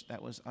approach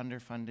that was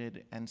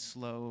underfunded and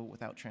slow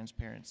without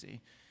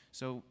transparency.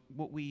 So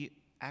what we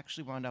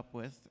actually wound up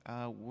with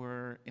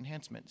were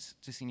enhancements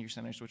to senior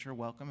centers, which are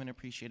welcome and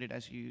appreciated,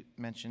 as you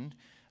mentioned,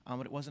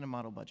 but it wasn't a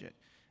model budget.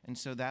 And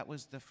so that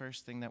was the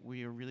first thing that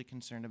we are really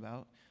concerned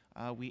about.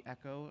 We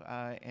echo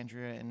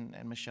Andrea and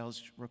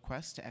Michelle's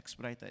request to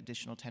expedite the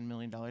additional $10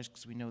 million,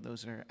 because we know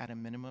those are at a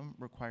minimum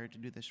required to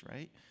do this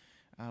right.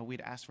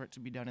 We'd asked for it to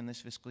be done in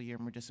this fiscal year,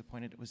 and we're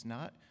disappointed it was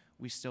not.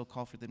 We still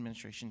call for the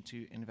administration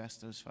to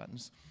invest those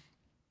funds.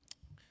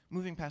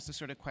 Moving past the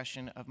sort of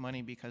question of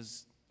money,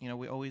 because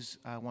we always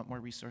want more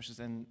resources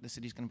than the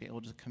city's going to be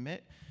able to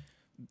commit.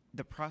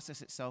 The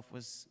process itself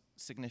was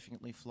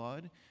significantly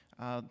flawed.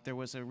 There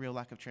was a real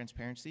lack of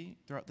transparency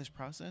throughout this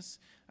process.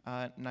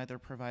 Neither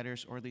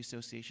providers or the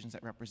associations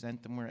that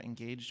represent them were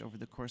engaged over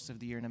the course of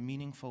the year in a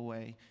meaningful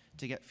way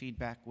to get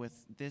feedback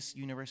with this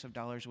universe of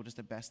dollars, what is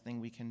the best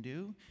thing we can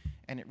do?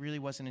 And it really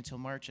wasn't until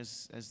March,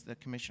 as the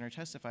commissioner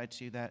testified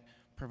to, that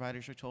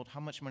providers were told how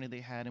much money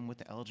they had and what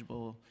the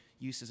eligible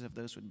uses of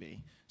those would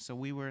be. So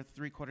we were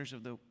 3/4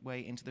 of the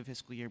way into the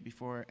fiscal year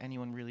before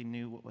anyone really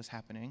knew what was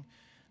happening.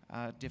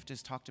 DIFT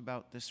has talked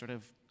about this sort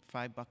of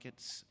 5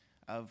 buckets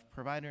of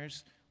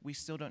providers. We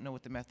still don't know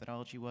what the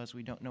methodology was.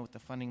 We don't know what the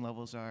funding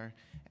levels are.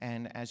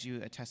 And as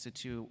you attested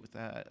to with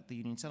the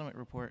union settlement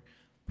report,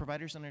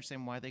 providers don't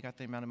understand why they got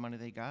the amount of money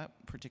they got,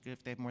 particularly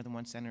if they have more than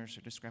one center,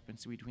 or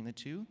discrepancy between the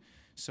two.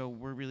 So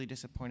we're really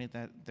disappointed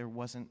that there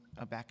wasn't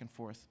a back and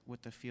forth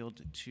with the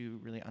field to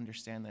really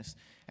understand this.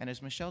 And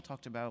as Michelle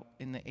talked about,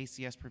 in the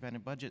ACS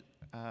prevented budget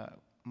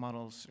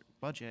model's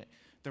budget,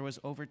 there was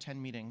over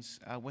 10 meetings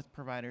with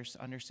providers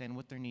to understand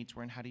what their needs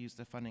were and how to use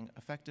the funding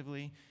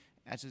effectively,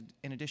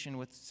 in addition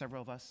with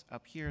several of us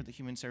up here, the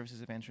Human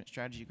Services Advancement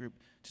Strategy Group,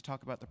 to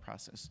talk about the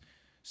process.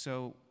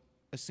 So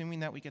assuming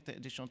that we get the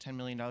additional $10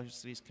 million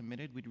cities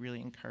committed, we'd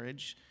really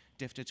encourage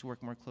DFTA to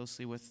work more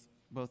closely with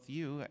both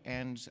you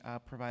and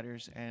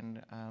providers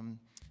and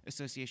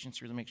associations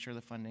to really make sure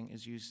the funding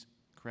is used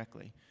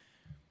correctly.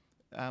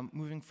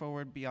 Moving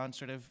forward beyond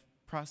sort of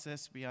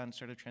process, beyond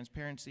sort of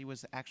transparency,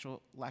 was the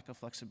actual lack of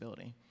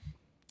flexibility.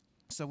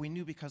 So we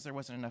knew because there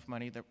wasn't enough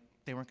money that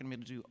they weren't going to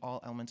be able to do all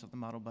elements of the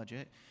model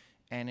budget,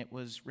 and it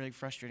was really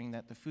frustrating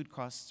that the food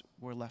costs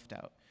were left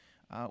out.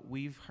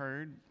 We've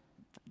heard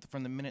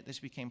from the minute this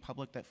became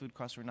public that food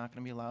costs were not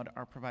going to be allowed.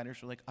 Our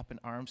providers were like up in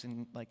arms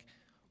and like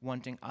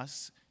wanting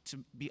us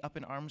to be up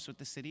in arms with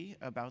the city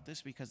about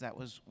this because that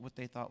was what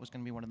they thought was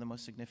going to be one of the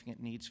most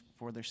significant needs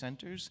for their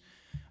centers.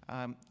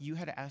 You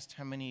had asked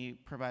how many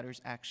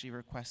providers actually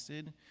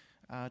requested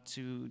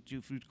to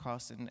do food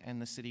costs,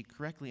 and the city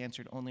correctly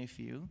answered only a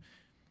few.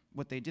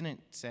 What they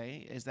didn't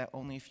say is that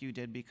only a few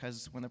did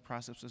because when the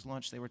process was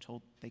launched, they were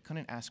told they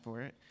couldn't ask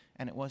for it,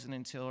 and it wasn't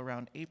until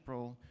around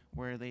April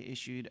where they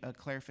issued a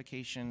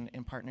clarification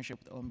in partnership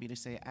with OMB to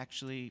say,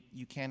 actually,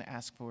 you can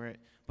ask for it,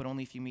 but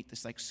only if you meet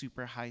this like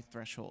super high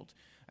threshold.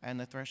 And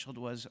the threshold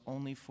was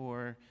only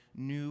for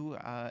new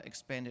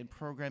expanded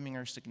programming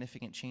or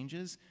significant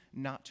changes,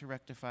 not to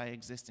rectify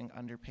existing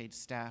underpaid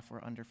staff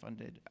or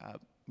underfunded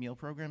meal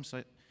programs.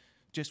 So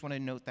just want to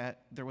note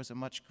that there was a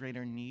much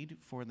greater need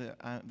for the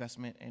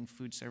investment in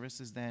food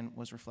services than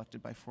was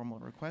reflected by formal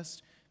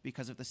requests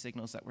because of the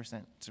signals that were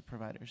sent to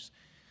providers.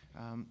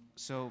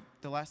 So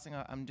the last thing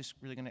I'm just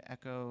really going to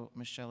echo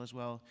Michelle as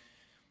well.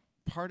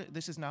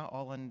 This is not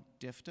all on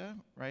DFTA,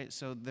 right?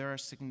 So there are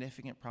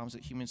significant problems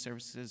with human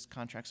services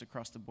contracts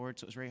across the board,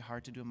 so it was very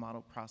hard to do a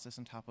model process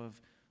on top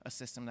of a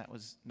system that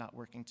was not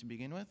working to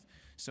begin with.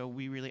 So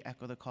we really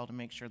echo the call to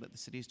make sure that the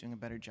city is doing a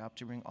better job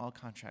to bring all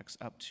contracts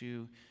up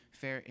to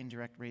fair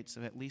indirect rates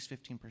of at least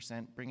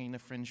 15%, bringing the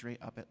fringe rate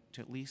up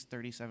to at least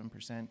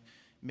 37%,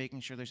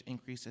 making sure there's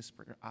increases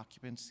for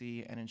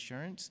occupancy and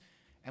insurance.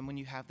 And when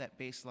you have that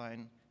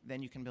baseline,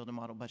 then you can build a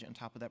model budget on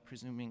top of that,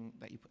 presuming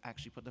that you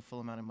actually put the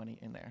full amount of money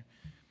in there.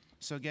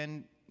 So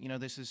again, you know,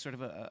 this is sort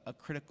of a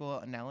critical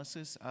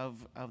analysis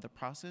of the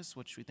process,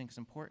 which we think is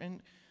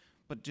important,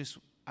 but just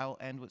I'll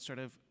end with sort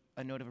of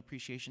a note of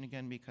appreciation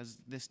again, because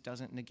this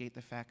doesn't negate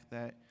the fact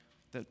that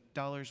the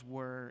dollars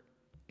were,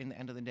 in the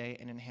end of the day,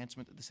 an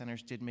enhancement that the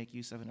centers did make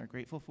use of and are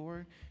grateful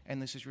for.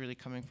 And this is really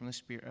coming from the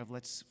spirit of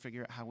let's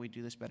figure out how we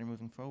do this better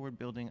moving forward,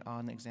 building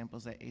on the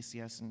examples that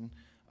ACS and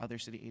other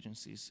city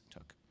agencies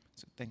took.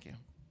 So thank you.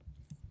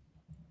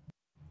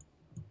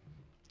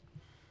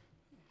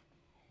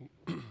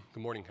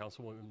 Good morning,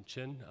 Councilwoman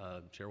Chin.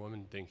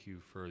 Chairwoman, thank you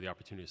for the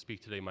opportunity to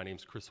speak today. My name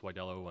is Chris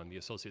Widello. I'm the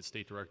Associate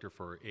State Director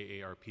for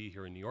AARP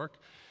here in New York.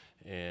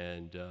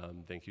 And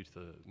thank you to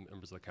the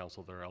members of the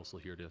council that are also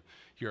here to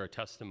hear our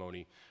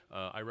testimony.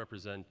 I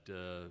represent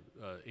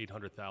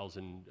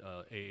 800,000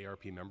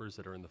 AARP members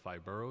that are in the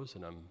 5 boroughs,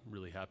 and I'm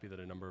really happy that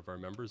a number of our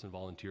members and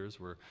volunteers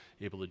were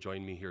able to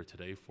join me here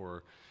today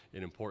for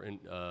an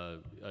important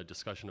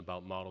discussion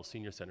about model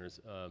senior centers.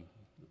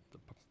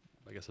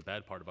 I guess the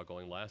bad part about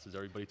going last is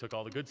everybody took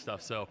all the good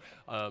stuff. So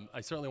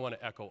I certainly want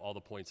to echo all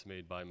the points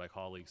made by my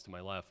colleagues to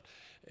my left.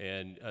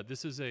 And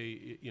this is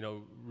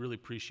really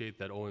appreciate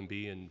that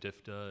OMB and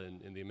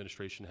DFTA and the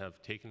administration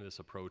have taken this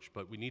approach,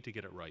 but we need to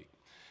get it right.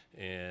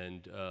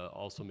 And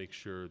also make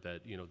sure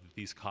that,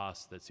 these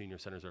costs that senior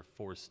centers are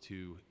forced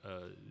to,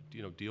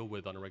 deal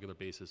with on a regular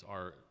basis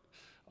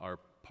are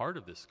part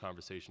of this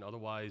conversation.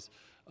 Otherwise,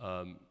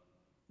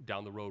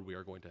 down the road, we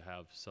are going to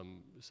have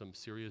some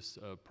serious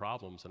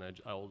problems, and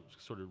I'll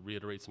sort of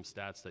reiterate some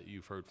stats that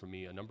you've heard from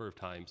me a number of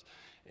times.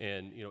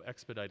 And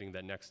expediting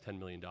that next $10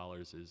 million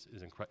is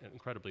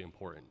incredibly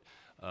important.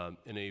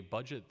 In a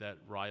budget that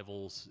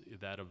rivals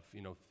that of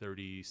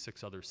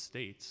 36 other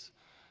states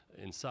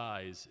in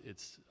size,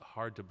 it's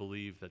hard to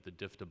believe that the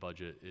DFTA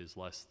budget is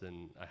less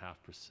than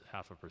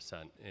half a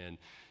percent. And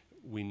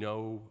we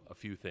know a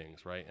few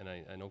things, right? And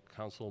I know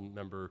Council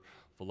Member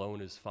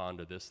Vallone is fond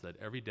of this, that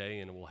every day,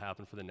 and it will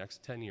happen for the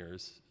next 10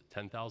 years,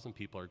 10,000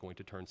 people are going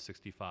to turn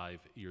 65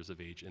 years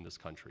of age in this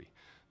country.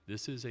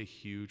 This is a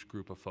huge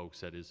group of folks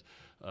that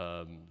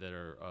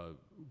are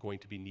going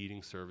to be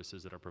needing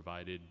services that are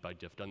provided by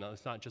DFTA. Now,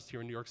 it's not just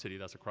here in New York City,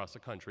 that's across the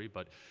country,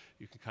 but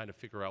you can kind of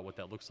figure out what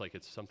that looks like.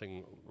 It's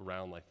something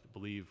around, I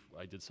believe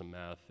I did some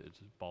math, it's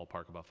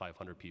ballpark about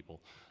 500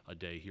 people a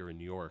day here in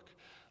New York.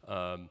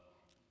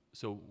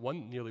 So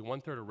nearly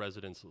 1/3 of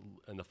residents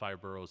in the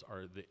 5 boroughs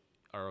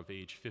are of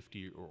age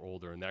 50 or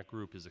older, and that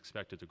group is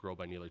expected to grow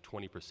by nearly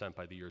 20%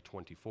 by the year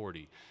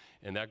 2040.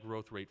 And that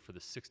growth rate for the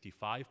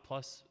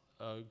 65-plus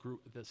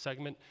group, the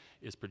segment,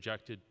 is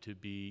projected to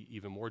be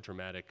even more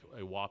dramatic,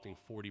 a whopping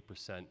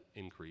 40%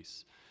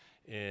 increase.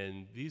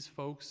 And these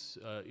folks,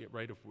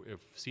 right, if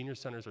senior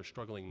centers are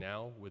struggling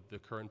now with the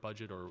current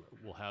budget or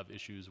will have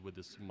issues with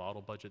this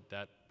model budget,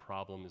 that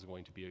problem is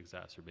going to be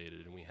exacerbated,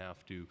 and we have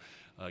to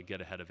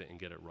get ahead of it and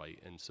get it right.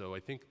 And so I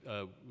think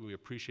we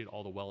appreciate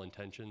all the well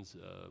intentions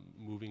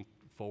moving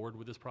forward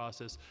with this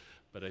process,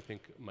 but I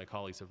think my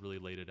colleagues have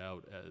really laid it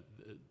out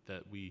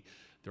that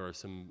there are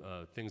some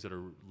things that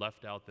are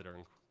left out that are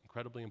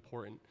incredibly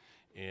important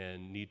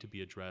and need to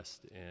be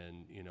addressed.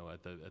 And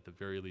at the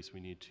very least, we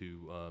need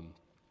to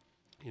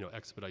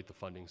expedite the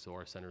funding so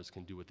our centers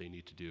can do what they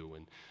need to do.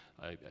 And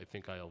I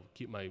think I'll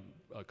keep my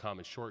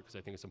comments short because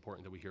I think it's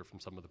important that we hear from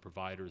some of the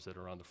providers that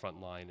are on the front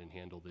line and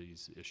handle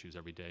these issues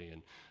every day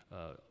and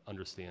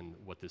understand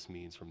what this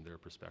means from their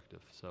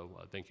perspective. So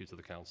thank you to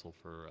the council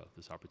for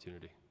this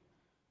opportunity.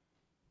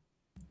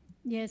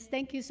 Yes,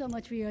 thank you so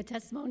much for your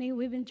testimony.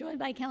 We've been joined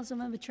by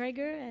Councilmember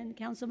Traeger and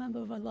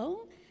Councilmember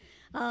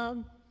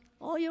Vallone.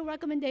 All your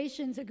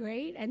recommendations are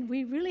great, and we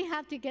really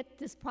have to get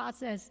this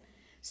process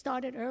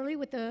started early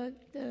with the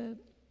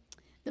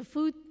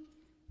food,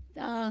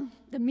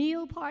 the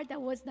meal part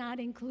that was not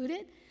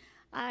included.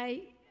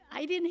 I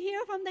didn't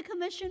hear from the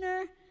commissioner.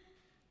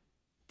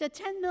 The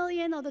 10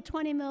 million or the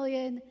 20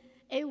 million,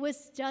 it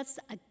was just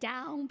a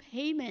down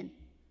payment.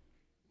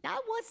 That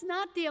was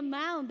not the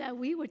amount that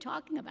we were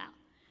talking about.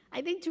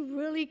 I think to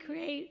really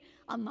create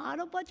a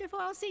model budget for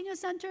our senior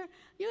center,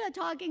 you are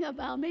talking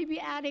about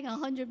maybe adding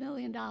 $100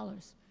 million.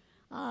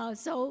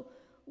 So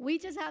we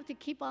just have to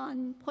keep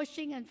on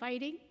pushing and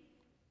fighting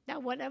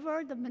that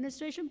whatever the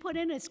administration put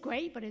in is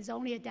great, but it's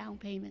only a down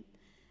payment.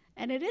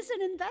 And it is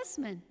an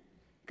investment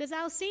because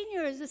our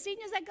seniors, the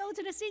seniors that go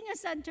to the senior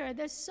center,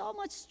 they're so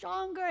much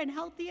stronger and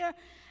healthier,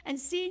 and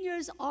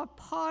seniors are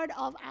part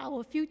of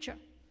our future.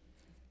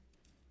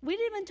 We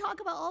didn't even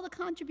talk about all the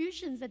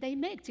contributions that they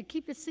make to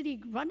keep the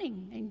city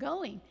running and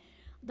going,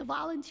 the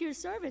volunteer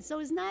service. So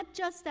it's not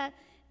just that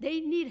they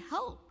need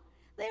help.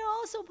 They're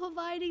also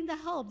providing the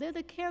help. They're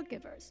the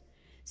caregivers.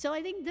 So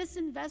I think this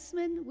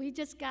investment, we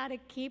just got to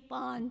keep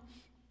on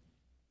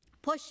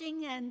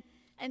pushing and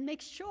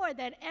make sure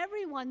that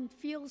everyone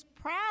feels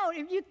proud.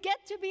 If you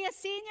get to be a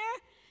senior,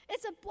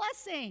 it's a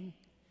blessing,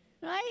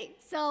 right?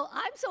 So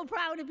I'm so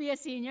proud to be a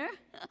senior.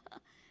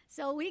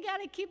 So we got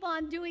to keep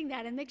on doing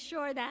that and make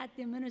sure that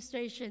the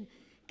administration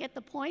get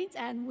the point,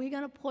 and we're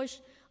going to push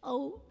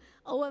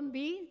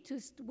OMB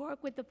to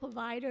work with the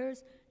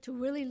providers to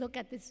really look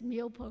at this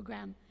meal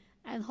program.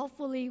 And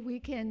hopefully we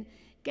can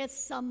get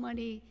some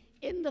money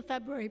in the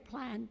February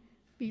plan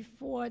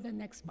before the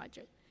next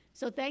budget.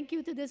 So thank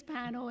you to this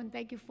panel, and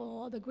thank you for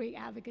all the great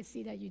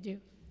advocacy that you do.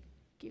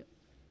 Thank you.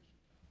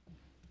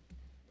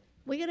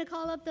 We're going to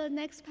call up the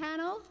next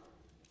panel.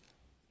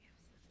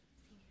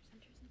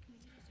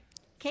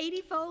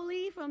 Katie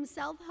Foley from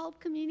Self-Help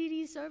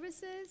Community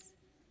Services.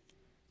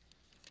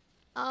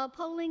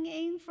 Polling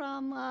in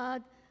from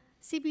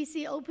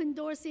CPC Open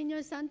Door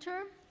Senior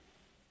Center.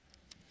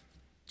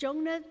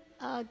 Jonah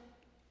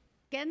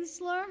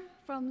Gensler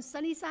from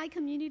Sunnyside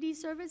Community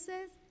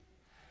Services.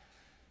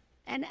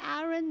 And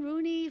Aaron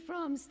Rooney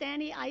from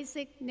Stanley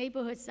Isaac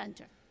Neighborhood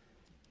Center.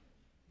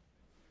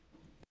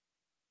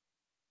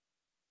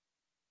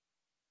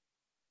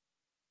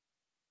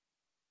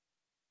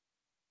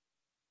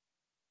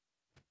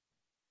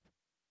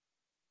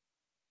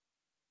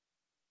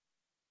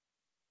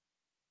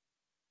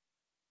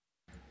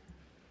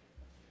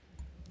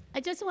 I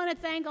just want to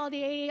thank all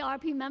the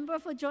AARP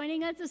members for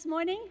joining us this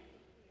morning.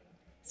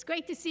 It's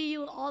great to see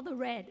you all the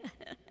red.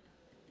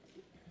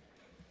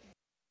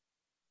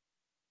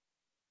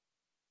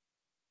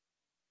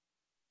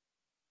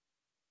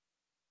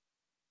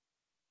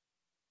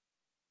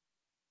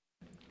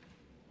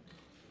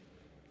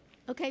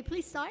 Okay,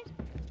 please start.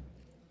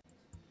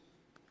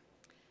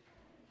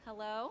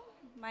 Hello,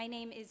 my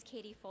name is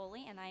Katie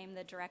Foley, and I am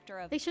the director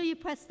of... Make sure you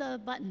press the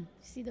button.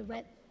 See the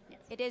red? Yes.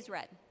 It is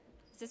red.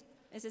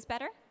 Is this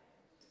better?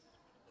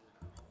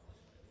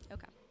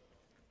 Okay.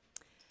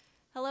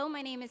 Hello,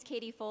 my name is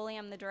Katie Foley.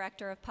 I'm the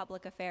Director of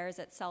Public Affairs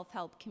at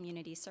Self-Help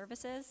Community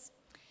Services.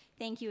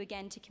 Thank you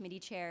again to Committee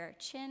Chair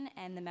Chin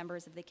and the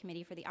members of the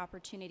committee for the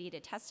opportunity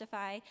to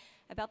testify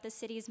about the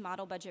city's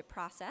model budget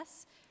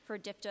process for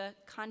DFTA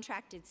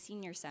contracted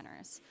senior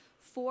centers.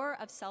 4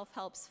 of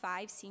Self-Help's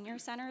 5 senior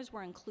centers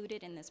were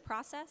included in this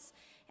process,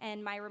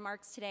 and my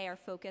remarks today are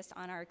focused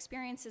on our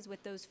experiences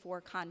with those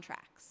 4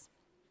 contracts.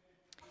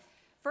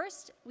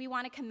 First, we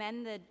want to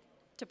commend the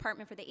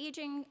Department for the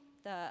Aging,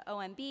 the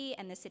OMB,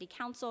 and the City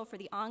Council for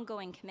the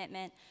ongoing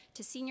commitment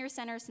to senior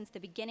centers since the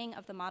beginning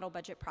of the model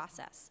budget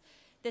process.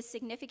 This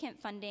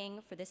significant funding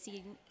for the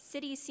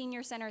city's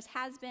senior centers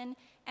has been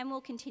and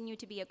will continue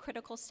to be a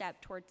critical step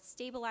towards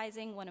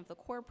stabilizing one of the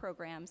core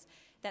programs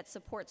that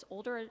supports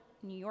older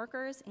New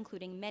Yorkers,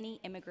 including many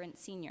immigrant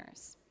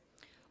seniors.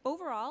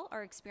 Overall,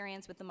 our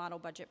experience with the model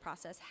budget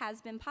process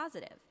has been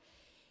positive.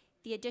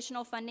 The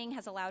additional funding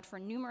has allowed for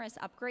numerous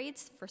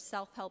upgrades for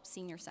self-help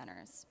senior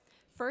centers.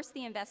 First,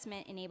 the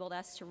investment enabled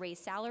us to raise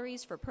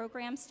salaries for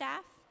program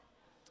staff,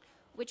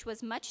 which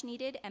was much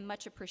needed and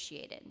much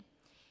appreciated.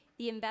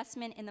 The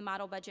investment in the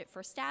model budget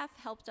for staff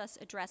helped us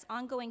address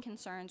ongoing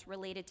concerns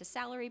related to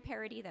salary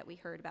parity that we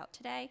heard about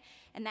today,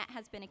 and that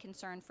has been a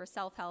concern for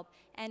self-help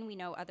and we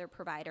know other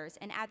providers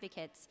and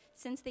advocates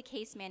since the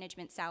case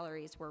management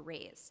salaries were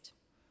raised.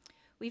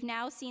 We've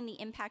now seen the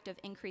impact of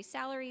increased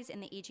salaries in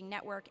the aging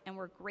network, and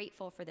we're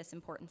grateful for this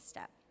important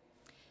step.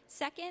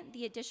 Second,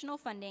 the additional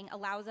funding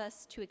allows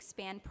us to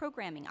expand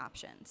programming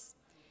options.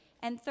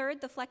 And third,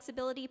 the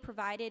flexibility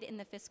provided in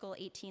the fiscal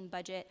 18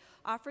 budget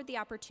offered the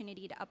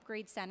opportunity to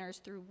upgrade centers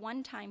through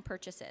one-time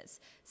purchases,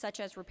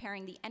 such as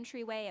repairing the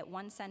entryway at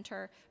one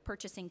center,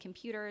 purchasing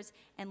computers,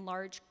 and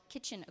large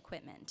kitchen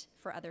equipment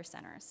for other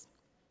centers.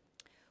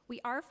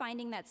 We are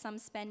finding that some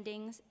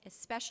spending,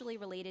 especially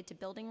related to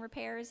building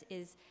repairs,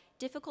 is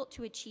difficult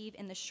to achieve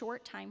in the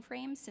short time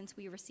frame since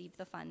we received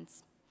the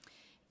funds.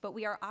 But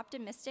we are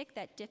optimistic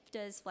that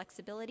DFTA's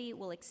flexibility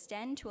will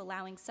extend to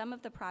allowing some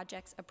of the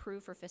projects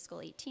approved for fiscal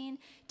 18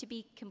 to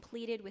be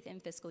completed within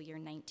fiscal year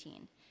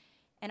 19.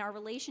 And our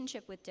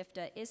relationship with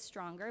DFTA is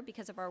stronger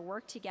because of our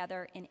work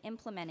together in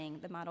implementing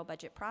the model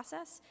budget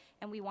process,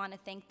 and we want to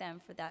thank them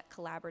for that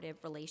collaborative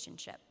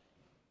relationship.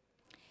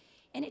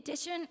 In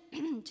addition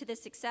to the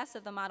success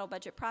of the model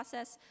budget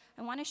process,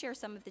 I want to share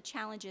some of the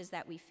challenges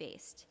that we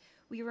faced.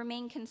 We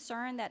remain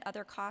concerned that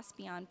other costs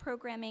beyond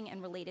programming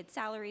and related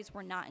salaries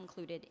were not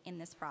included in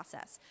this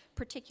process,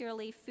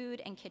 particularly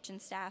food and kitchen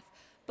staff,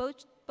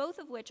 both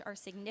of which are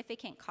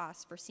significant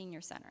costs for senior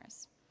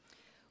centers.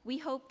 We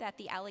hope that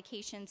the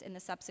allocations in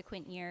the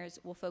subsequent years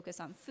will focus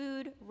on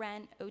food,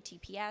 rent,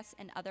 OTPS,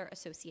 and other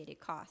associated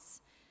costs.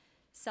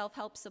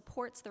 Self-help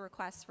supports the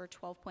request for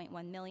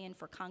 $12.1 million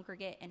for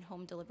congregate and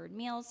home-delivered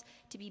meals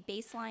to be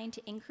baseline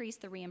to increase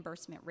the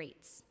reimbursement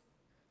rates.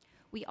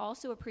 We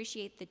also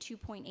appreciate the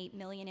 $2.8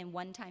 million in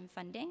one-time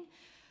funding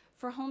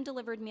for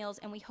home-delivered meals,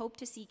 and we hope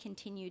to see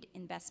continued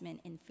investment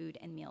in food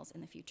and meals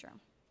in the future.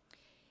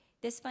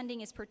 This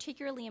funding is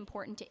particularly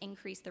important to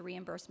increase the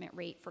reimbursement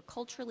rate for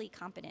culturally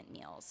competent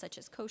meals, such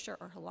as kosher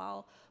or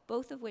halal,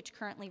 both of which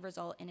currently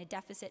result in a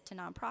deficit to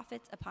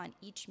nonprofits upon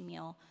each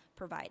meal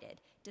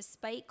provided,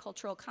 despite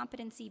cultural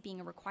competency being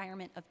a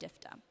requirement of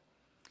DFTA.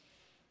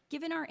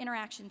 Given our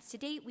interactions to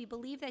date, we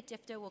believe that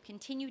DFTA will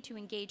continue to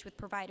engage with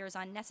providers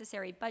on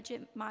necessary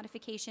budget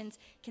modifications,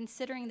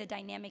 considering the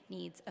dynamic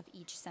needs of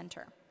each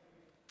center.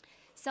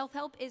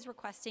 Self-help is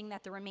requesting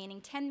that the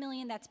remaining $10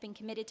 million that's been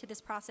committed to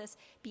this process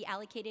be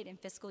allocated in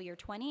fiscal year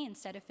 20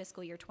 instead of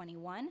fiscal year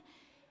 21.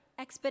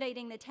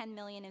 Expediting the $10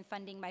 million in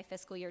funding by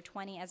fiscal year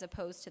 20 as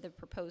opposed to the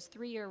proposed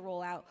 3-year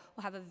rollout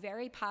will have a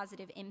very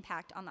positive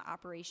impact on the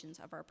operations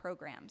of our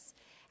programs.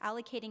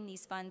 Allocating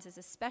these funds is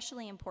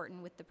especially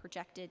important with the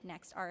projected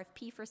next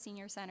RFP for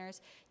senior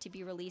centers to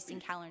be released in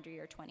calendar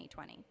year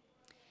 2020.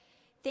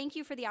 Thank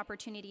you for the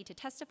opportunity to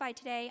testify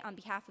today on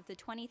behalf of the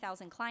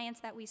 20,000 clients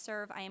that we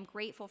serve. I am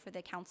grateful for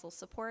the Council's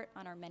support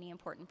on our many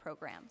important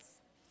programs.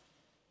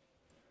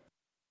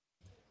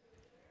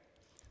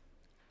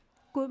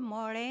 Good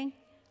morning.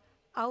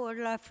 Our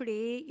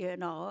lovely,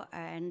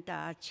 and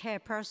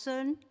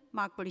Chairperson,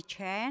 Margaret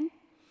Chan,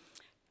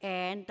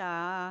 and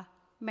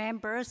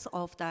members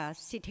of the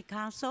City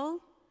Council.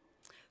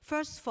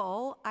 First of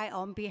all,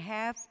 on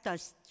behalf of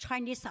the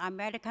Chinese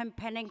American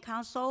Planning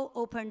Council,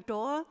 Open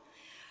Door,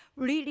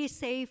 really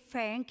say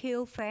thank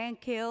you,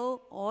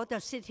 all the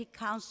City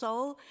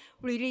Council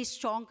really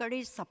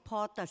strongly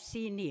support the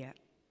senior.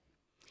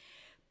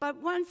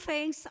 But one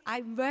thing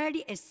I'm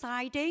very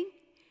exciting,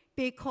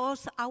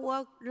 because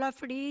our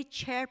lovely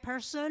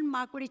chairperson,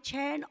 Margaret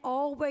Chan,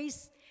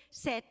 always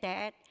said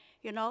that,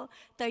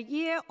 the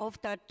year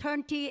of the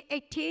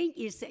 2018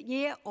 is the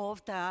year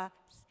of the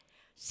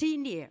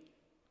senior.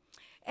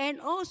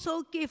 And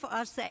also give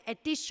us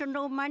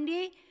additional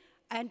money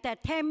and the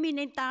 $10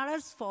 million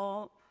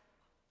for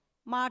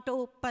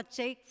model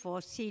budget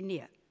for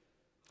senior.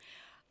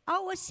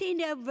 Our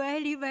senior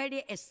very,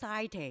 very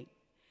exciting.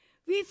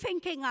 We're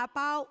thinking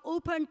about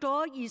Open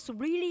Door is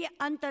really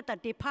under the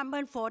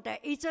department for the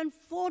agent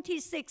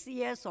 46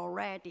 years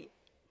already.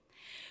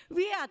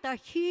 We are the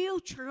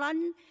huge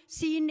run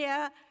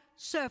senior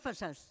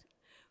services.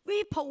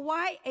 We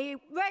provide a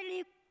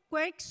very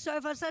great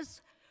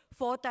services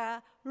for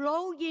the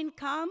low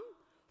income,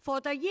 for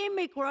the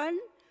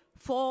immigrant,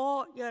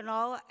 for,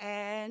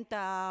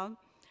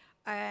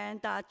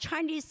 and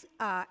Chinese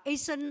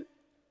Asian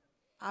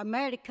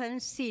American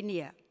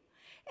senior.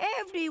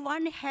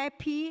 Everyone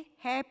happy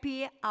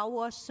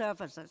our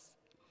services.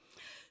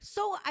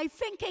 So I'm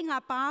thinking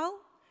about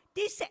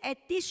this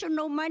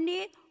additional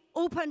money,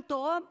 Open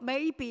Door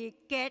maybe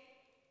get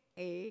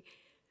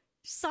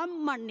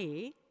some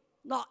money,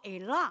 not a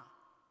lot.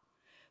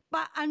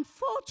 But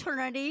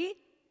unfortunately,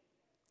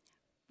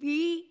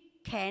 we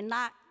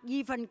cannot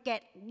even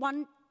get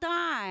one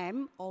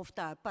dime of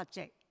the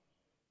budget.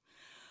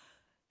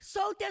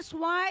 So that's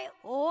why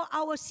all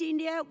our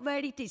seniors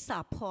very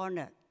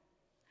disappointed.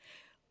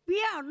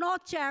 We are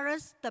not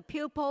jealous the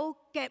people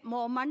get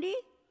more money,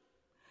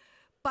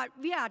 but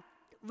we are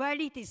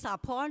very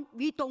disappointed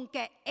we don't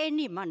get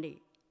any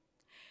money.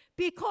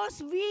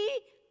 Because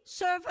we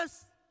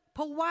service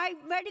provide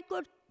very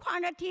good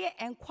quantity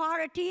and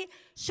quality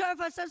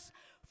services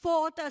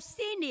for the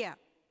senior.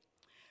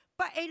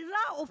 But a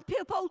lot of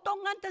people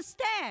don't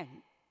understand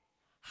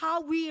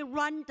how we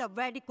run the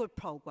very good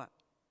program.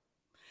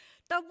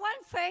 The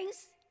one thing,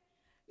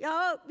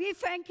 we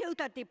thank you,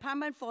 the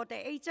Department for the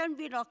Agent,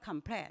 we don't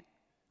complain.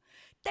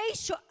 They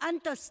should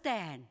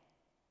understand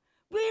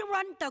we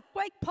run the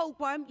great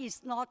program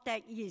is not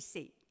that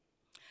easy.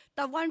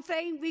 The one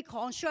thing we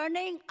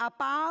concerning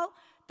about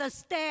the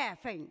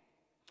staffing,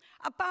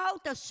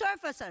 about the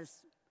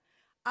services,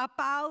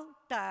 about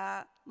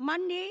the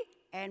money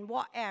and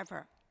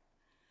whatever.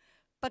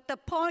 But the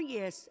point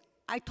is,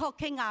 I'm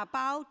talking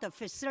about the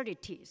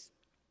facilities.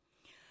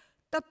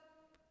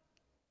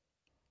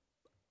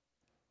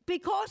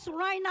 Because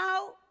right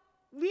now,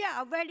 we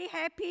are very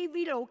happy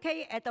we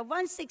locate at the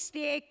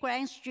 168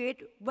 Grand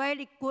Street,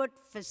 very good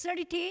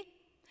facility.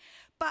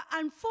 But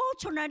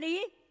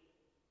unfortunately,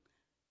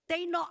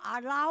 they not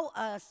allow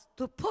us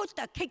to put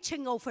the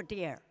kitchen over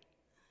there.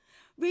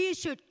 We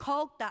should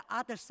cook the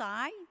other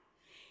side.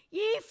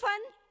 Even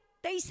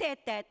they said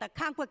that the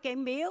congregate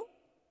meal,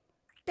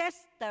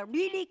 that's the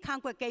really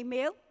congregate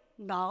meal.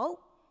 No,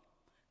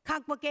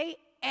 congregate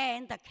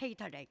and the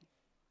catering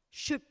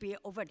should be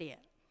over there.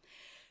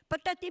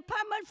 But the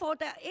Department for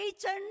the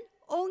Agent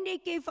only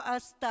give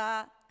us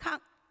the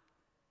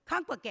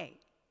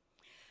congregate.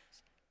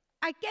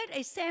 I get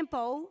a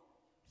sample.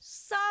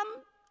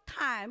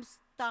 Sometimes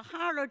the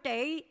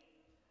holiday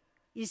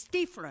is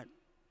different.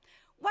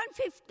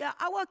 1/5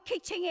 our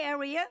kitchen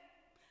area,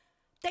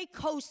 they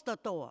close the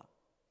door.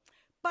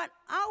 But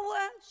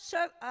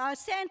our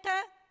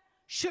center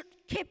should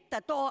keep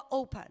the door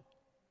open.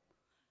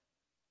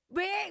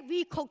 Where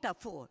we cook the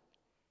food.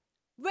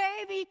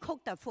 Where we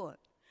cook the food.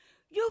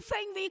 You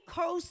think we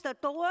close the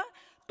door,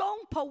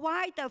 don't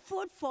provide the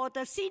food for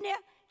the senior?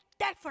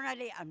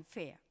 Definitely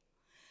unfair.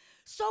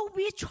 So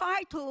we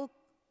try to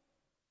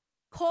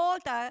call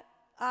the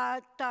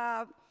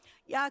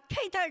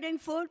catering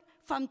food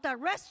from the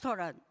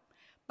restaurant,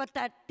 but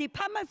the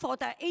Department for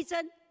the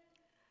Agent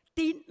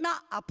did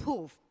not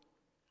approve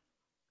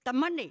the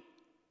money.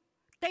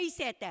 They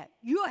said that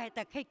you had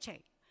the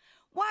kitchen.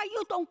 Why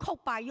you don't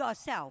cook by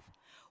yourself?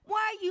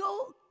 Why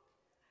you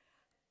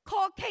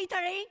call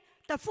catering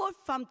the food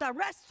from the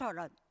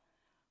restaurant?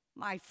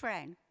 My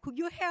friend, could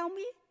you help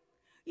me?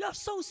 You're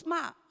so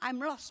smart. I'm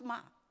not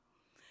smart.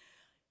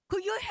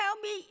 Could you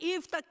help me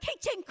if the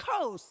kitchen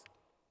closed?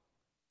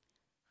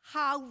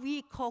 How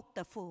we cook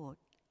the food?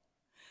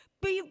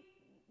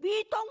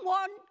 We don't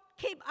want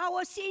to keep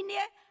our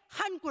senior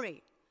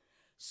hungry.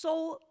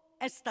 So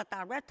as the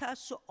director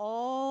should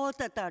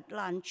order the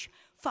lunch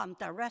from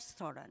the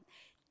restaurant.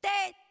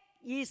 That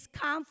is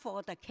count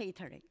for the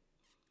catering.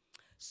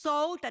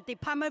 So the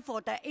Department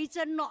for the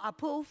Agent not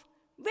approve.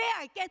 Where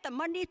I get the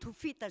money to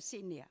feed the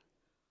senior?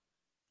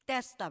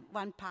 That's the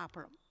one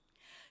problem.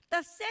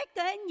 The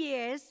second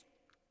is,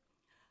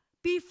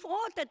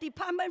 before the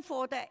Department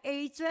for the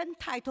Agent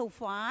Title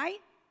V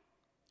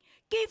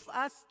give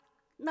us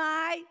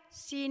 9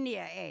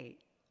 senior aid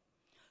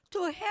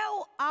to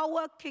help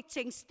our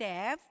kitchen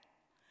staff,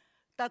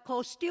 the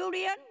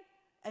custodian,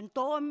 and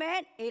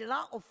doorman, a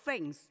lot of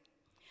things.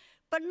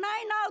 But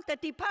right now, the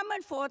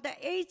Department for the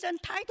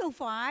Agent Title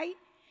V,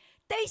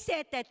 they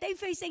said that they're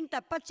facing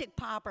the budget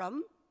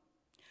problem.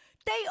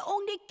 They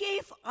only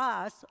give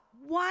us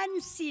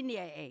 1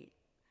 senior aid.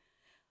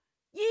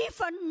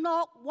 Even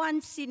not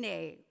 1 senior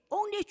aid,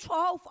 only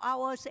 12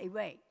 hours a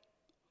week.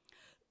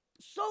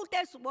 So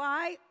that's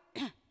why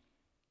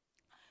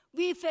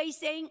we're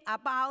facing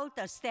about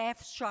the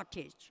staff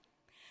shortage.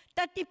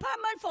 The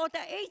Department for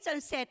the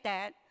Agent said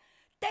that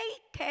they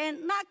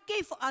cannot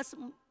give us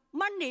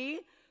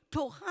money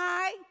to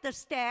hire the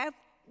staff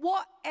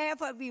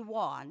whatever we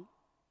want.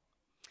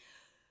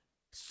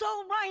 So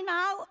right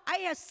now, I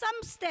have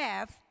some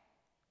staff,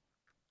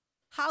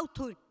 how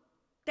to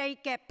they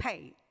get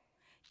paid?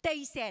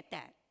 They said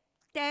that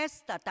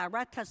that's the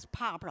director's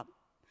problem.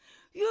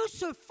 You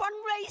should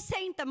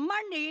fundraising the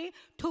money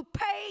to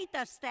pay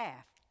the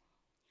staff.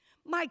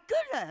 My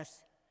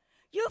goodness,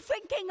 you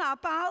thinking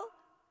about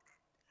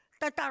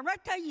the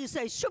director is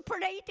a super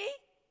lady?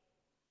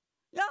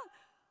 Yeah?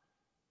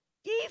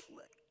 If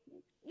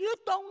you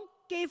don't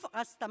give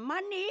us the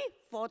money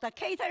for the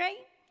catering,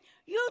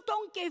 you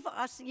don't give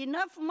us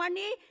enough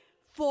money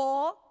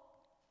for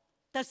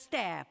the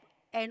staff,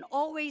 and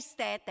always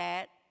said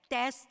that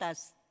that's the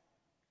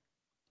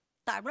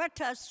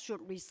directors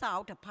should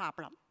resolve the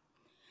problem.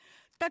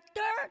 The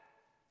third,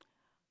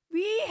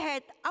 we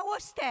had our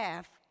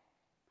staff,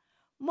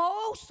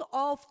 most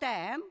of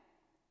them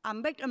are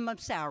minimum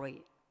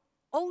salary,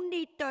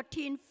 only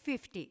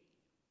 $13.50.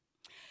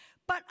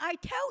 But I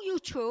tell you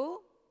true,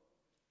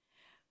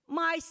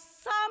 my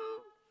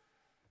some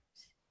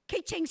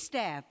kitchen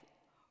staff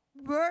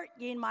worked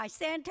in my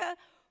center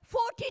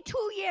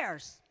 42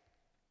 years.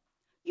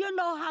 You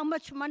know how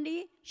much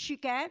money she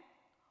get?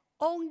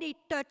 Only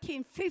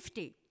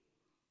 $13.50.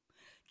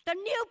 The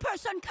new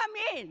person come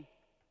in,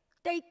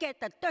 they get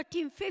the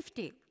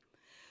 $13.50.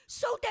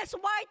 So that's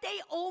why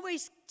they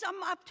always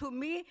jump up to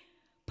me,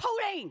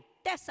 Pauline,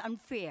 that's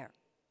unfair.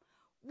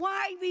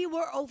 Why we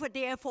were over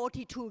there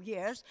 42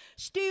 years,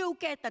 still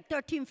get the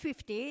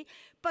 1350,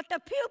 but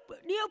the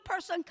new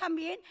person come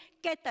in,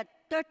 get the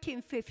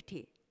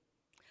 1350.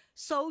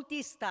 So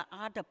this is the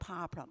other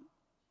problem.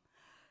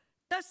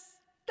 The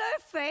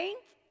third thing,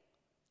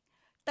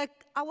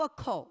 our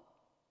code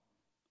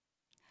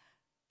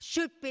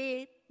should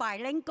be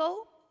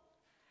bilingual,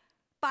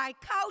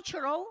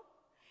 bicultural,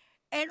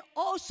 and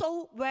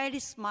also very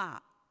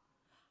smart.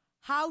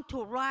 How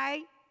to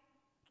write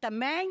the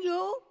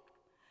menu,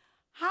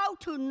 how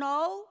to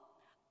know,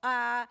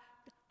 how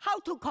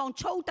to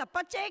control the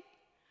budget,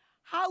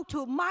 how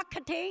to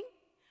marketing,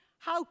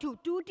 how to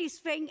do this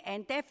thing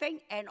and that thing,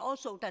 and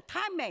also the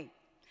timing.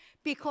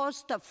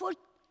 Because the food,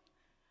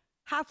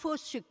 hot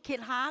food should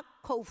keep hot,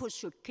 cold food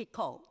should keep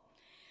cold.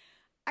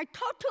 I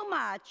talk too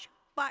much,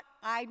 but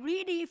I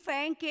really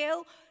thank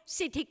you,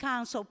 City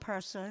Council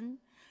person.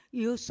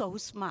 You're so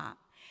smart.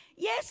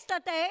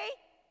 Yesterday,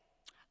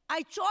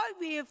 I joined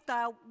with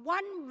the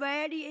one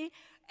very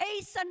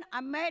Asian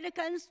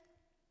American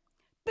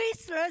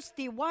Business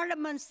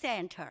Development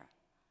Center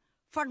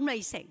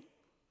fundraising.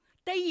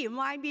 They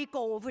invite me to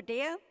go over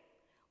there.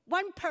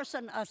 One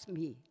person asked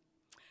me,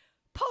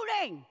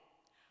 Pauline,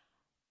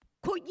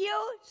 could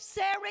you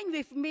sharing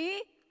with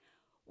me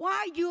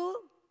why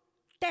you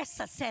that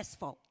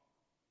successful?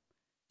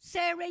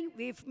 Sharing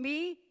with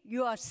me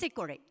your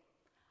secret.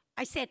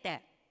 I said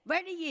that,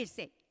 very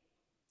easy.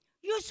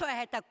 You should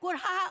have a good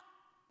heart,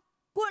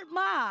 good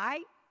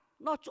mind,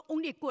 not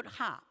only good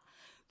heart.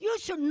 You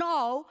should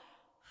know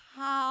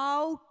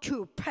how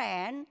to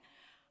plan,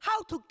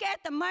 how to get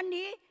the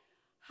money,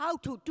 how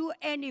to do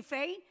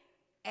anything,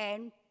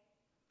 and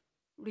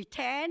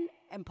return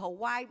and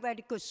provide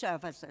very good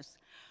services.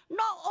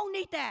 Not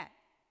only that,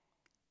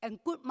 and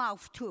good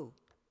mouth too.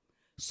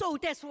 So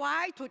that's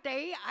why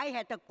today I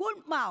had a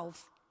good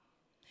mouth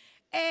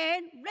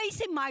and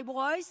raising my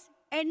voice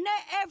and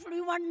let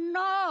everyone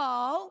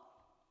know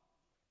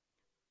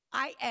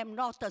I am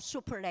not a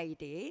super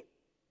lady.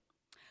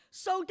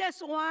 So that's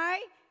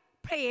why,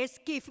 please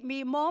give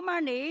me more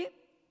money.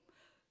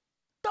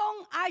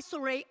 Don't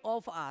isolate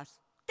of us.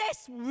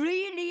 That's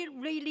really,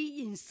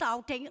 really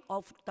insulting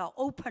of the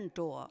open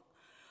door.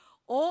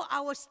 All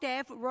our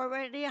staff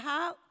already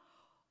have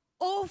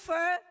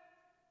over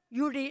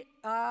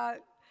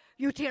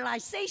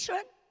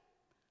utilization,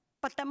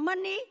 but the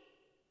money,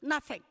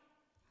 nothing.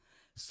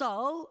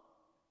 So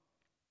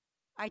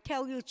I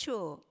tell you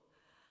true,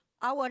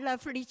 our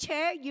lovely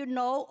chair, you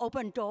know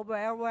open door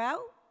very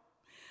well.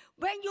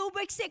 When you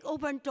visit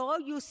open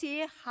door, you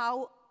see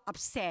how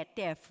upset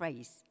their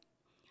face.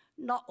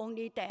 Not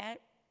only that,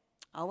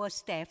 our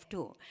staff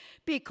too.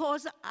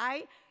 Because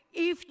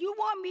if you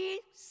want me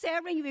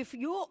sharing with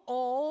you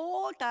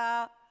all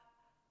the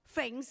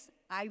things,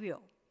 I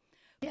will.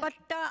 Yeah. But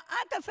the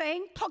other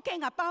thing,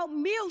 talking about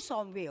Meals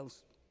on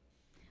Wheels.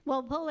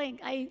 Well, Pauline,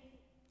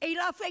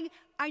 thing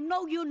I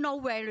know you know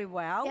very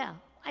well. Yeah,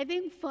 I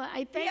thank you for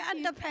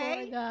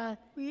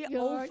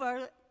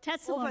your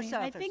testimony.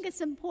 I think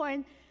it's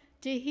important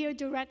to hear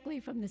directly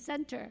from the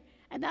center.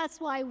 And that's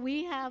why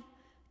we have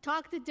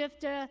talked to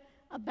DFTA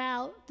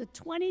about the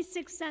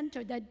 26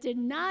 centers that did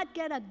not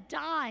get a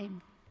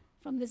dime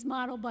from this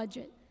model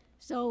budget.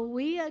 So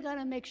we are going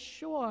to make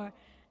sure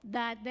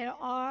that there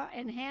are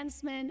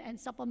enhancement and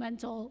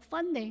supplemental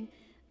funding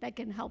that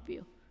can help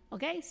you.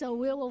 Okay, so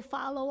we will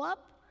follow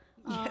up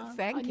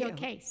on your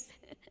case.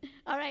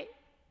 All right,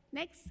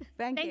 next.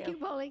 Thank you,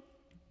 Pauline.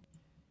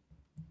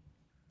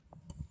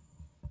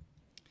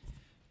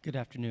 Good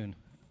afternoon.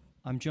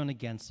 I'm Jonah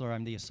Gensler.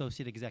 I'm the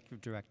Associate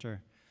Executive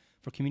Director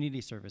for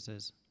Community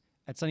Services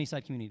at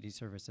Sunnyside Community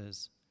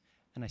Services,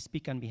 and I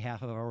speak on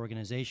behalf of our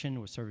organization,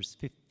 which serves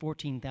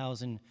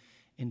 14,000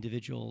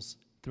 individuals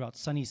throughout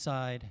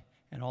Sunnyside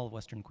and all of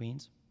Western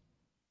Queens,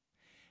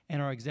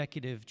 and our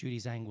executive, Judy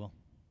Zangwill.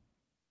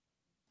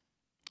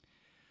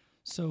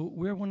 So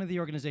we're one of the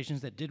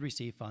organizations that did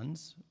receive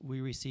funds. We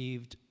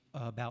received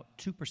about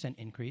 2%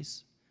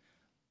 increase.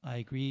 I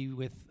agree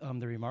with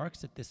the remarks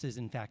that this is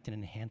in fact an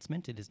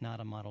enhancement. It is not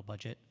a model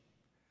budget.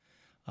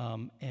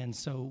 And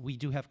so we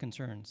do have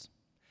concerns.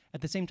 At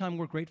the same time,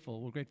 we're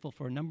grateful. We're grateful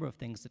for a number of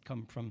things that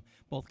come from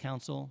both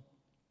council,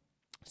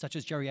 such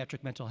as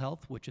geriatric mental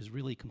health, which has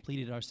really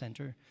completed our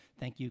center.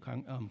 Thank you,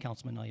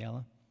 Councilman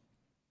Ayala.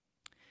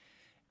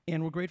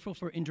 And we're grateful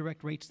for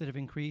indirect rates that have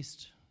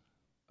increased,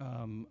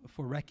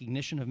 for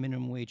recognition of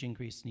minimum wage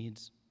increase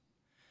needs,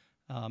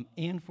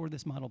 and for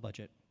this model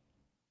budget.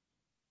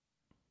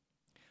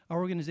 Our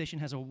organization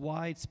has a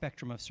wide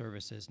spectrum of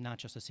services, not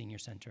just a senior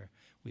center.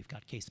 We've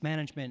got case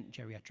management,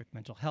 geriatric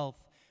mental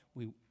health,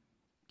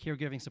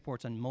 caregiving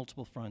supports on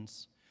multiple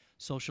fronts,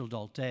 social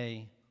adult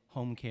day,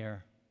 home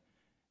care,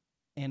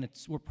 and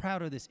we're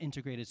proud of this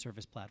integrated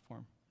service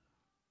platform.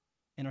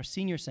 And our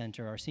senior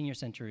center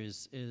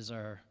is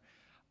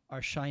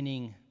our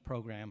shining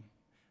program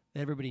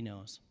that everybody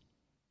knows.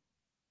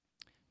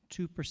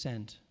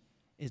 2%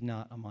 is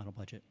not a model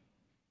budget.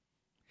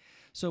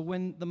 So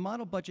when the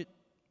model budget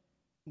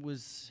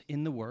was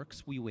in the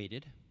works, we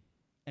waited.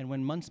 And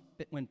when months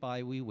went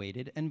by, we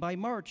waited. And by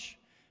March,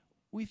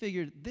 we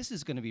figured this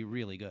is going to be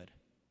really good.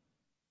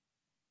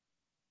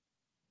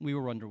 We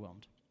were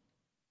underwhelmed.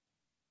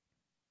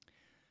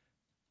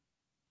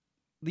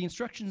 The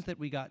instructions that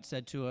we got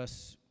said to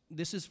us,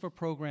 this is for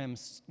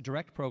programs,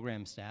 direct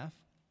program staff.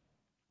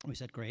 We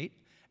said, great.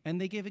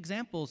 And they gave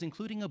examples,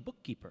 including a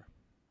bookkeeper.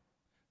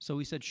 So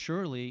we said,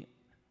 surely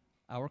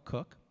our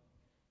cook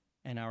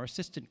and our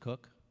assistant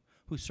cook,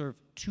 who serve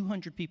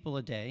 200 people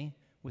a day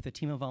with a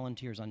team of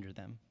volunteers under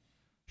them,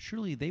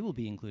 surely they will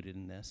be included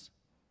in this.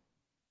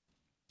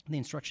 The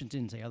instructions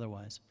didn't say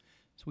otherwise.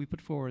 So we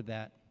put forward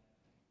that.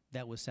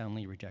 That was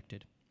soundly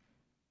rejected.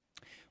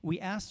 We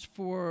asked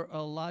for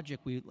a logic.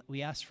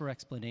 We asked for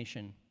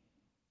explanation.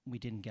 We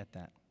didn't get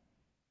that.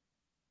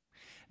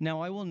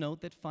 Now, I will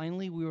note that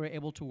finally we were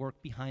able to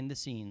work behind the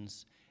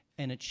scenes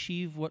and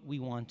achieve what we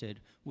wanted,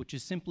 which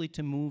is simply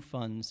to move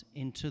funds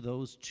into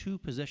those two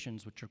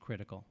positions which are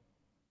critical.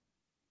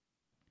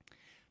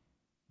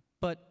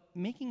 But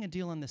making a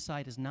deal on the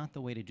side is not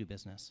the way to do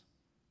business.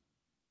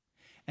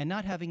 And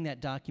not having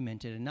that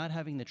documented and not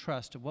having the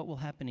trust of what will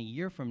happen a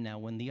year from now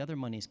when the other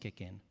monies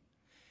kick in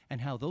and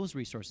how those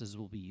resources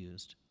will be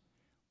used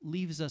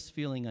leaves us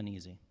feeling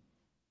uneasy.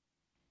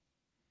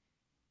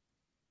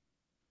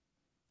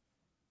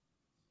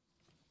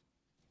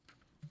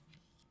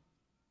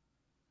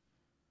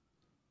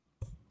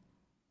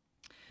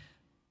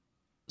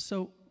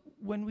 So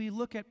when we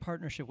look at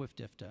partnership with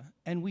DFTA,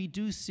 and we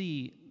do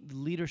see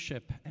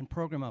leadership and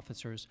program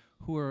officers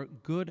who are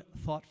good,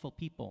 thoughtful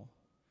people,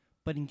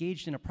 but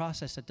engaged in a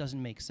process that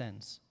doesn't make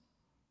sense,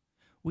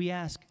 we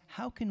ask,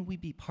 how can we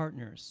be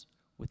partners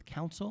with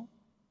council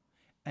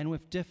and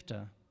with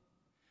DFTA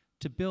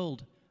to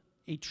build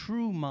a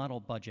true model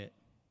budget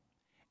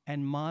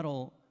and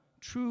model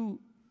true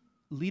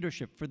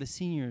leadership for the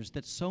seniors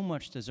that so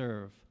much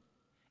deserve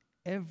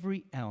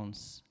every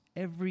ounce,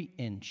 every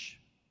inch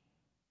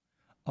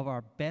of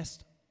our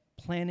best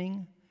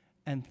planning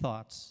and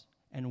thoughts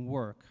and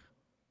work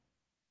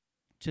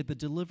to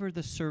deliver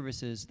the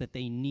services that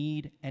they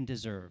need and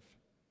deserve.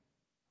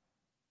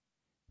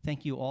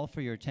 Thank you all for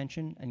your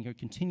attention and your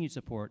continued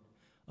support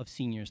of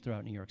seniors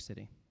throughout New York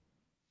City.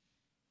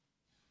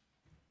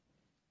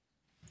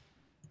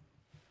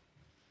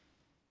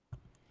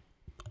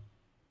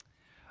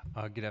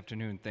 Good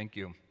afternoon, thank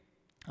you.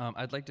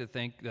 I'd like to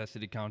thank the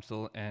City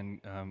Council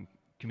and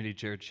Committee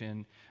Chair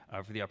Chin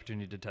for the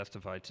opportunity to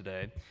testify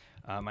today.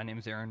 My name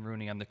is Aaron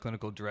Rooney. I'm the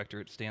Clinical Director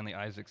at Stanley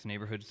Isaacs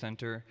Neighborhood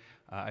Center.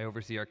 I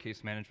oversee our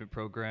case management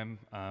program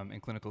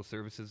and clinical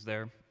services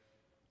there.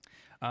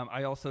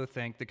 I also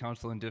thank the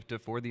Council and DFTA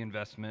for the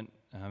investment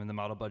in the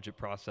model budget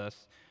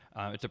process.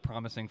 It's a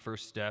promising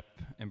first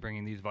step in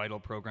bringing these vital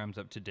programs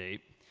up to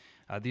date.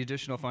 The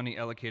additional funding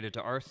allocated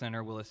to our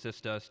center will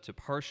assist us to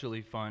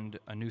partially fund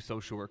a new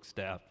social work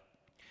staff.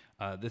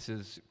 This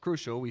is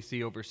crucial. We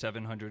see over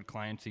 700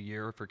 clients a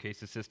year for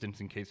case assistance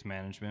and case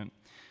management.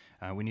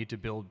 We need to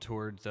build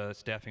towards a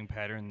staffing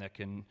pattern that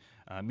can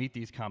meet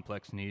these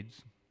complex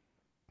needs.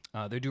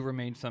 There do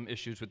remain some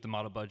issues with the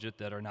model budget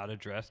that are not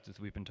addressed, as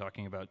we've been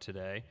talking about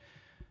today.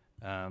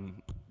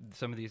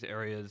 Some of these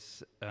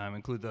areas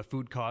include the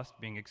food cost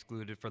being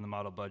excluded from the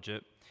model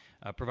budget.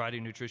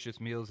 Providing nutritious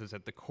meals is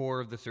at the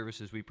core of the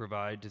services we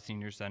provide to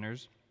senior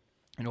centers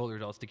and older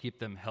adults to keep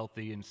them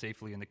healthy and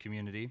safely in the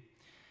community.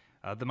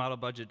 The model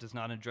budget does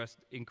not address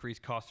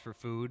increased costs for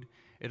food.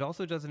 It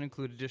also doesn't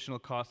include additional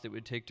costs it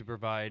would take to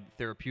provide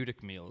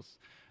therapeutic meals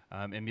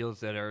and meals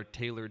that are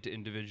tailored to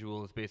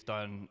individuals based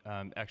on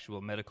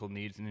actual medical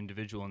needs and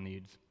individual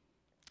needs.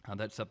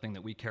 That's something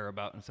that we care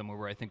about and somewhere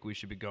where I think we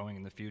should be going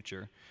in the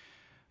future.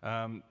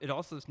 It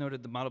also is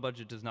noted the model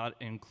budget does not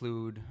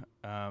include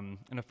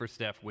enough for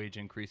staff wage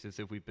increases,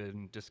 as we've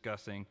been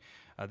discussing.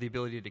 The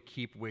ability to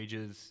keep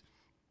wages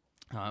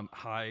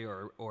high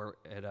or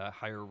at a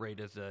higher rate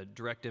has a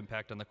direct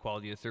impact on the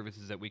quality of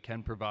services that we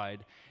can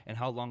provide and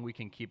how long we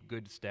can keep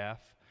good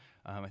staff.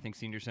 I think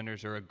senior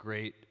centers are a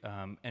great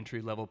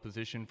entry-level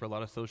position for a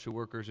lot of social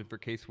workers and for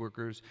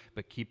caseworkers,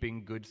 but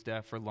keeping good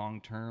staff for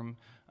long-term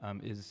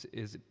is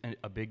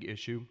a big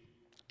issue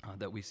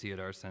that we see at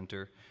our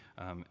center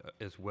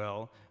as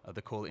well.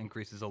 The COLA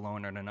increases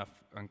alone aren't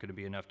going to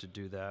be enough to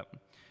do that.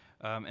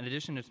 In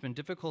addition, it's been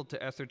difficult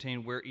to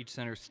ascertain where each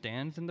center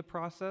stands in the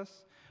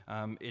process.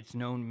 It's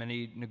known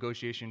many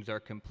negotiations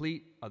are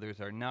complete, others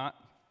are not.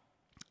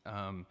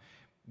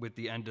 With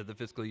the end of the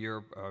fiscal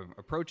year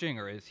approaching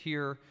or is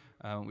here,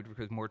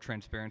 because more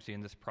transparency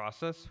in this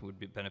process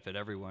would benefit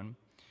everyone.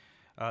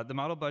 The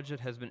model budget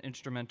has been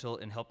instrumental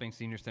in helping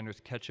senior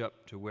centers catch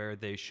up to where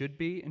they should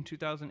be in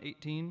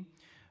 2018,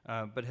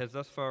 but has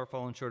thus far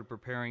fallen short of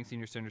preparing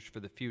senior centers for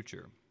the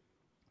future.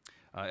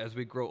 As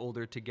we grow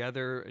older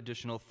together,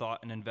 additional thought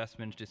and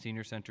investment to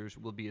senior centers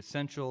will be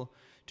essential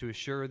to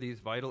assure these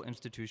vital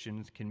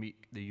institutions can meet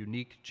the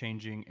unique,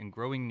 changing, and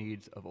growing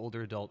needs of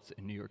older adults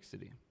in New York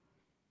City.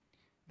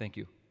 Thank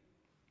you.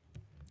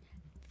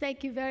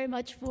 Thank you very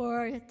much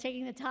for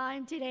taking the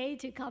time today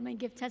to come and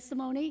give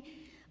testimony.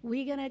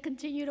 we're going to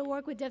continue to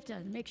work with DFTA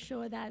and make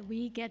sure that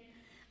we get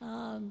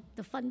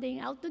the funding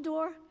out the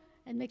door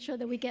and make sure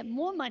that we get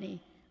more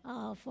money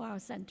for our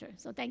center.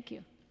 So thank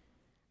you.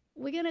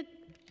 We're going to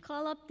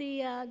call up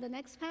the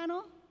next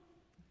panel.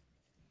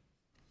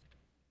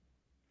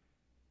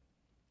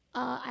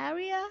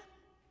 Aria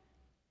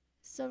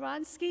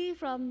Saransky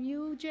from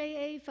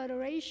UJA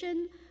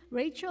Federation,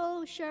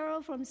 Rachel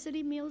Sherrill from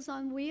City Meals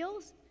on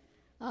Wheels,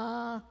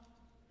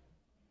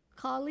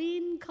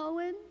 Colleen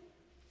Cohen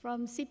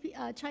from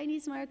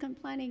Chinese American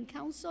Planning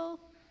Council,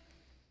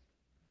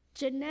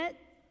 Jeanette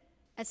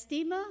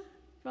Estima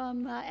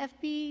from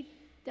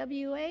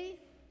FBWA,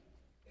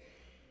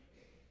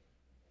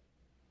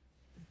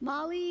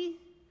 Molly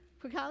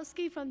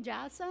Prokowski from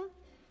JASA.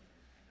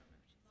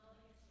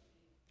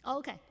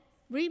 Okay.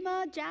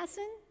 Rima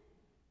Jassen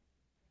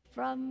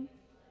from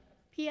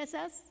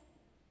PSS.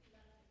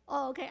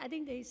 Oh, okay. I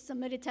think they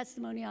submitted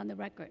testimony on the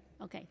record.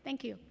 Okay.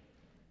 Thank you.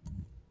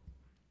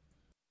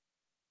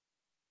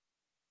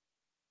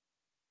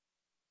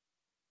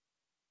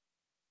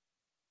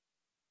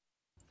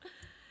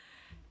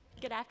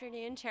 Good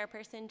afternoon,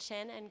 Chairperson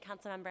Chin and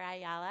Councilmember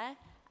Ayala.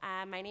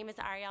 My name is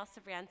Ariel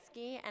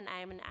Savransky, and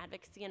I'm an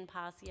Advocacy and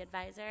Policy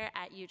Advisor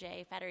at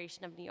UJA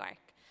Federation of New York.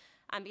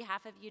 On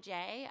behalf of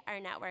UJA, our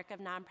network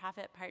of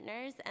nonprofit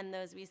partners, and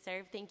those we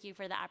serve, thank you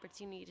for the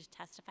opportunity to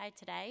testify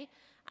today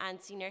on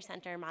senior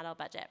center model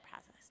budget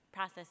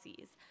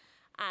processes.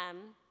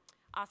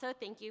 Also,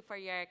 thank you for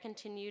your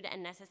continued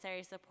and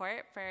necessary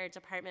support for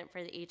Department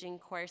for the Aging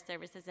core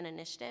services and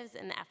initiatives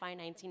in the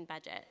FY19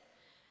 budget.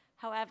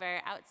 However,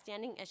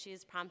 outstanding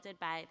issues prompted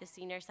by the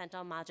senior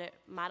center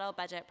model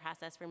budget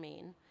process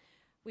remain.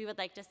 We would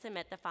like to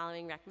submit the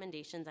following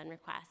recommendations and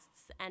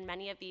requests, and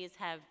many of these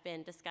have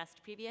been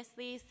discussed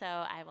previously, so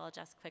I will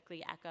just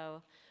quickly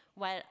echo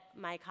what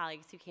my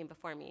colleagues who came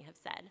before me have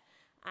said.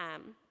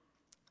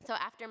 So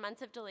after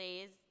months of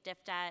delays,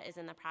 DFTA is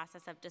in the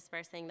process of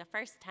dispersing the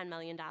first $10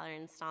 million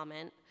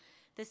installment.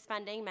 This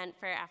funding meant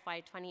for FY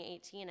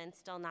 2018 and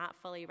still not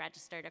fully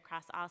registered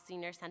across all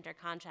senior center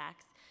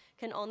contracts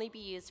can only be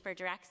used for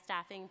direct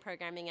staffing,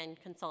 programming, and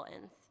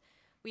consultants.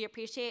 We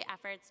appreciate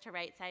efforts to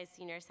right-size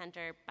senior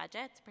center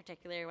budgets,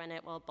 particularly when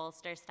it will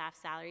bolster staff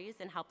salaries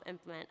and help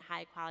implement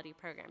high-quality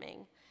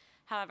programming.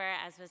 However,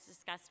 as was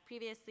discussed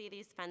previously,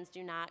 these funds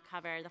do not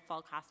cover the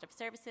full cost of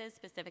services,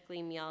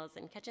 specifically meals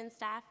and kitchen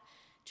staff,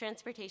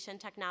 transportation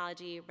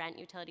technology, rent,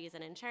 utilities,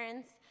 and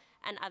insurance,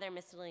 and other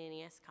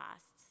miscellaneous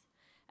costs.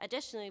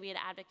 Additionally, we had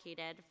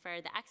advocated for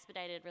the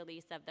expedited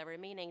release of the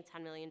remaining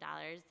 $10 million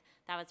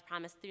that was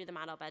promised through the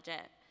model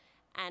budget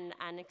and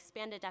an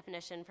expanded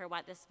definition for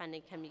what this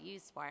funding can be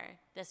used for.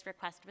 This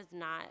request was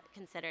not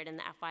considered in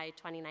the FY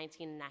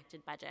 2019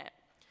 enacted budget.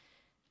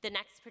 The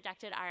next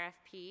projected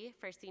RFP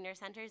for senior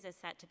centers is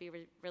set to be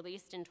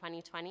released in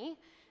 2020,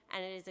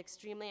 and it is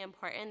extremely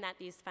important that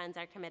these funds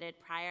are committed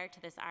prior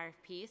to this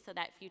RFP so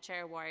that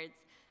future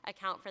awards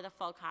account for the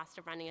full cost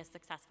of running a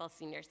successful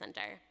senior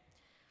center.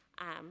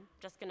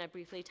 Just going to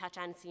briefly touch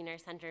on senior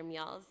center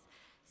meals.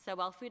 So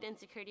while food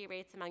insecurity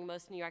rates among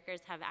most New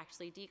Yorkers have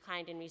actually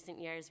declined in recent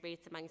years,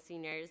 rates among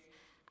seniors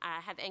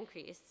have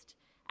increased.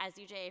 As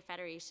UJA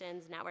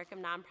Federation's network of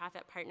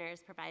nonprofit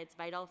partners provides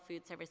vital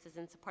food services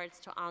and supports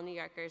to all New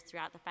Yorkers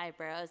throughout the 5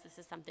 boroughs, this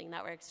is something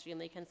that we're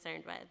extremely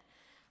concerned with.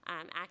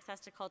 Access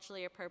to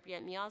culturally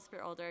appropriate meals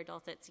for older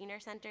adults at senior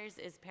centers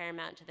is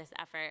paramount to this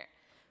effort.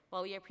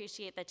 While we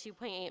appreciate the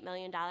 $2.8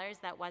 million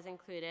that was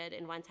included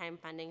in one-time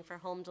funding for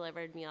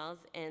home-delivered meals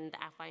in the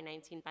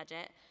FY19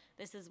 budget,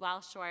 this is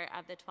well short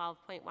of the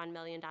 $12.1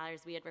 million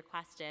we had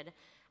requested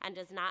and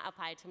does not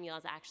apply to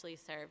meals actually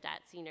served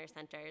at senior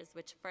centers,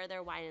 which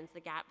further widens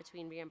the gap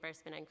between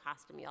reimbursement and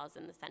cost of meals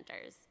in the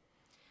centers.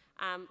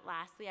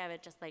 Lastly, I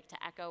would just like to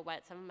echo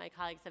what some of my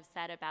colleagues have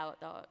said about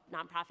the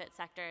nonprofit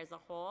sector as a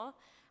whole.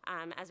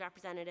 As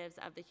representatives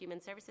of the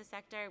human services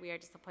sector, we are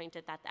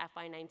disappointed that the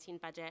FY19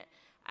 budget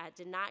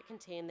did not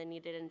contain the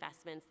needed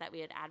investments that we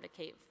had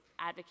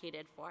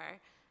advocated for.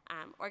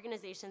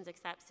 Organizations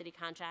accept city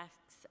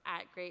contracts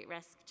at great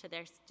risk to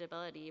their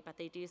stability, but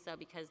they do so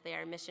because they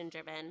are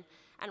mission-driven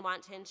and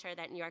want to ensure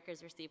that New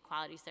Yorkers receive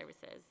quality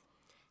services.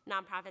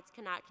 Nonprofits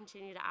cannot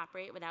continue to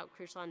operate without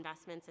crucial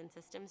investments and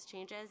systems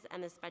changes,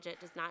 and this budget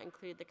does not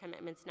include the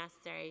commitments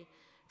necessary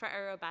for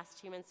a robust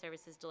human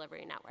services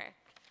delivery network.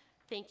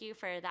 Thank you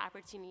for the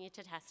opportunity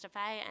to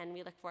testify, and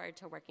we look forward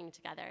to working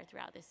together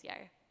throughout this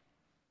year.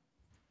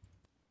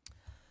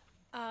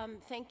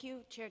 Thank you,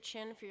 Chair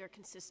Chin, for your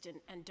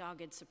consistent and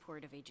dogged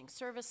support of aging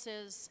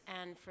services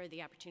and for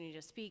the opportunity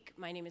to speak.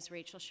 My name is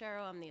Rachel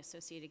Sherrill. I'm the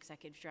Associate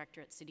Executive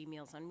Director at City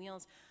Meals on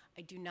Wheels.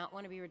 I do not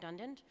want to be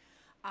redundant.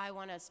 I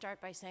want to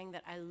start by saying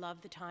that I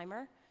love the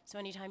timer, so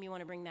anytime you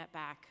want to bring that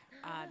back,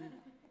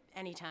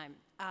 anytime.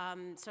 So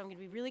I'm going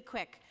to be really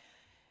quick.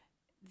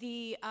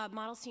 The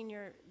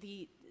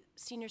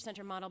senior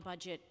center model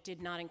budget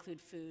did not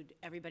include food.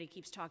 Everybody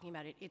keeps talking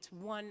about it. It's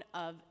one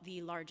of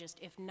the largest,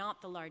 if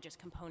not the largest,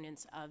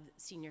 components of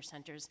senior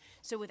centers.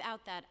 So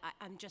without that,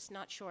 I'm just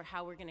not sure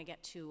how we're going to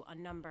get to a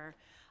number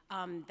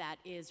that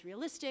is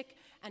realistic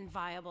and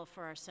viable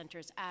for our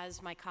centers.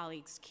 As my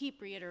colleagues keep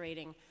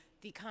reiterating,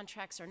 the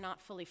contracts are not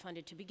fully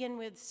funded to begin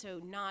with, so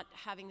not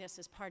having this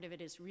as part of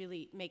it is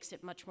really makes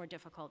it much more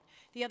difficult.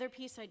 The other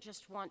piece I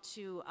just want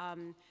to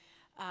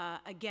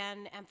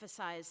again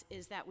emphasize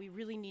is that we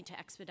really need to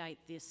expedite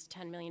this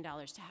 $10 million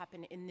to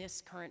happen in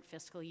this current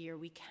fiscal year.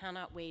 We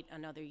cannot wait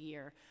another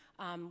year.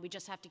 We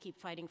just have to keep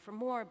fighting for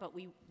more, but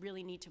we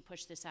really need to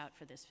push this out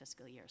for this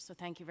fiscal year. So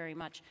thank you very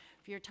much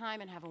for your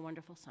time and have a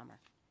wonderful summer.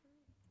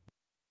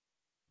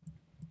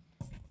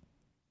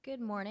 Good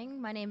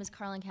morning. My name is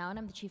Carlin Cowan.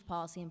 I'm the Chief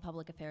Policy and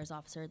Public Affairs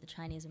Officer at the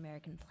Chinese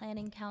American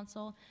Planning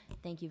Council.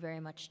 Thank you very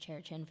much,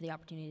 Chair Chen, for the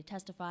opportunity to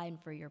testify and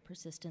for your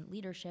persistent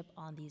leadership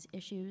on these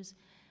issues.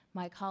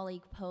 My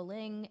colleague Po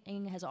Ling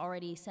has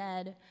already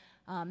said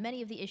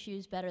many of the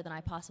issues better than I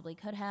possibly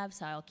could have,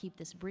 so I'll keep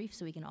this brief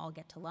so we can all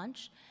get to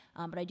lunch.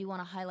 But I do want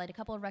to highlight a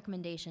couple of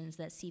recommendations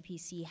that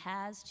CPC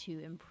has to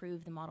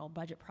improve the model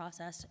budget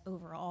process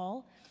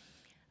overall.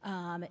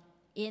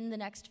 In the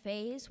next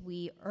phase,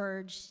 we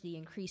urge the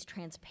increased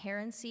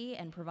transparency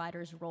and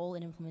providers' role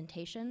in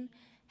implementation.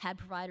 Had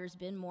providers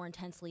been more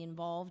intensely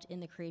involved in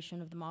the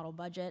creation of the model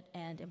budget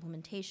and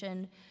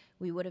implementation,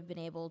 we would have been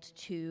able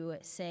to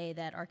say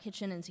that our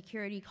kitchen and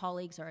security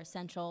colleagues are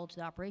essential to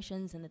the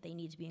operations and that they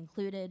need to be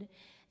included,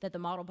 that the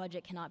model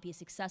budget cannot be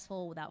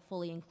successful without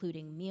fully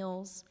including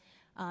meals.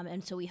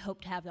 And so we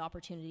hope to have the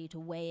opportunity to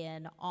weigh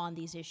in on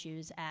these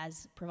issues,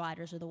 as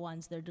providers are the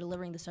ones that are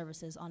delivering the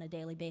services on a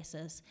daily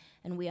basis,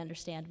 and we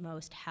understand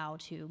most how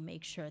to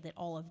make sure that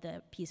all of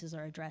the pieces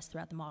are addressed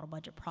throughout the model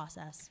budget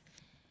process.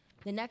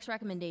 The next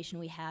recommendation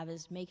we have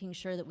is making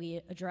sure that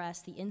we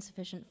address the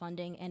insufficient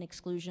funding and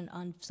exclusion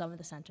on some of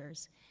the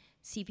centers.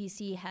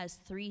 CPC has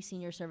 3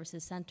 senior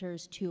services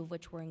centers, 2 of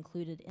which were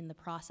included in the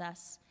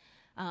process.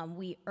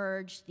 We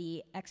urge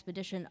the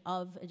expedition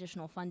of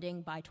additional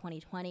funding by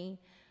 2020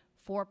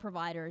 for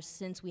providers,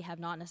 since we have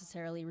not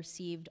necessarily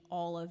received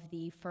all of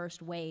the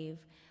first wave,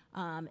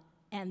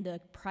 and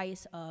the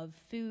price of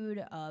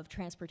food, of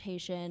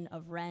transportation,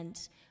 of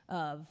rent,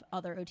 of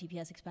other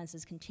OTPS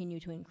expenses continue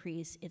to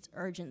increase. It's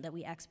urgent that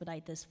we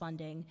expedite this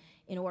funding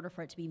in order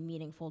for it to be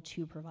meaningful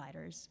to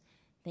providers.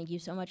 Thank you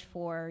so much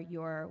for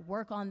your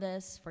work on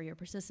this, for your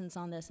persistence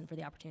on this, and for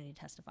the opportunity to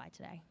testify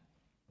today.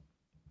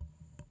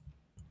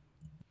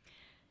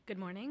 Good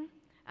morning.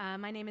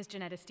 My name is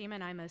Jeanette Estima,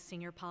 and I'm a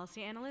Senior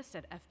Policy Analyst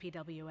at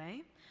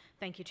FPWA.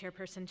 Thank you,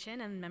 Chairperson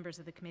Chin and members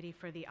of the committee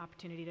for the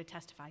opportunity to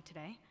testify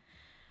today.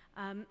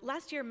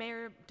 Last year,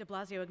 Mayor de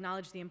Blasio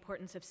acknowledged the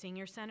importance of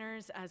senior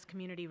centers as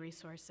community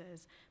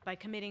resources by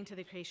committing to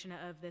the creation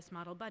of this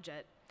model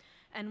budget.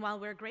 And while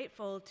we're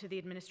grateful to the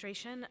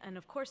administration and,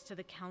 of course, to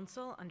the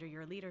council under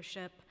your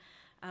leadership,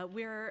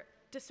 we're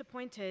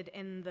disappointed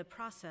in the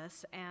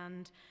process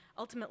and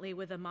ultimately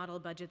with a model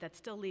budget that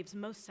still leaves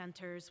most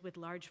centers with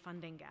large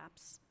funding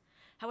gaps.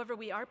 However,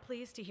 we are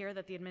pleased to hear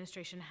that the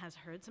administration has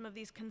heard some of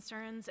these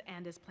concerns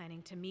and is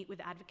planning to meet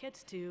with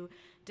advocates to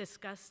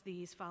discuss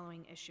these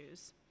following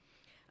issues.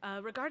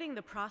 Regarding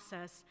the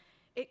process,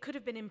 it could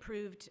have been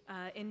improved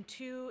in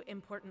 2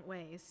 important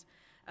ways.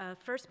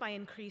 First, by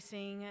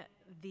increasing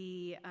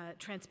the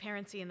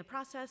transparency in the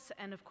process,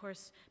 and of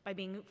course, by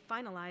being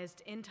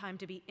finalized in time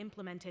to be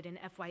implemented in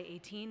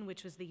FY18,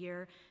 which was the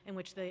year in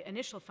which the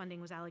initial funding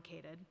was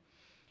allocated.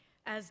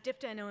 As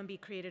DFTA and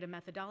OMB created a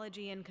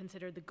methodology and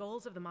considered the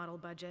goals of the model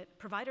budget,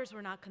 providers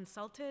were not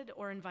consulted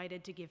or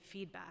invited to give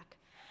feedback.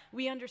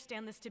 We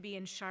understand this to be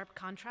in sharp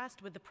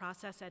contrast with the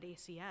process at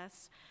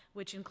ACS,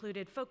 which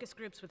included focus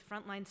groups with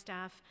frontline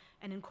staff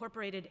and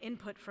incorporated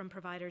input from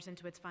providers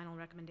into its final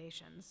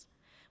recommendations.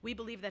 We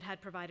believe that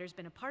had providers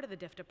been a part of the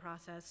DFTA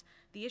process,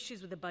 the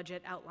issues with the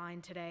budget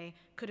outlined today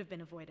could have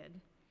been avoided.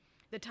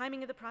 The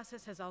timing of the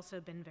process has also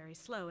been very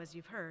slow, as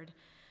you've heard.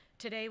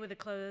 Today, with the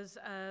close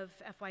of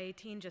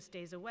FY18 just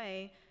days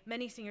away,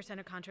 many senior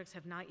center contracts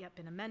have not yet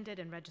been amended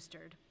and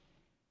registered.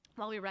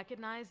 While we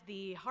recognize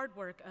the hard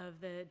work of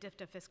the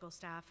DFTA fiscal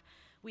staff,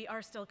 we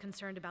are still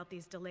concerned about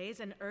these delays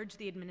and urge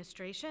the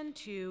administration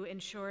to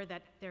ensure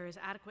that there is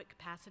adequate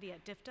capacity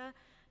at DFTA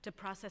to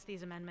process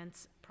these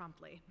amendments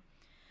promptly.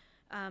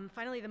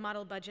 Finally, the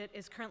model budget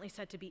is currently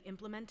set to be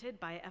implemented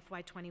by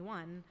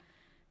FY21,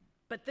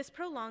 but this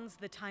prolongs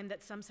the time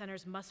that some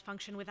centers must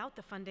function without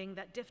the funding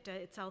that DFTA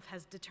itself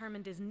has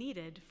determined is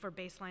needed for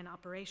baseline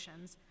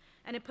operations,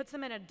 and it puts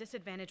them at a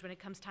disadvantage when it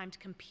comes time to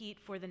compete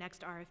for the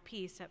next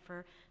RFP set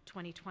for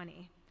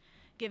 2020.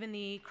 Given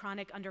the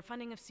chronic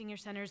underfunding of senior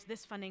centers,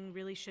 this funding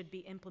really should be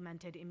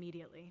implemented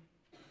immediately.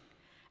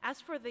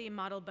 As for the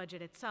model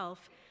budget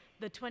itself,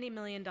 the $20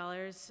 million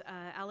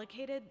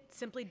allocated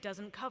simply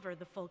doesn't cover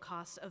the full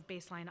costs of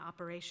baseline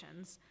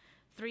operations.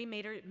 3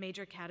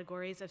 major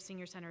categories of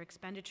senior center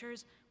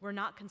expenditures were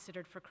not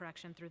considered for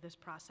correction through this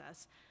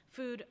process: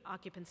 food,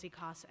 occupancy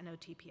costs, and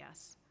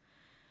OTPS.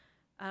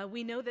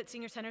 We know that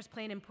senior centers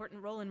play an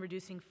important role in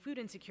reducing food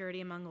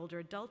insecurity among older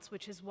adults,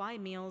 which is why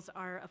meals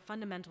are a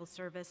fundamental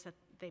service that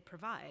they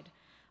provide.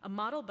 A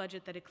model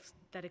budget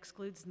that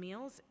excludes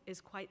meals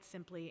is quite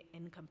simply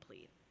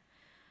incomplete.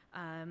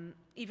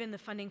 Even the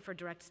funding for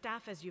direct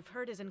staff, as you've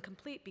heard, is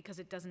incomplete because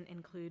it doesn't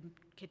include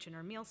kitchen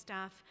or meal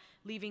staff,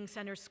 leaving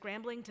centers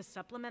scrambling to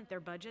supplement their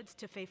budgets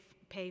to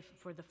pay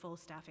for the full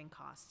staffing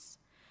costs.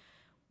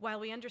 While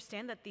we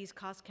understand that these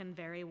costs can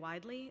vary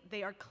widely,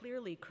 they are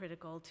clearly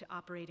critical to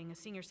operating a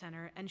senior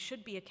center and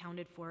should be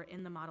accounted for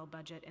in the model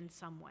budget in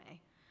some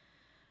way.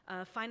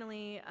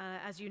 Finally,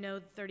 as you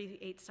know,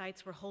 38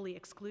 sites were wholly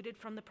excluded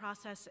from the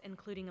process,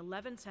 including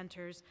 11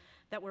 centers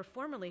that were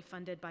formerly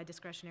funded by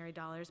discretionary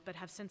dollars but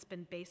have since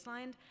been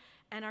baselined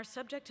and are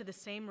subject to the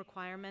same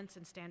requirements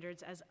and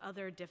standards as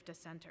other DFTA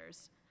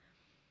centers.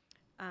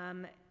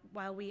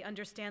 While we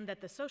understand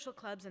that the social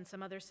clubs and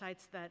some other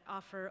sites that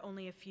offer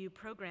only a few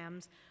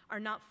programs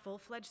are not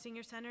full-fledged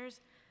senior centers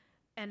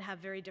and have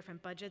very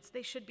different budgets,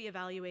 they should be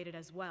evaluated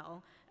as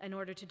well in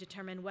order to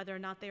determine whether or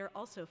not they are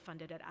also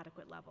funded at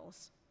adequate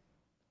levels.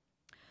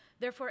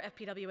 Therefore,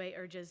 FPWA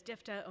urges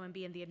DFTA,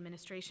 OMB, and the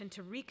administration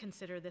to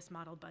reconsider this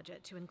model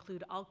budget to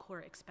include all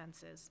core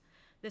expenses.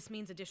 This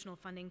means additional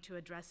funding to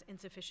address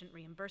insufficient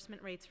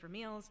reimbursement rates for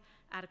meals,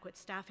 adequate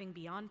staffing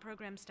beyond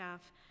program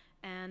staff,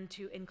 and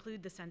to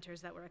include the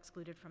centers that were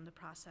excluded from the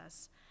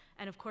process.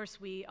 And of course,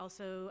 we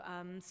also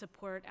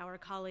support our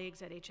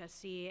colleagues at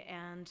HSC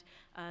and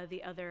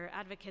the other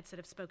advocates that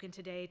have spoken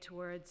today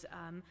towards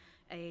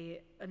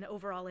an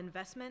overall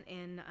investment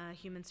in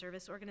human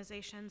service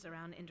organizations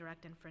around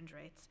indirect and fringe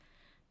rates.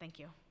 Thank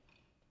you.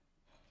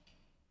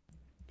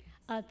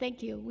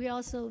 Thank you. We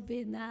also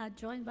been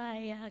joined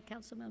by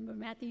Councilmember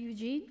Matthew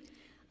Eugene.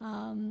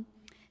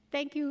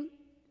 Thank you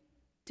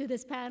to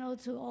this panel,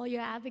 to all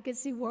your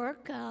advocacy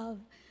work.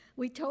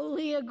 We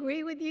totally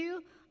agree with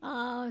you.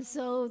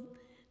 So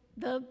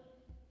the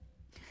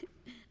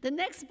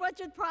next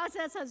budget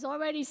process has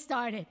already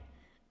started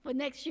for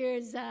next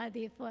year's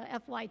for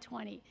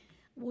FY20.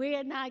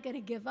 We're not going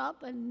to give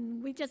up,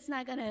 and we're just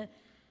not going to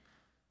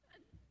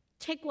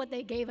take what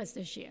they gave us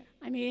this year.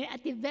 I mean,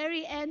 at the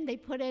very end, they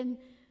put in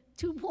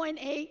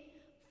 2.8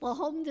 for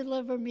home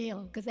delivered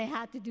meal because they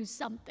had to do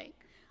something.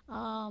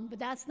 But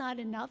that's not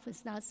enough.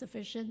 It's not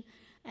sufficient.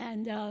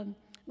 And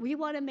we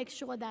want to make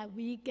sure that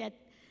we get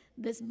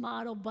this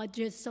model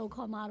budget,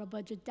 so-called model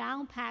budget,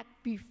 down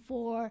packed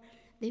before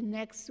the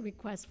next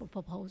request for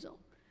proposal,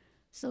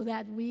 so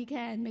that we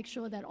can make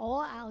sure that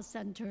all our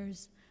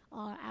centers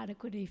are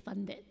adequately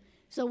funded.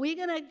 So we're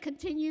going to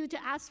continue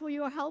to ask for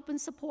your help and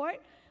support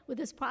with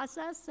this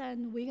process,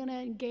 and we're going to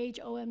engage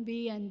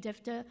OMB and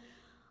DFTA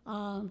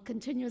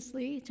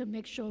continuously to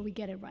make sure we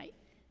get it right.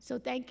 So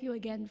thank you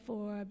again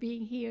for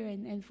being here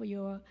and for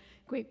your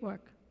great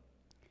work.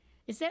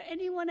 Is there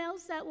anyone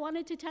else that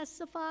wanted to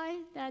testify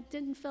that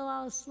didn't fill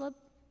out a slip?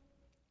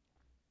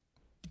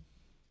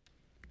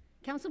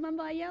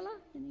 Councilmember Ayala,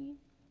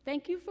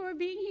 thank you for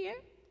being here.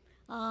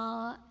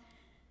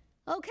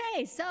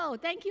 Okay, so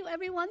thank you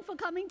everyone for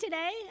coming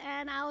today,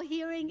 and our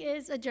hearing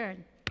is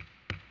adjourned.